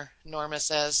anymore. Norma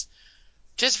says,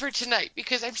 just for tonight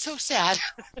because I'm so sad.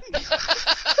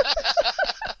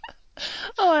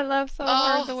 Oh, I laughed so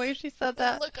hard Oh, the way she said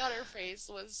the that. look on her face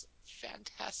was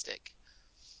fantastic.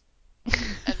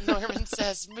 And Norman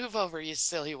says, move over, you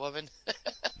silly woman.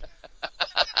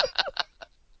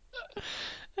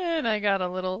 And I got a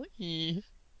little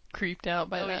creeped out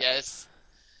by Oh, that. yes.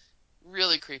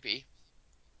 Really creepy.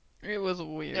 It was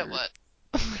It weird. was.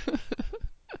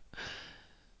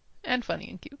 And funny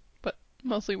and cute, but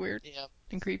mostly weird Yeah.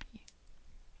 and creepy.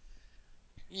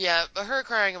 Yeah, but her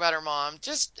crying about her mom,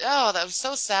 just, oh, that was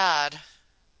so sad.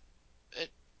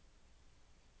 It,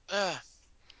 ugh.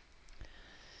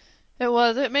 It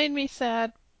was. It made me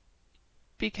sad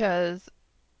because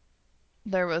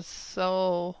there was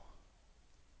so,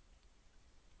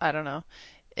 I don't know.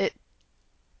 It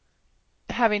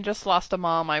Having just lost a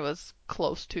mom I was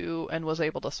close to and was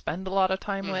able to spend a lot of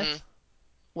time Mm-hmm. with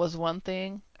was one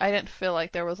thing. I didn't feel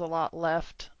like there was a lot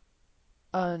left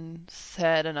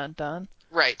unsaid and undone.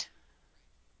 Right.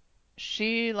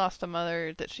 She lost a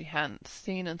mother that she hadn't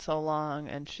seen in so long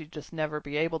and she'd just never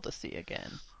be able to see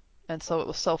again. And so it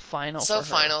was so final So for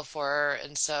her. final for her,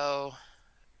 and so,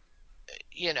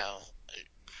 you know,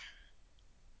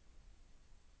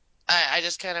 I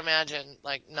just can't imagine,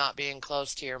 like, not being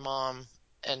close to your mom.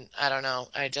 And I don't know,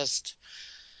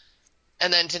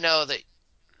 and then to know that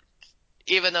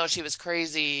even though she was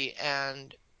crazy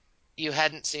and you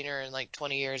hadn't seen her in like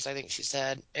 20 years, I think she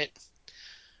said,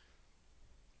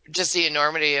 just the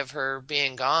enormity of her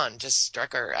being gone just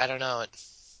struck her. I don't know.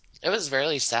 It was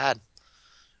really sad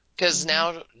because Mhm.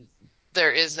 now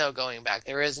there is no going back.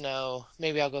 There is no,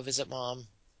 maybe I'll go visit mom.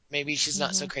 Maybe she's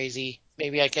not so Mhm. crazy.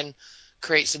 Maybe I can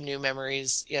create some new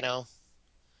memories,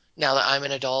 now that I'm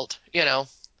an adult.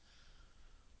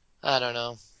 I don't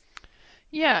know.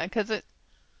 Yeah, because it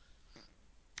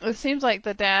seems like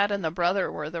the dad and the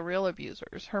brother were the real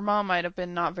abusers. Her mom might have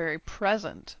been not very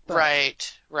present, but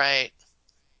Right, right.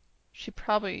 she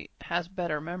probably has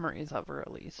better memories of her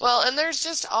at least. Well, and there's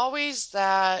just always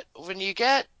that when you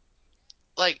get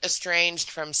like estranged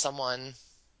from someone,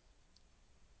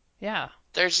 Yeah,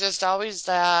 there's just always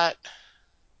that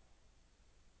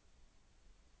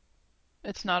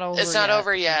it's not it's over not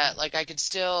over yet. yet. And Like I could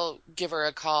still give her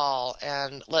a call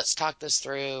and let's talk this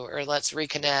through or let's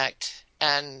reconnect.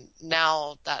 And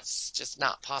now that's just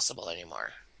not possible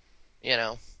anymore, you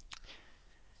know?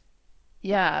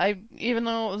 yeah, I even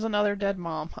though it was another dead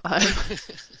mom,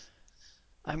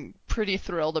 I'm pretty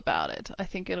thrilled about it. I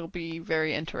think it'll be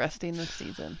very interesting this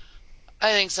season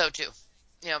I think so too.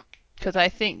 Yep, because I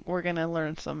think we're gonna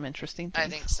learn some interesting I things.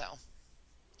 think so.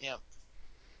 Yep.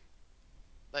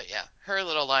 But yeah, her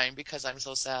little line because I'm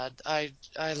so sad. I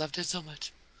loved it so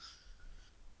much.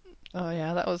 Oh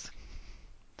yeah, that was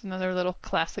another little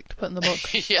classic to put in the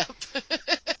book. Yep.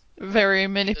 Very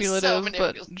So manipulative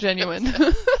but manipulative. genuine.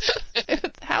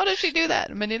 How How does she do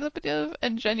that? Manipulative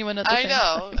and genuine at the I same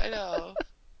know, time. I know.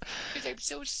 Because I'm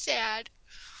so sad.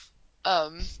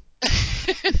 Um,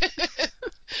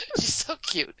 she's so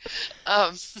cute.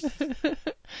 Um,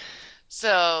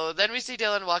 so then we see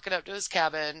Dylan walking up to his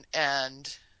cabin,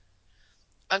 and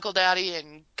Uncle Daddy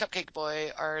and Cupcake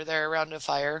Boy are there around a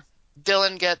fire.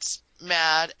 Dylan gets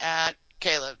mad at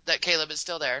Caleb that Caleb is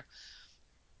still there.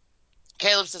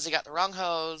 Caleb says he got the wrong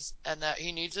hose and that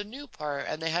he needs a new part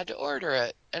and they had to order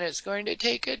it and it's going to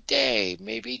take a day,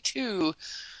 maybe two.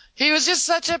 He was just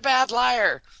such a bad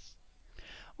liar.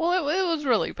 Well, it was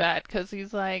really bad because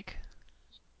he's like,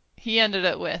 he ended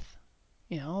it with,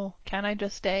 can I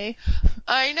just stay?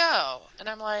 I know. And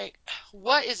I'm like,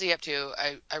 what is he up to?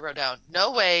 I wrote down,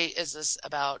 no way is this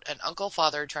about an uncle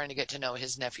father trying to get to know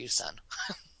his nephew's son.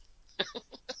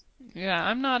 Yeah,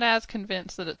 I'm not as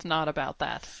convinced that it's not about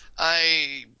that.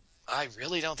 I I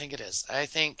really don't think it is. I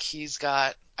think he's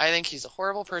a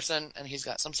horrible person and he's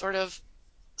got some sort of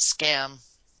scam.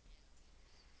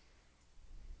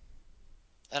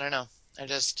 I don't know. I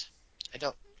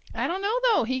don't I don't know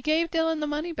though. He gave Dylan the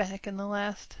money back in the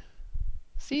last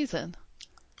season.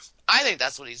 I think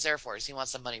that's what he's there for, is he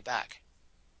wants the money back.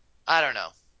 I don't know.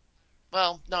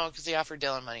 Well, no, because he offered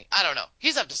Dylan money. I don't know.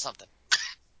 He's up to something.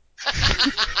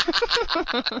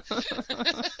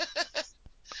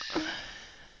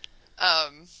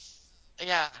 um,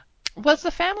 yeah. Was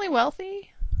the family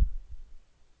wealthy?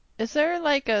 Is there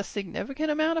like a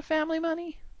significant amount of family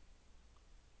money?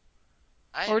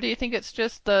 I Or do you think it's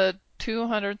just the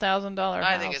 $200,000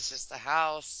 I think it's house? just the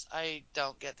house. I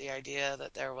don't get the idea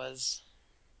that there was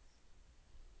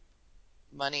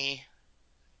money,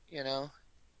 you know.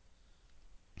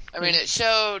 I mean, See, it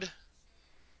showed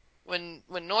when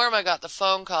Norma got the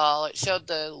phone call, it showed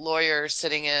the lawyer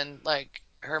sitting in like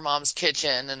her mom's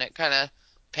kitchen and it kind of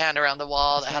panned around the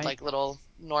wall that that's had right. like little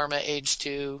Norma age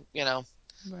 2, you know.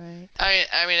 Right.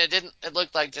 I mean, it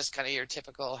looked like just kind of your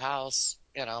typical house,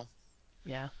 you know.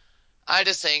 Yeah. I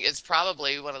just think it's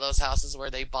probably one of those houses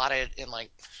where they bought it in like,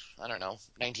 I don't know,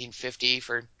 1950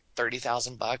 for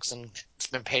 $30,000 and it's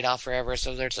been paid off forever.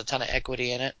 So there's a ton of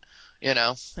equity in it, you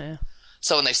know. Yeah.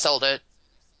 So when they sold it,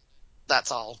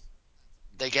 that's all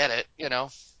they get it, you know.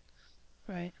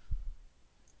 Right.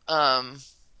 Um,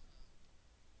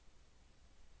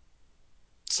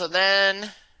 so then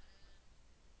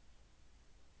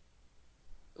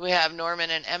we have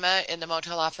Norman and Emma in the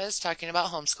motel office talking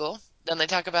about homeschool. Then they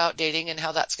talk about dating and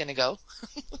how that's going to go.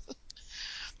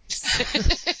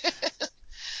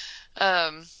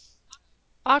 um,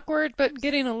 Awkward, but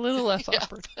getting a little less yeah.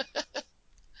 awkward.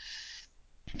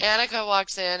 Annika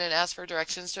walks in and asks for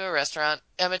directions to a restaurant.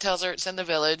 Emma tells her it's in the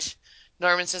village.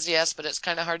 Norman says yes, but it's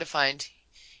kind of hard to find.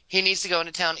 He needs to go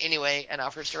into town anyway and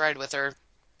offers to ride with her,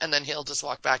 and then he'll just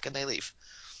walk back and they leave.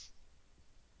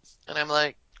 And I'm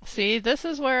like, See, this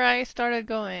is where I started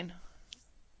going.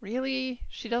 Really?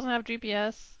 She doesn't have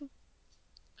GPS?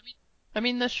 I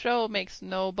mean, this show makes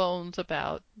no bones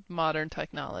about modern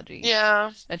technology.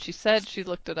 yeah, And she said she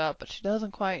looked it up, but she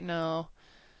doesn't quite know.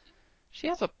 She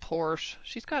has a Porsche.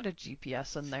 She's got a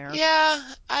GPS in there. yeah,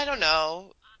 I don't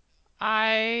know.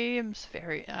 I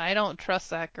don't trust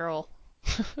that girl.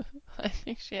 I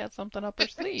think she had something up her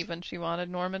sleeve and she wanted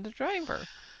Norman to drive her.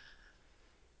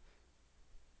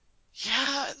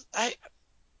 Yeah,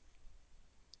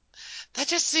 that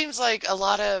just seems like a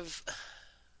lot of.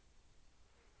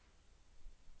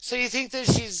 So you think that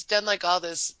she's done like all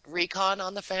this recon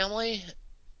on the family?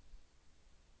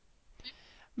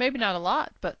 Maybe not a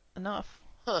lot, but enough.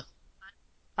 Huh.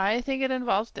 I think it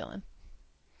involves Dylan.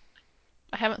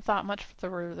 I haven't thought much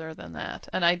further than that,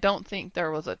 and I don't think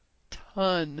there was a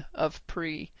ton of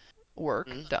pre-work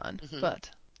done, Mm-hmm. but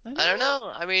I I don't don't know.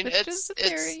 know. I mean, It's just a it's.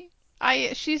 theory.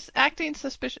 She's acting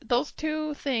suspicious. Those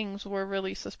two things were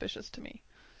really suspicious to me.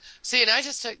 See, and I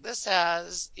just took this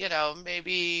as,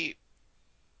 maybe,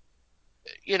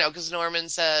 because Norman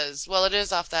says, well, it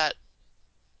is off that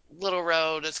little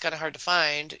road. It's kind of hard to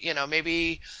find.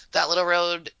 Maybe that little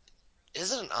road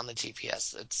isn't on the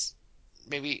GPS.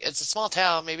 Maybe it's a small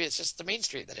town. Maybe it's just the main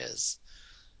street that is.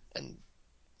 And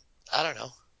I don't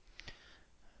know.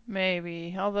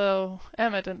 Maybe, although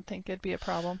Emma didn't think it'd be a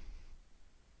problem.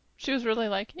 She was really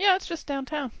like, yeah, it's just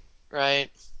downtown. Right.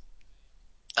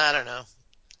 I don't know.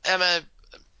 Emma,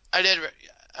 I did.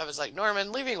 I was like,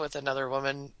 Norman, leaving with another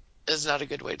woman is not a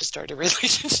good way to start a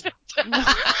relationship. No,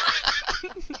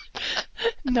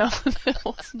 no, it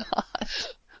was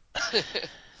not.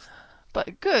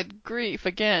 But good grief,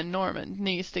 again, Norman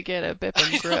needs to get a bip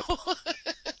and I grip. know.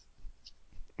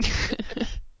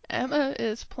 Emma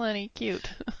is plenty cute.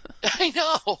 I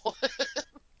know.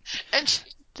 And she,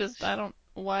 Just, I don't.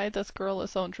 why this girl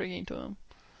is so intriguing to him.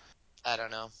 I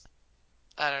don't know.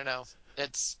 I don't know.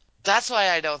 It's that's why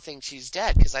I don't think she's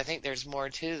dead because I think there's more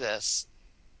to this.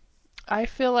 I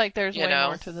feel like there's You way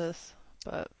more know? to this,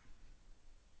 but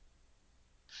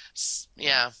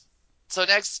Yeah. So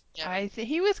next, yeah.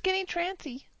 he was getting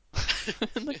trancy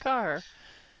in the car.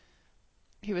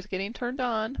 He was getting turned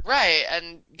on, Right,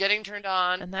 and getting turned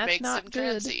on and that's makes not him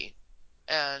good. transy.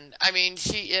 And I mean,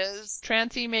 she is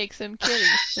Trancy makes him killy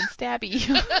and stabby.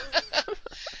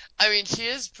 I mean, she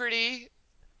is pretty.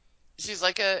 She's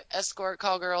like a escort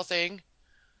call girl thing.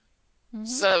 hmm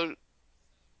So,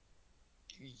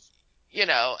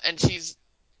 and she's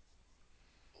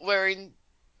wearing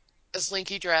a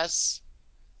slinky dress.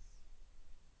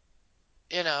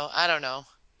 I don't know.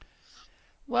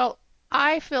 Well,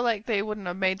 I feel like they wouldn't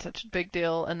have made such a big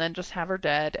deal and then just have her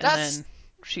dead and That's then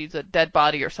she's a dead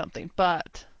body or something.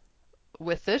 But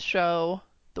with this show,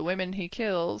 the women he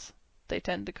kills, they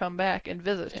tend to come back and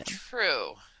visit him.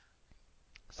 true.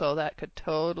 So that could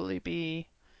totally be,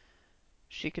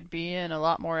 she could be in a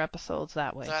lot more episodes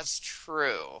that way. That's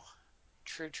true.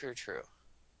 True, true, true.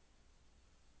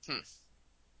 Hmm.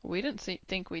 We didn't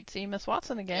think we'd see Miss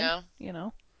Watson again, Yeah. you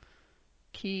know,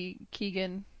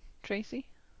 Keegan Tracy,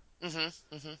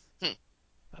 Mm-hmm. Mm-hmm. Hmm.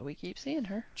 but we keep seeing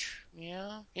her.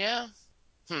 Yeah. Yeah.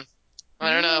 Hmm. I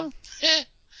I don't don't know. know.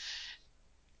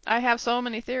 I have so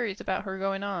many theories about her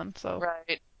going on, so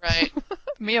Right. Right.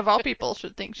 me of all people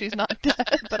should think she's not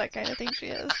dead, but I kind of think she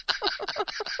is.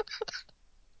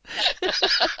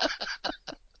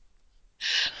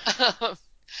 Um,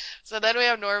 so then we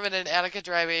have Norman and Annika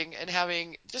driving and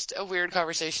having just a weird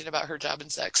conversation about her job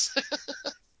and sex.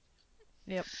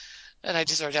 Yep. And I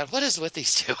just wrote down, what is with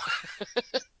these two?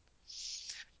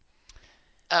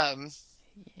 Um,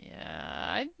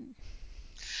 Yeah.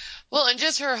 well, and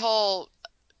just her whole,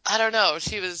 I don't know,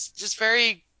 she was just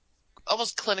very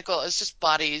almost clinical. It's just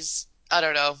bodies. I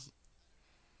don't know.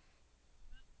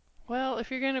 Well,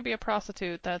 if you're going to be a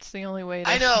prostitute, that's the only way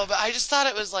I to. know, but I just thought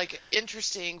it was like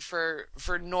interesting for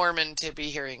Norman to be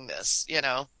hearing this.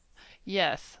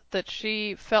 Yes, that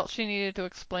she felt she needed to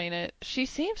explain it. She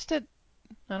seems to.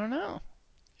 I don't know.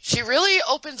 She really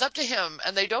opens up to him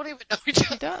and they don't even know each She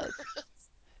other. does.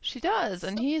 She does,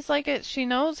 and he's like it. She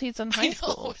knows he's in I high know,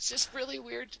 school, it's just really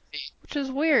weird to me. which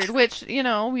is weird. Which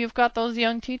you've got those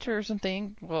young teachers and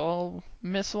think, well,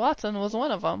 Miss Watson was one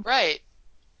of them. Right.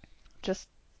 Just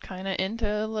kind of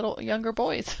into little younger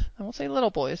boys. I won't say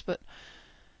little boys, but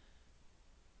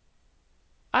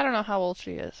I don't know how old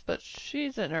she is, but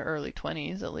she's in her early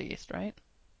 20s at least, right?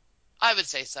 I would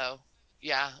say so.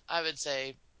 Yeah, I would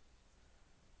say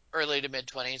early to mid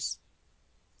 20s.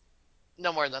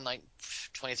 No more than like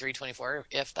 23, 24,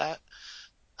 if that.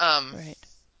 Um, Right.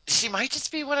 she might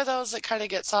just be one of those that kind of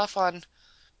gets off on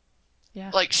Yeah.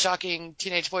 like shocking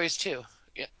teenage boys too.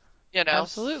 Yeah. You know?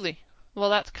 Absolutely. Well,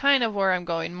 that's kind of where I'm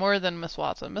going, more than Miss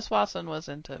Watson. Miss Watson was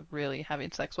into really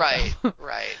having sex with Right, them.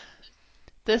 right.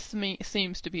 This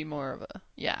seems to be more of a,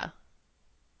 yeah,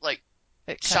 Like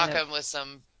it kind shock of, them with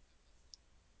some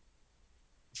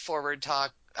forward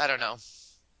talk. I don't know.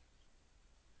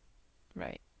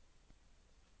 right.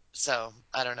 So,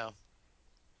 I don't know.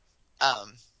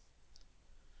 Um,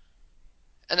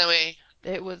 and then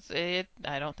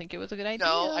I don't think it was a good no, idea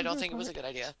I on don't her think it was a part. good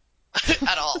idea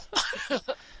at all.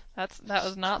 That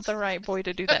was not the right boy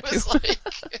to do I that to. was like,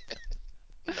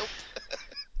 nope.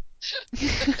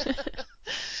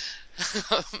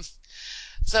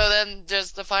 So then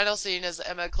just the final scene is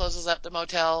Emma closes up the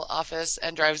motel office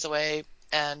and drives away,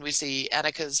 and we see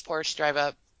Annika's Porsche drive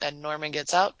up, and Norman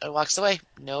gets out and walks away.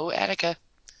 No Annika.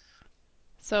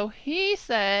 So he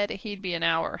said he'd be an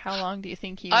hour. How long do you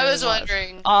think he I really was was?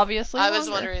 wondering, Obviously I was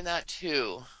longer. wondering that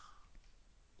too.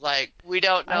 Like, we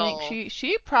don't I think know.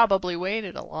 she probably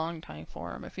waited a long time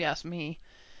for him, if you ask me.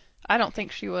 I don't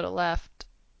think she would have left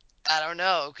I don't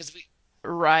know, because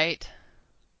right,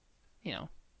 you know,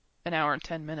 an hour and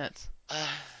 10 minutes. uh,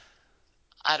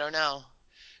 I don't know.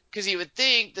 Because you would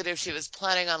think that if she was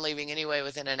planning on leaving anyway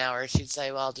within an hour, she'd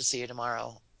say, well, I'll just see you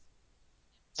tomorrow,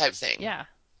 type thing. Yeah.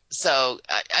 So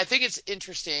I think it's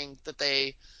interesting that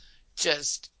they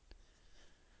just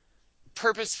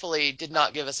purposefully did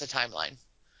not give us a timeline.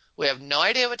 We have no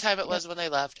idea what time it Yep. was when they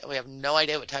left, and we have no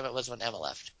idea what time it was when Emma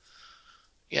left.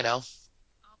 You know?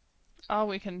 All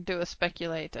we can do is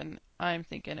speculate, and I'm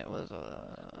thinking it was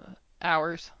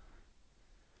hours,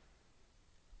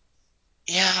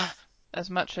 Yeah. as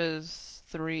much as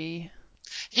 3.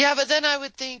 Yeah, but then I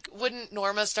would think, wouldn't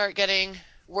Norma start getting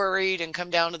worried and come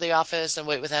down to the office and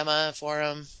wait with Emma for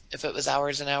him if it was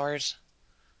hours and hours?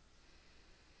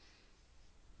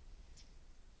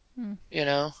 Hmm. You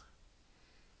know?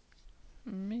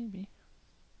 Maybe.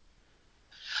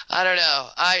 I don't know.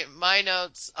 My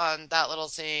notes on that little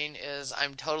scene is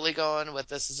I'm totally going with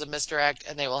this is a misdirect,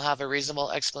 and they will have a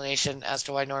reasonable explanation as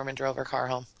to why Norman drove her car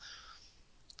home.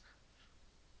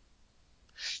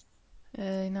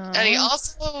 And he No.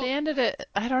 also, They ended it.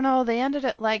 I don't know. They ended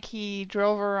it like he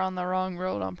drove her on the wrong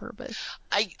road on purpose.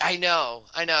 I know,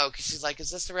 because she's like,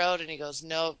 "Is this the road?" And he goes,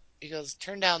 "Nope." He goes,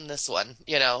 "Turn down this one,"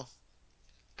 you know.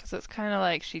 Because it's kind of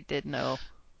like she did know.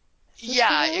 Is this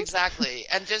the Yeah, road? exactly.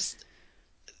 And just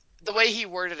the way he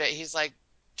worded it, he's like,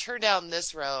 "Turn down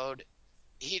this road."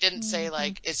 He didn't say Hmm.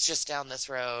 like it's just down this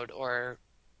road or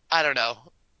I don't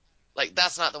know. Like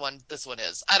that's not the one this one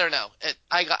is. I don't know.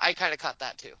 I kind of caught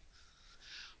that too.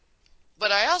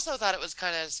 But I also thought it was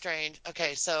kind of strange.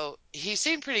 Okay, so he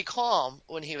seemed pretty calm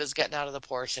when he was getting out of the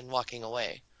Porsche and walking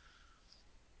away.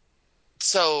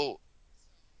 So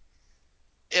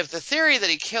if the theory that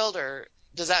he killed her,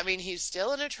 does that mean he's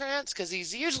still in a trance? Because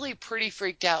he's usually pretty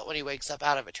freaked out when he wakes up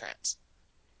out of a trance,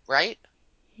 right?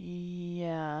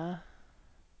 Yeah.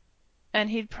 And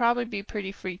he'd probably be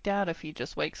pretty freaked out if he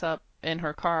just wakes up in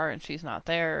her car and she's not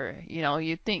there.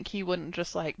 You'd think he wouldn't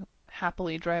just like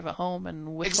happily drive it home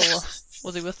and whistle. Exactly.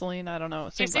 Was he whistling? I don't know.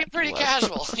 It He seemed seemed like he pretty was.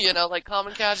 casual, like calm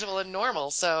and casual and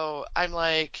normal. So I'm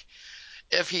like,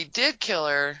 if he did kill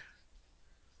her,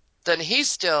 then he's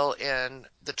still in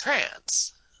the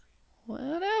trance.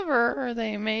 Whatever.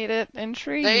 They made it They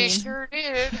intriguing. sure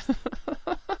did.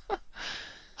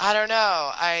 I don't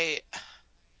know. I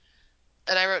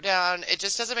wrote down, it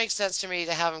just doesn't make sense to me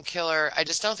to have him kill her. I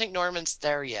just don't think Norman's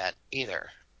there yet either.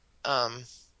 Um,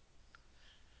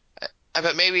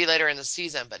 but maybe later in the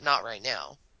season, but not right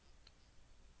now.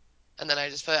 And then I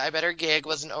just put, I bet her gig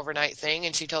was an overnight thing,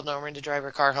 and she told Norman to drive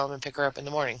her car home and pick her up in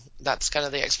the morning. That's kind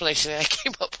of the explanation I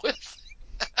came up with.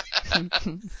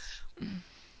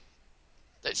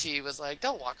 That she was like,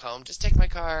 "Don't walk home, just take my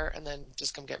car and then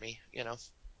just come get me."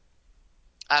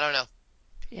 I don't know.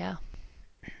 Yeah.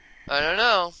 I don't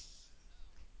know.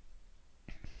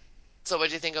 So what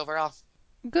do you think overall?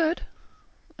 Good.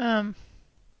 Um,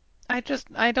 I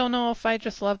don't know if I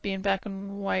just love being back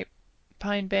in White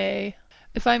Pine Bay.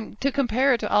 If I'm to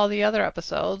compare it to all the other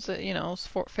episodes, it's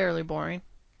fairly boring.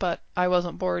 But I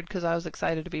wasn't bored because I was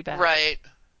excited to be back. Right,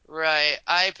 right.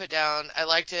 I put down, I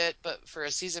liked it, but for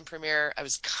a season premiere, I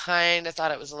was kind of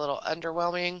thought it was a little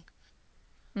underwhelming.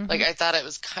 Like Hmm. I thought it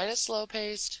was kind of slow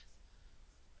paced.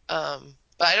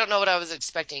 But I don't know what I was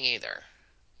expecting either.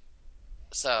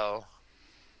 So,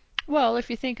 Well, if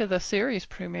you think of the series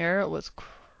premiere, it was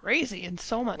crazy and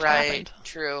so much right, happened.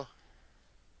 true.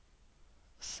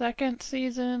 Second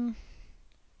season,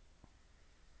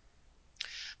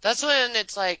 That's when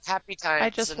it's like happy I times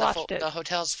just and watched it. the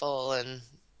hotel's full and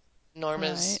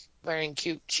Right. Norma's wearing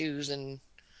cute shoes and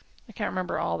I can't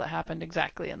remember all that happened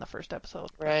exactly in the first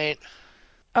episode, but right.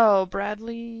 oh,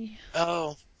 Bradley.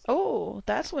 Oh, Oh,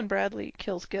 that's when Bradley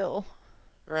kills Gil.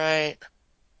 right.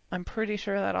 I'm pretty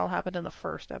sure that all happened in the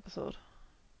first episode.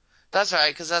 That's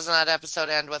right, because doesn't that episode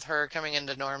end with her coming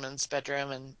into Norman's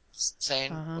bedroom and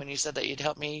saying, Uh huh. "When you said that you'd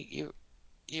help me, you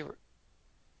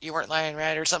you weren't lying,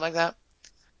 right?" or something like that.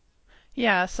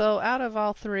 Yeah, so out of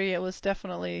all three, it was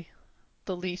definitely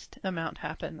the least amount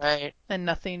happened, Right, and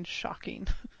nothing shocking.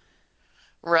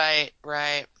 right,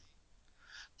 right.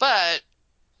 But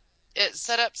it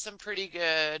set up some pretty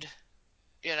good,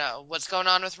 what's going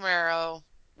on with Romero?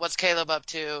 What's Caleb up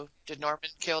to? Did Norman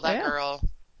kill that Yeah, girl?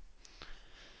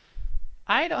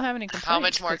 I don't have any How complaints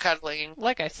much more because, cuddling?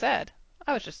 like I said,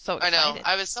 I was just so I know. excited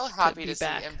I was so to happy be to see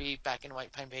back. him be back in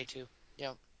White Pine Bay too.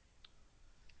 Yep.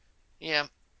 Yeah.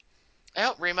 I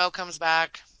hope Remo comes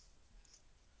back.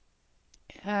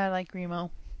 I like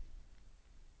Remo.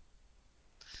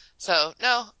 So,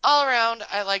 no, all around,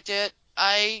 I liked it.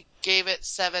 I gave it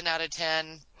 7 out of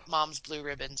 10 Mom's Blue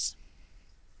Ribbons.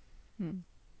 Hmm.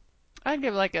 I'd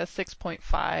give like a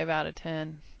 6.5 out of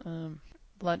 10.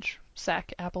 Lunch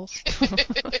sack apples.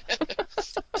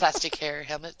 Plastic hair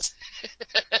helmets.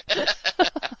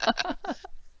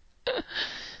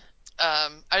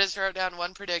 I just wrote down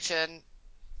one prediction.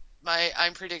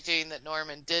 I'm predicting that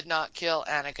Norman did not kill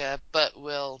Annika, but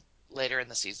will later in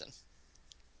the season.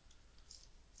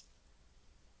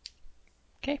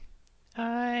 Okay,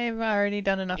 I've already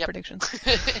done enough Yep. predictions.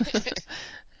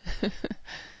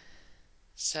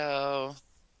 So,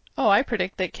 Oh, I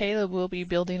predict that Caleb will be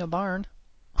building a barn.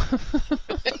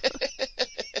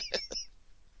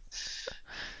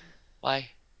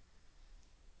 why?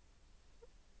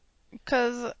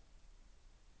 Because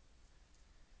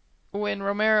when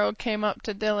Romero came up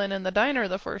to Dylan in the diner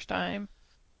the first time,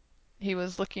 he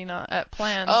was looking at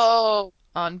plans Oh,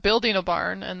 on building a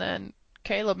barn, and then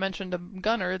Caleb mentioned a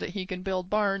gunner that he can build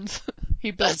barns. He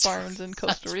built That's barns in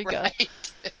Costa that's Rica.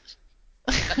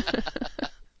 right.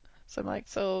 So I'm like,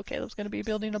 so Caleb's going to be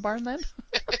building a barn then?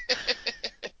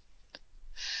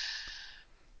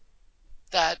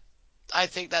 That I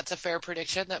think that's a fair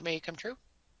prediction that may come true.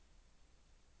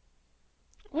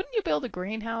 Wouldn't you build a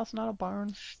greenhouse, not a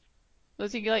barn?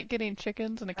 Was he like getting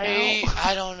chickens and a cow?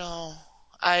 I don't know.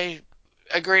 I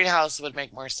A greenhouse would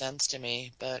make more sense to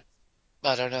me, but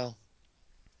I don't know.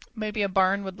 Maybe a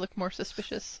barn would look more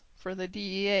suspicious for the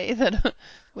DEA than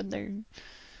when they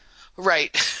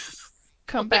Right. When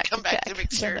come they back to come back to check make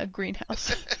than sure. a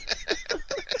greenhouse.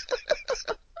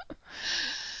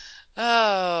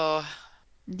 Oh.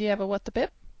 Do you have a what the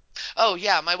bip? Oh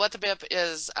yeah, my what the bip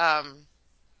is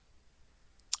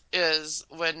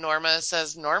when Norma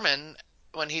says Norman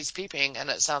when he's peeping and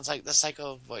it sounds like the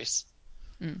psycho voice.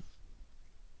 Mm.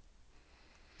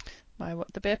 My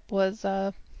what the bip was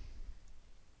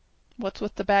what's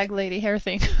with the bag lady hair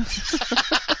thing?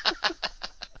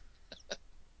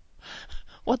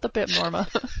 What the bip, Norma?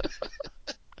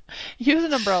 Use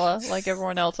an umbrella like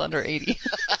everyone else under 80.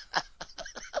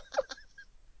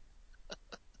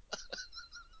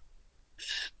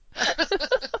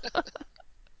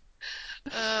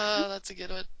 Oh, that's a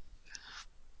good one.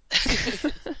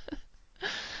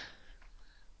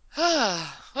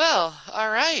 Well, all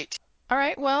right. All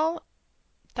right, well,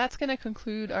 that's going to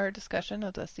conclude our discussion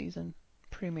of the season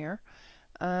premiere.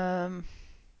 Um,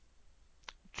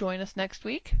 join us next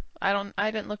week.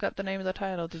 I didn't look up the name of the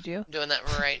title, did you? I'm doing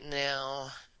that right now.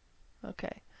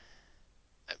 Okay.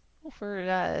 Well,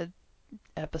 for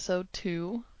episode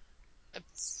 2,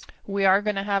 It's, we are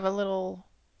going to have a little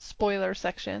spoiler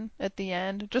section at the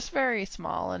end, just very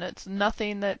small, and it's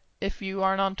nothing that if you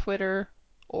aren't on Twitter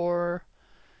or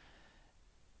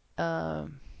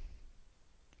um,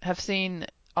 have seen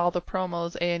all the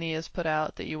promos A&E has put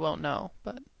out that you won't know,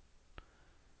 but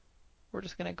we're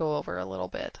just going to go over a little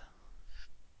bit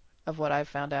of what I've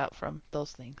found out from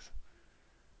those things.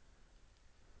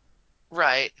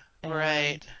 right,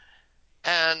 right.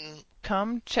 And And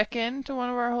come check in to one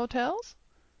of our hotels.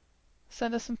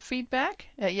 Send us some feedback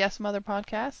at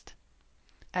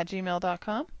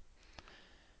yesmotherpodcast@gmail.com.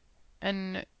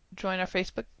 And join our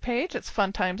Facebook page. It's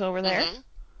fun times over there.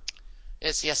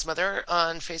 it's Yes Mother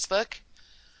on Facebook.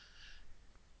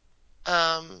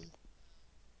 Um,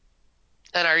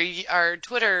 and our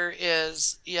Twitter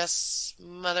is Yes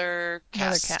Mothercast.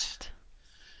 Mothercast.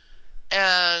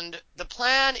 And the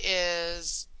plan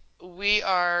is we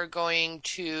are going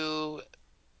to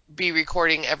be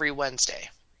recording every Wednesday.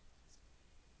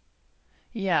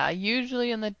 Yeah,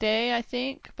 usually in the day, I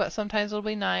think, but sometimes it'll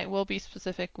be night. We'll be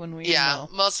specific when we Yeah,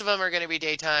 know. most of them are going to be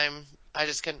daytime. I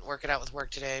just couldn't work it out with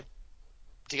work today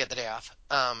to get the day off.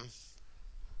 But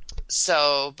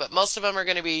most of them are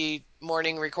going to be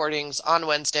morning recordings on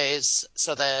Wednesdays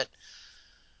so that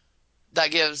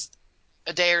gives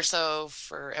a day or so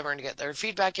for everyone to get their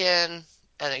feedback in,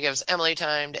 and it gives Emily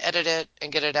time to edit it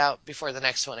and get it out before the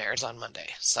next one airs on Monday.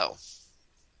 So,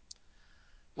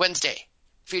 Wednesday,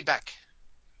 feedback.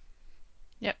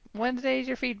 Yep, Wednesday's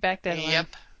your feedback deadline. Yep.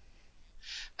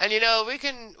 And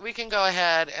we can go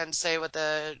ahead and say what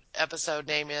the episode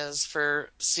name is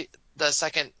for the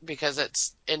second because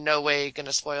it's in no way going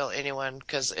to spoil anyone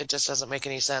because it just doesn't make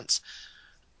any sense.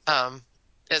 Um,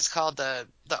 it's called the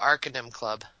Arcanum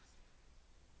Club.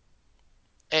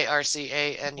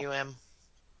 ARCANUM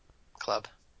Club.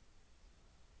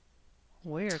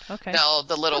 Weird. Okay. Now,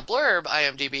 the little blurb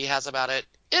IMDb has about it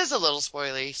is a little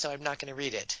spoily, so I'm not going to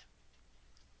read it.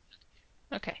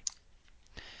 Okay.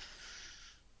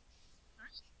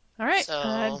 All right.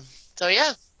 So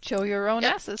yeah, Chill your own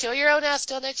yep. asses. Kill your own ass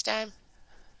till next time.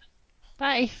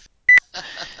 Bye.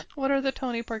 What are the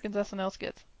Tony Perkins SNL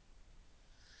skits?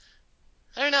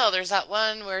 I don't know. There's that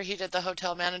one where he did the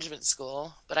hotel management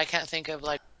school, but I can't think of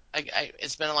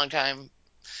it's been a long time.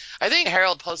 I think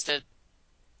Harold posted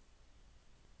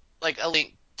like a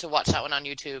link to watch that one on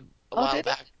YouTube a Oh, while did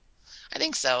he? back. I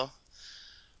think so,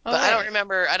 Oh, but I don't wait.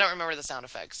 remember. I don't remember the sound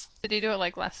effects. Did he do it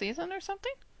like last season or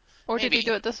something? Or did he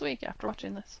do Maybe. it this week after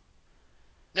watching this?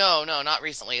 No, no, not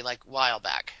recently. Like a while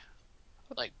back,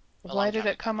 like a Why long did time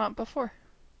it ago. come up before?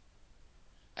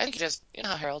 I think he just,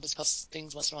 how Harold just posts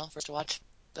things once in a while for us to watch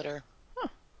that are Huh.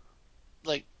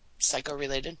 like psycho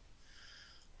related.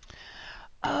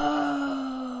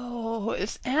 Oh,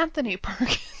 it's Anthony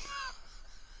Perkins.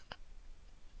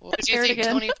 What do you Scared think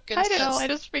again. Tony I Perkins didn't know. I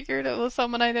does? just figured it was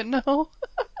someone I didn't know.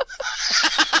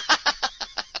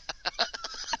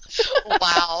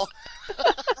 Wow.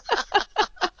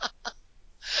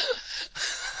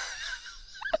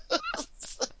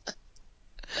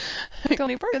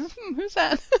 Tony Perkins. Who's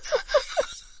that?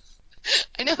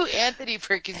 I know who Anthony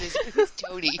Perkins is, but who's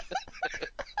Tony?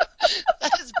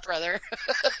 That's his brother.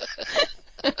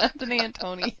 Anthony and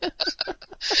Tony.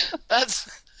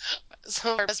 That's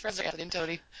some of our best friends are Anthony and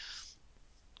Tony.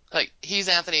 Like, he's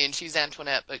Anthony and she's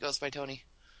Antoinette, but goes by Tony.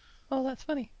 Oh, that's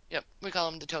funny. Yep, we call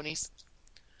them the Tonys.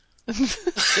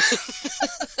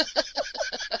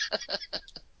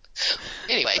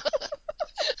 Anyway.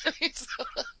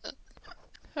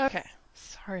 Okay.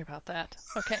 Sorry about that.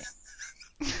 Okay.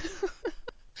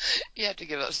 You have to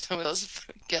give us some of those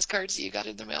guest cards you got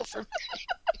in the mail from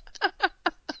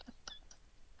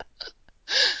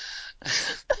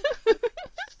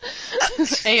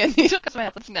And you took us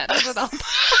math. It's not at all.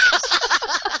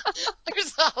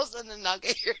 There's all of a sudden a knock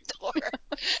at your door.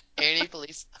 Any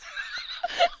police?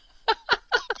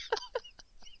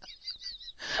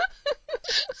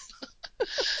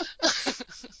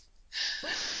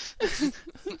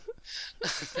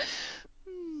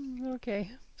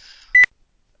 Okay.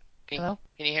 Can you, Hello?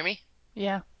 can you hear me?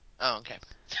 Yeah. Oh, okay.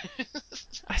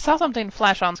 I saw something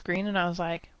flash on screen and I was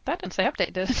like, that didn't say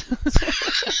update, did it?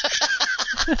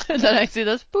 And then I see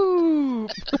this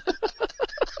boop.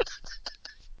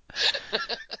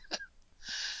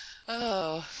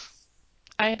 Oh.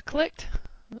 I had clicked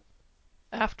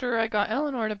after I got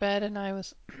Eleanor to bed and I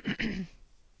was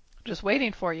just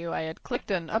waiting for you. I had clicked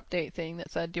an update thing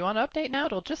that said, do you want to update now?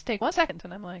 It'll just take 1 second.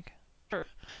 And I'm like, sure.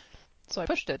 So I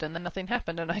pushed it and then nothing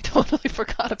happened and I totally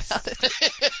forgot about it.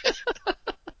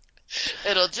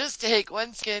 It'll just take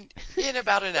 1 second in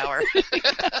about an hour.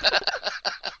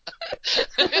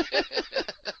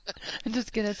 I'm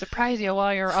just going to surprise you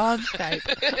while you're on Skype.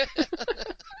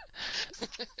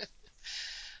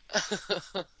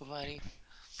 Funny.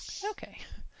 Okay.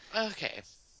 Okay.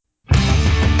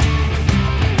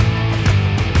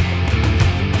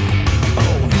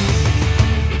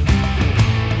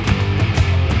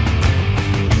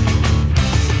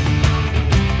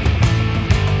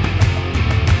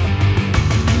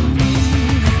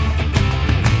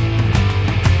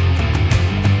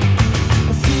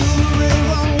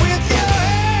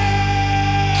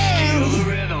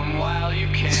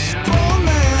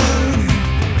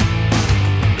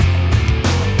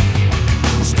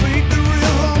 Straight the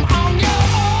real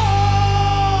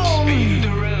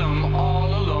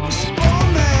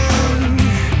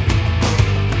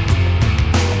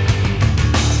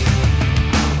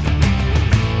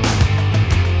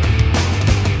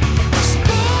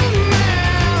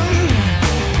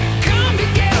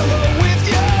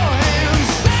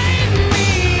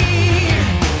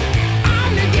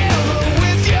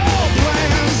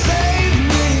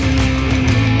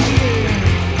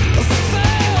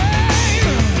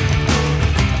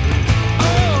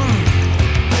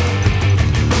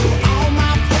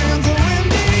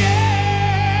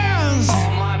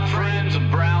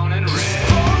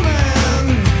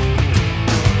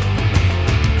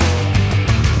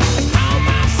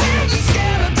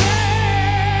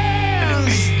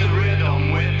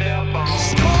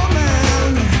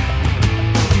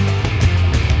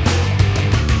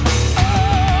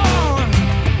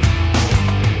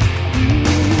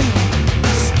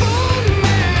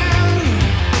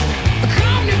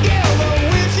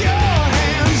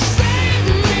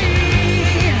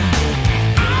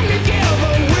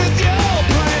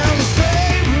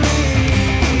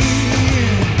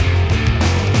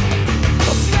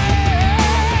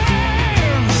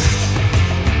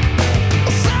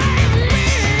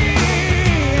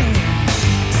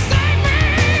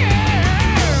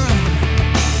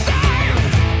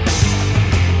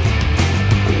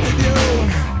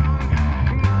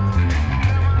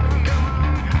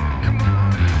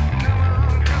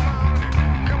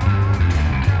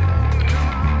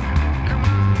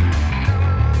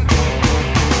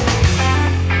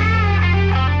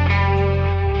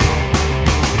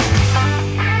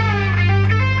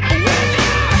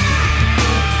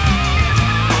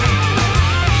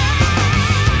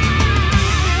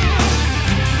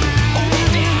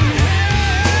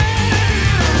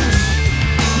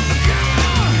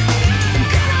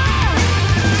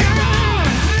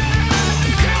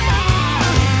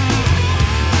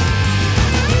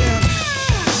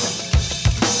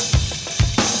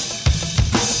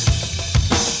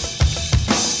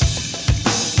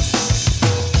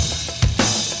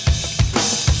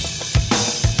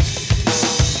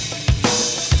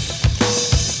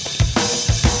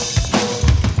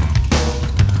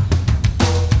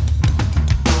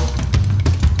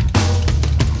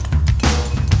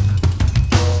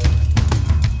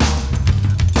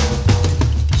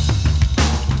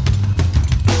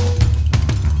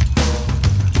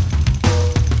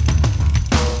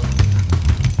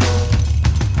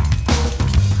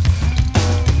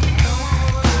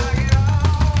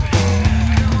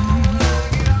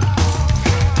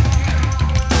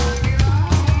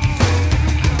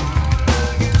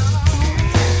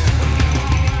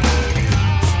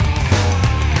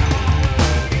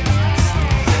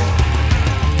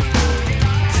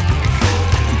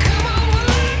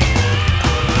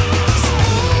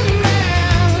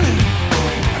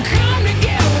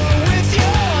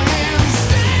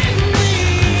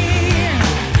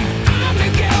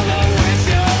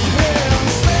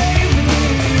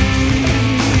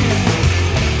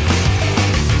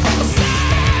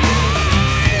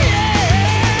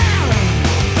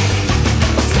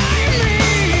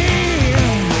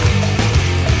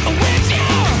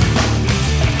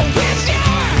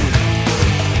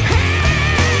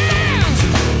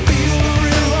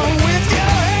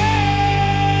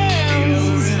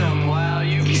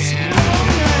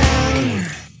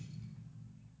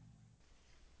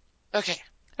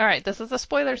All right, this is a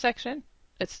spoiler section.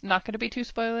 It's not going to be too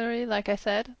spoilery, like I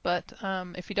said, but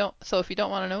if you don't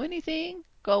want to know anything,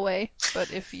 go away.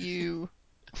 But if you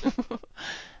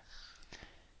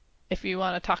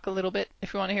want to talk a little bit,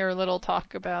 if you want to hear a little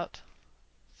talk about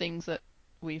things that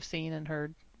we've seen and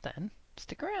heard, then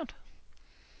stick around.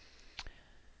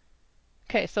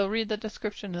 Okay, so read the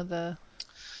description of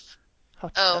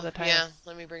Oh, the title. yeah,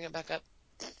 let me bring it back up.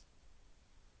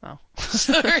 Oh.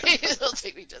 Sorry, it'll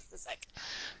take me just a sec.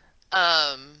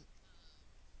 Um,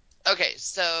 okay,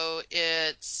 so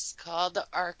it's called the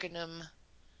Arcanum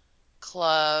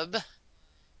Club,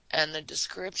 and the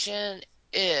description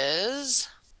is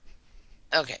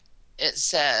okay. It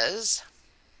says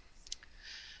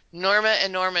Norma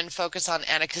and Norman focus on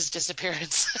Annika's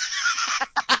disappearance.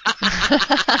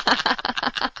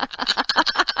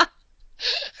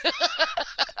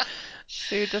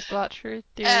 She just watched her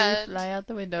theory And fly out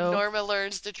the window. Norma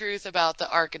learns the truth about the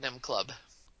Arcanum Club.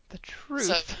 The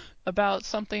So, truth about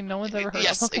something no one's ever heard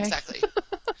of. yes, Okay. exactly.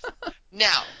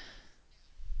 Now,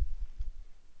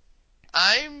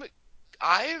 I'm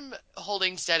I'm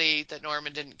holding steady that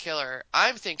Norman didn't kill her.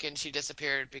 I'm thinking she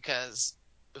disappeared because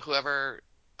whoever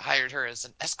hired her as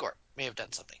an escort may have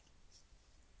done something.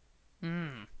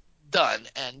 Hmm. Done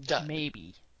and done.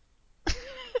 Maybe.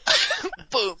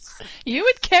 Boom. You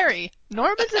would carry.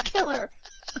 Norman's a killer.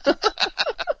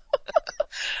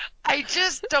 I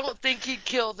just don't think he'd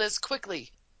kill this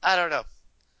quickly. I don't know.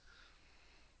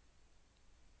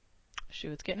 She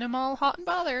was getting him all hot and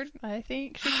bothered. I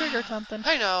think she triggered something.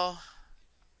 I know.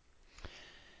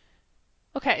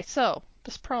 Okay, so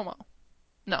this promo.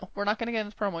 No, we're not going to get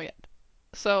into promo yet.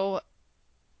 So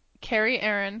Carrie,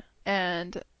 Aaron,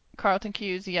 and Carlton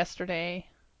Cuse yesterday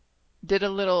did a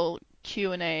little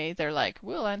Q&A. They're like,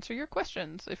 we'll answer your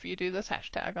questions if you do this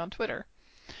hashtag on Twitter.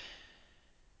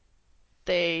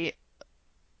 They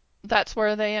That's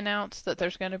where they announced that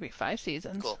there's going to be 5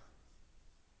 seasons. Cool.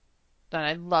 And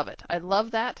I love it. I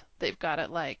love that. They've got it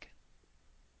like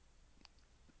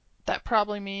that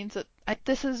probably means that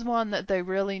this is one that they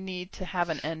really need to have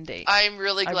an end date. I'm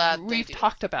really glad they We've do.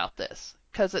 talked about this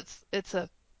because it's a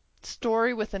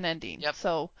story with an ending. Yep.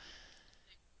 So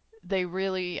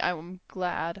I'm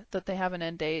glad that they have an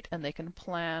end date and they can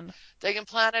plan They can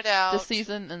plan it this out.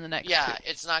 season and the next two. Yeah,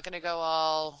 it's not going to go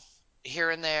all here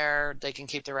and there. They can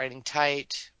keep the writing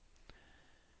tight.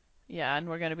 Yeah, and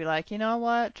we're gonna be like, you know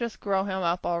what? Just grow him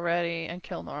up already and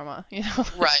kill Norma.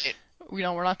 Right,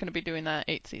 We're not gonna be doing that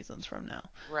 8 seasons from now.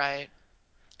 right.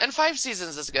 And 5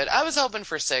 seasons is good. I was hoping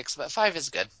for 6, but 5 is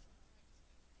good.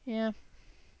 Yeah,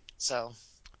 So,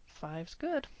 5's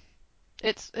good.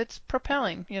 It's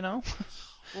propelling.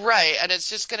 right, and it's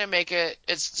just gonna make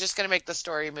the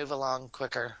story move along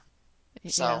quicker.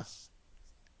 Yeah. So,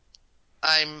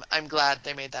 I'm glad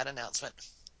they made that announcement.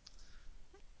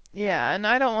 Yeah, and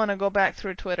I don't want to go back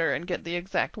through Twitter and get the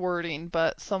exact wording,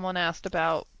 but someone asked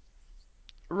about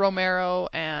Romero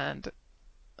and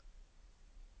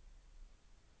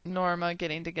Norma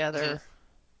getting Hmm. together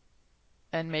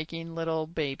and making little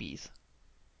babies.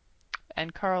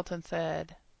 And Carlton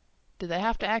said, "Do they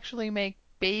have to actually make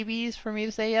babies for me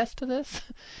to say yes to this?"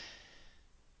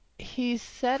 He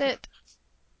said it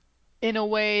in a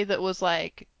way that was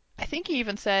like, I think he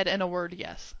even said in a word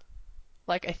yes.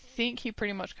 Like, I think he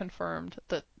pretty much confirmed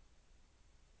that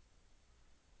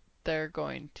they're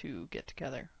going to get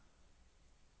together.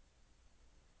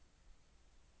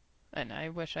 And I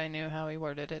wish I knew how he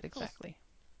worded it Hmm. exactly.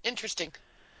 Interesting.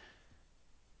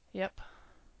 Yep.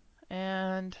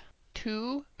 And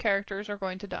 2 characters are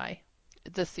going to die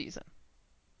this season.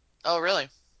 Oh, really?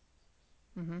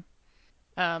 hmm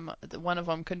one of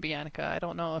them could be Annika. I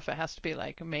don't know if it has to be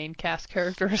like main cast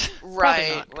characters. Probably Right,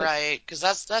 not, because right. Because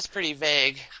that's pretty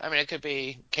vague. I mean, it could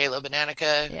be Caleb and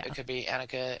Annika. It yeah. could be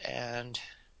Annika and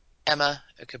Emma.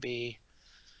 It could be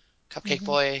Cupcake hmm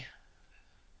Boy.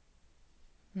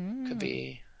 Could Mm,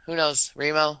 be, who knows,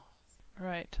 Remo.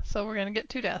 right. So we're gonna get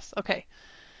 2 deaths. Okay.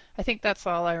 I think that's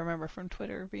all I remember from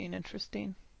Twitter being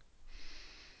interesting.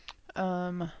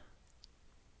 Um,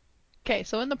 okay,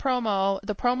 so in the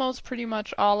promo's pretty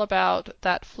much all about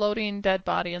that floating dead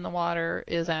body in the water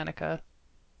is Annika,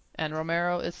 and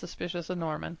Romero is suspicious of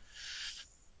Norman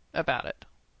about it.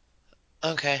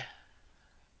 Okay.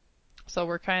 So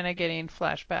we're kind of getting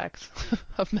flashbacks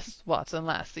of Mrs. Watson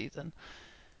last season,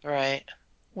 Right.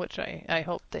 which I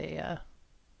hope they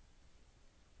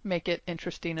make it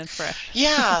interesting and fresh.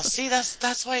 Yeah, see,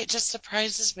 that's why it just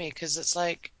surprises me because it's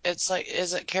like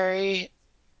is it Carrie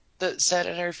that said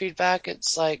in her feedback?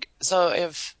 It's like so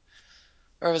if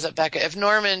or was it Becca? If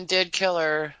Norman did kill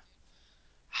her,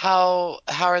 how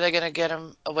are they gonna get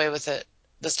him away with it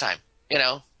this time? You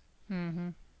know? hmm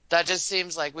That just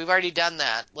seems like we've already done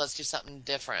that. Let's do something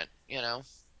different, you know?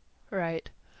 Right.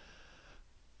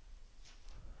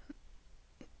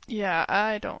 Yeah,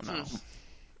 I don't Hmm.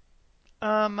 know.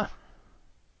 Um,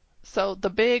 so the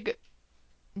big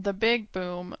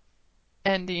boom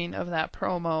ending of that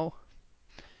promo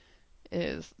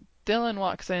is Dylan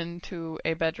walks into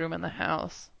a bedroom in the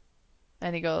house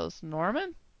and he goes,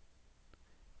 "Norman?"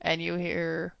 And you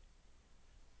hear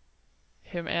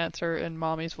him answer in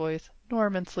Mommy's voice,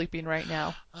 "Norman's sleeping right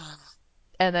now."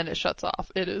 And then it shuts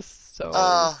off. It is so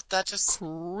Oh, that just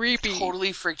creepy.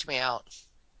 totally freaked me out.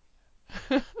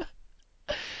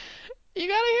 You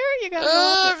gotta hear it. You gotta go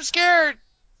watch Oh, it. I'm scared.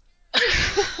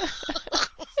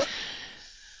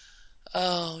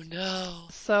 Oh no.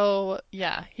 So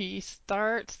yeah, he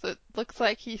starts. It looks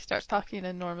like he starts talking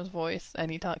in Norma's voice, and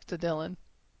he talks to Dylan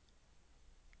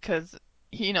because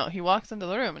he walks into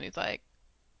the room and he's like,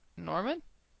 "Norman,"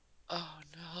 Oh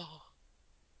no.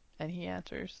 and he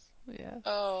answers, "Yeah."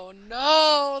 Oh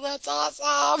no, that's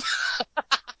awesome.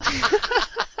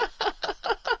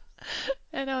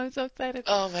 I know, I'm so excited.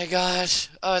 Oh my gosh.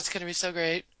 Oh, it's gonna be so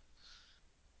great.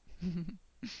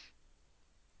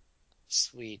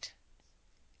 Sweet.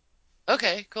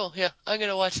 Okay, cool. Yeah, I'm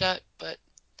gonna watch that, but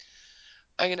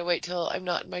I'm gonna wait till I'm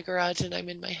not in my garage and I'm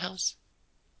in my house.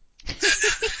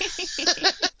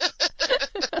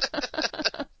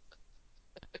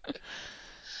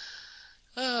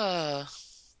 Oh,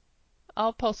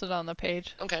 I'll post it on the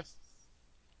page. okay.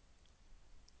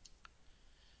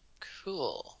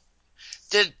 Cool.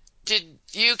 Did did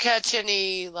you catch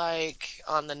any like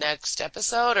on the next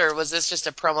episode, or was this just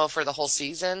a promo for the whole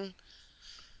season?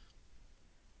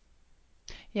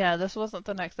 Yeah, this wasn't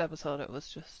the next episode. It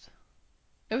was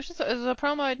a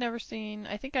promo I'd never seen.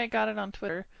 I think I got it on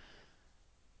Twitter,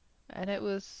 and it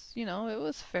was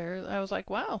fair. I was like,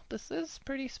 wow, this is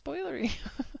pretty spoilery.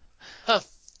 Huh.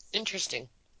 Interesting.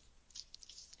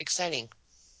 Exciting.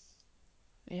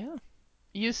 Yeah.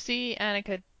 You see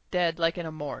Annika dead like in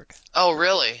a morgue. Oh,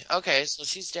 really? Okay, so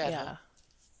she's dead, huh?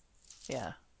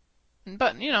 Yeah. Yeah.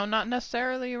 But, not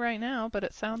necessarily right now, but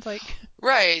it sounds like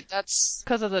Right, that's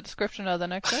because of the description of the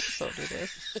next episode it is.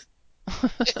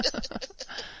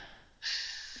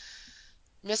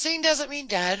 missing doesn't mean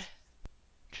dead.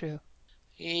 True.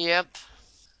 Yep.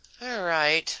 All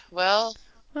right. Well,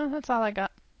 Well, that's all I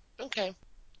got. okay.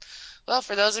 Well,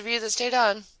 for those of you that stayed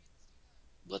on,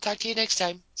 we'll talk to you next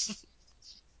time.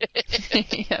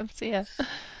 Yeah, see ya.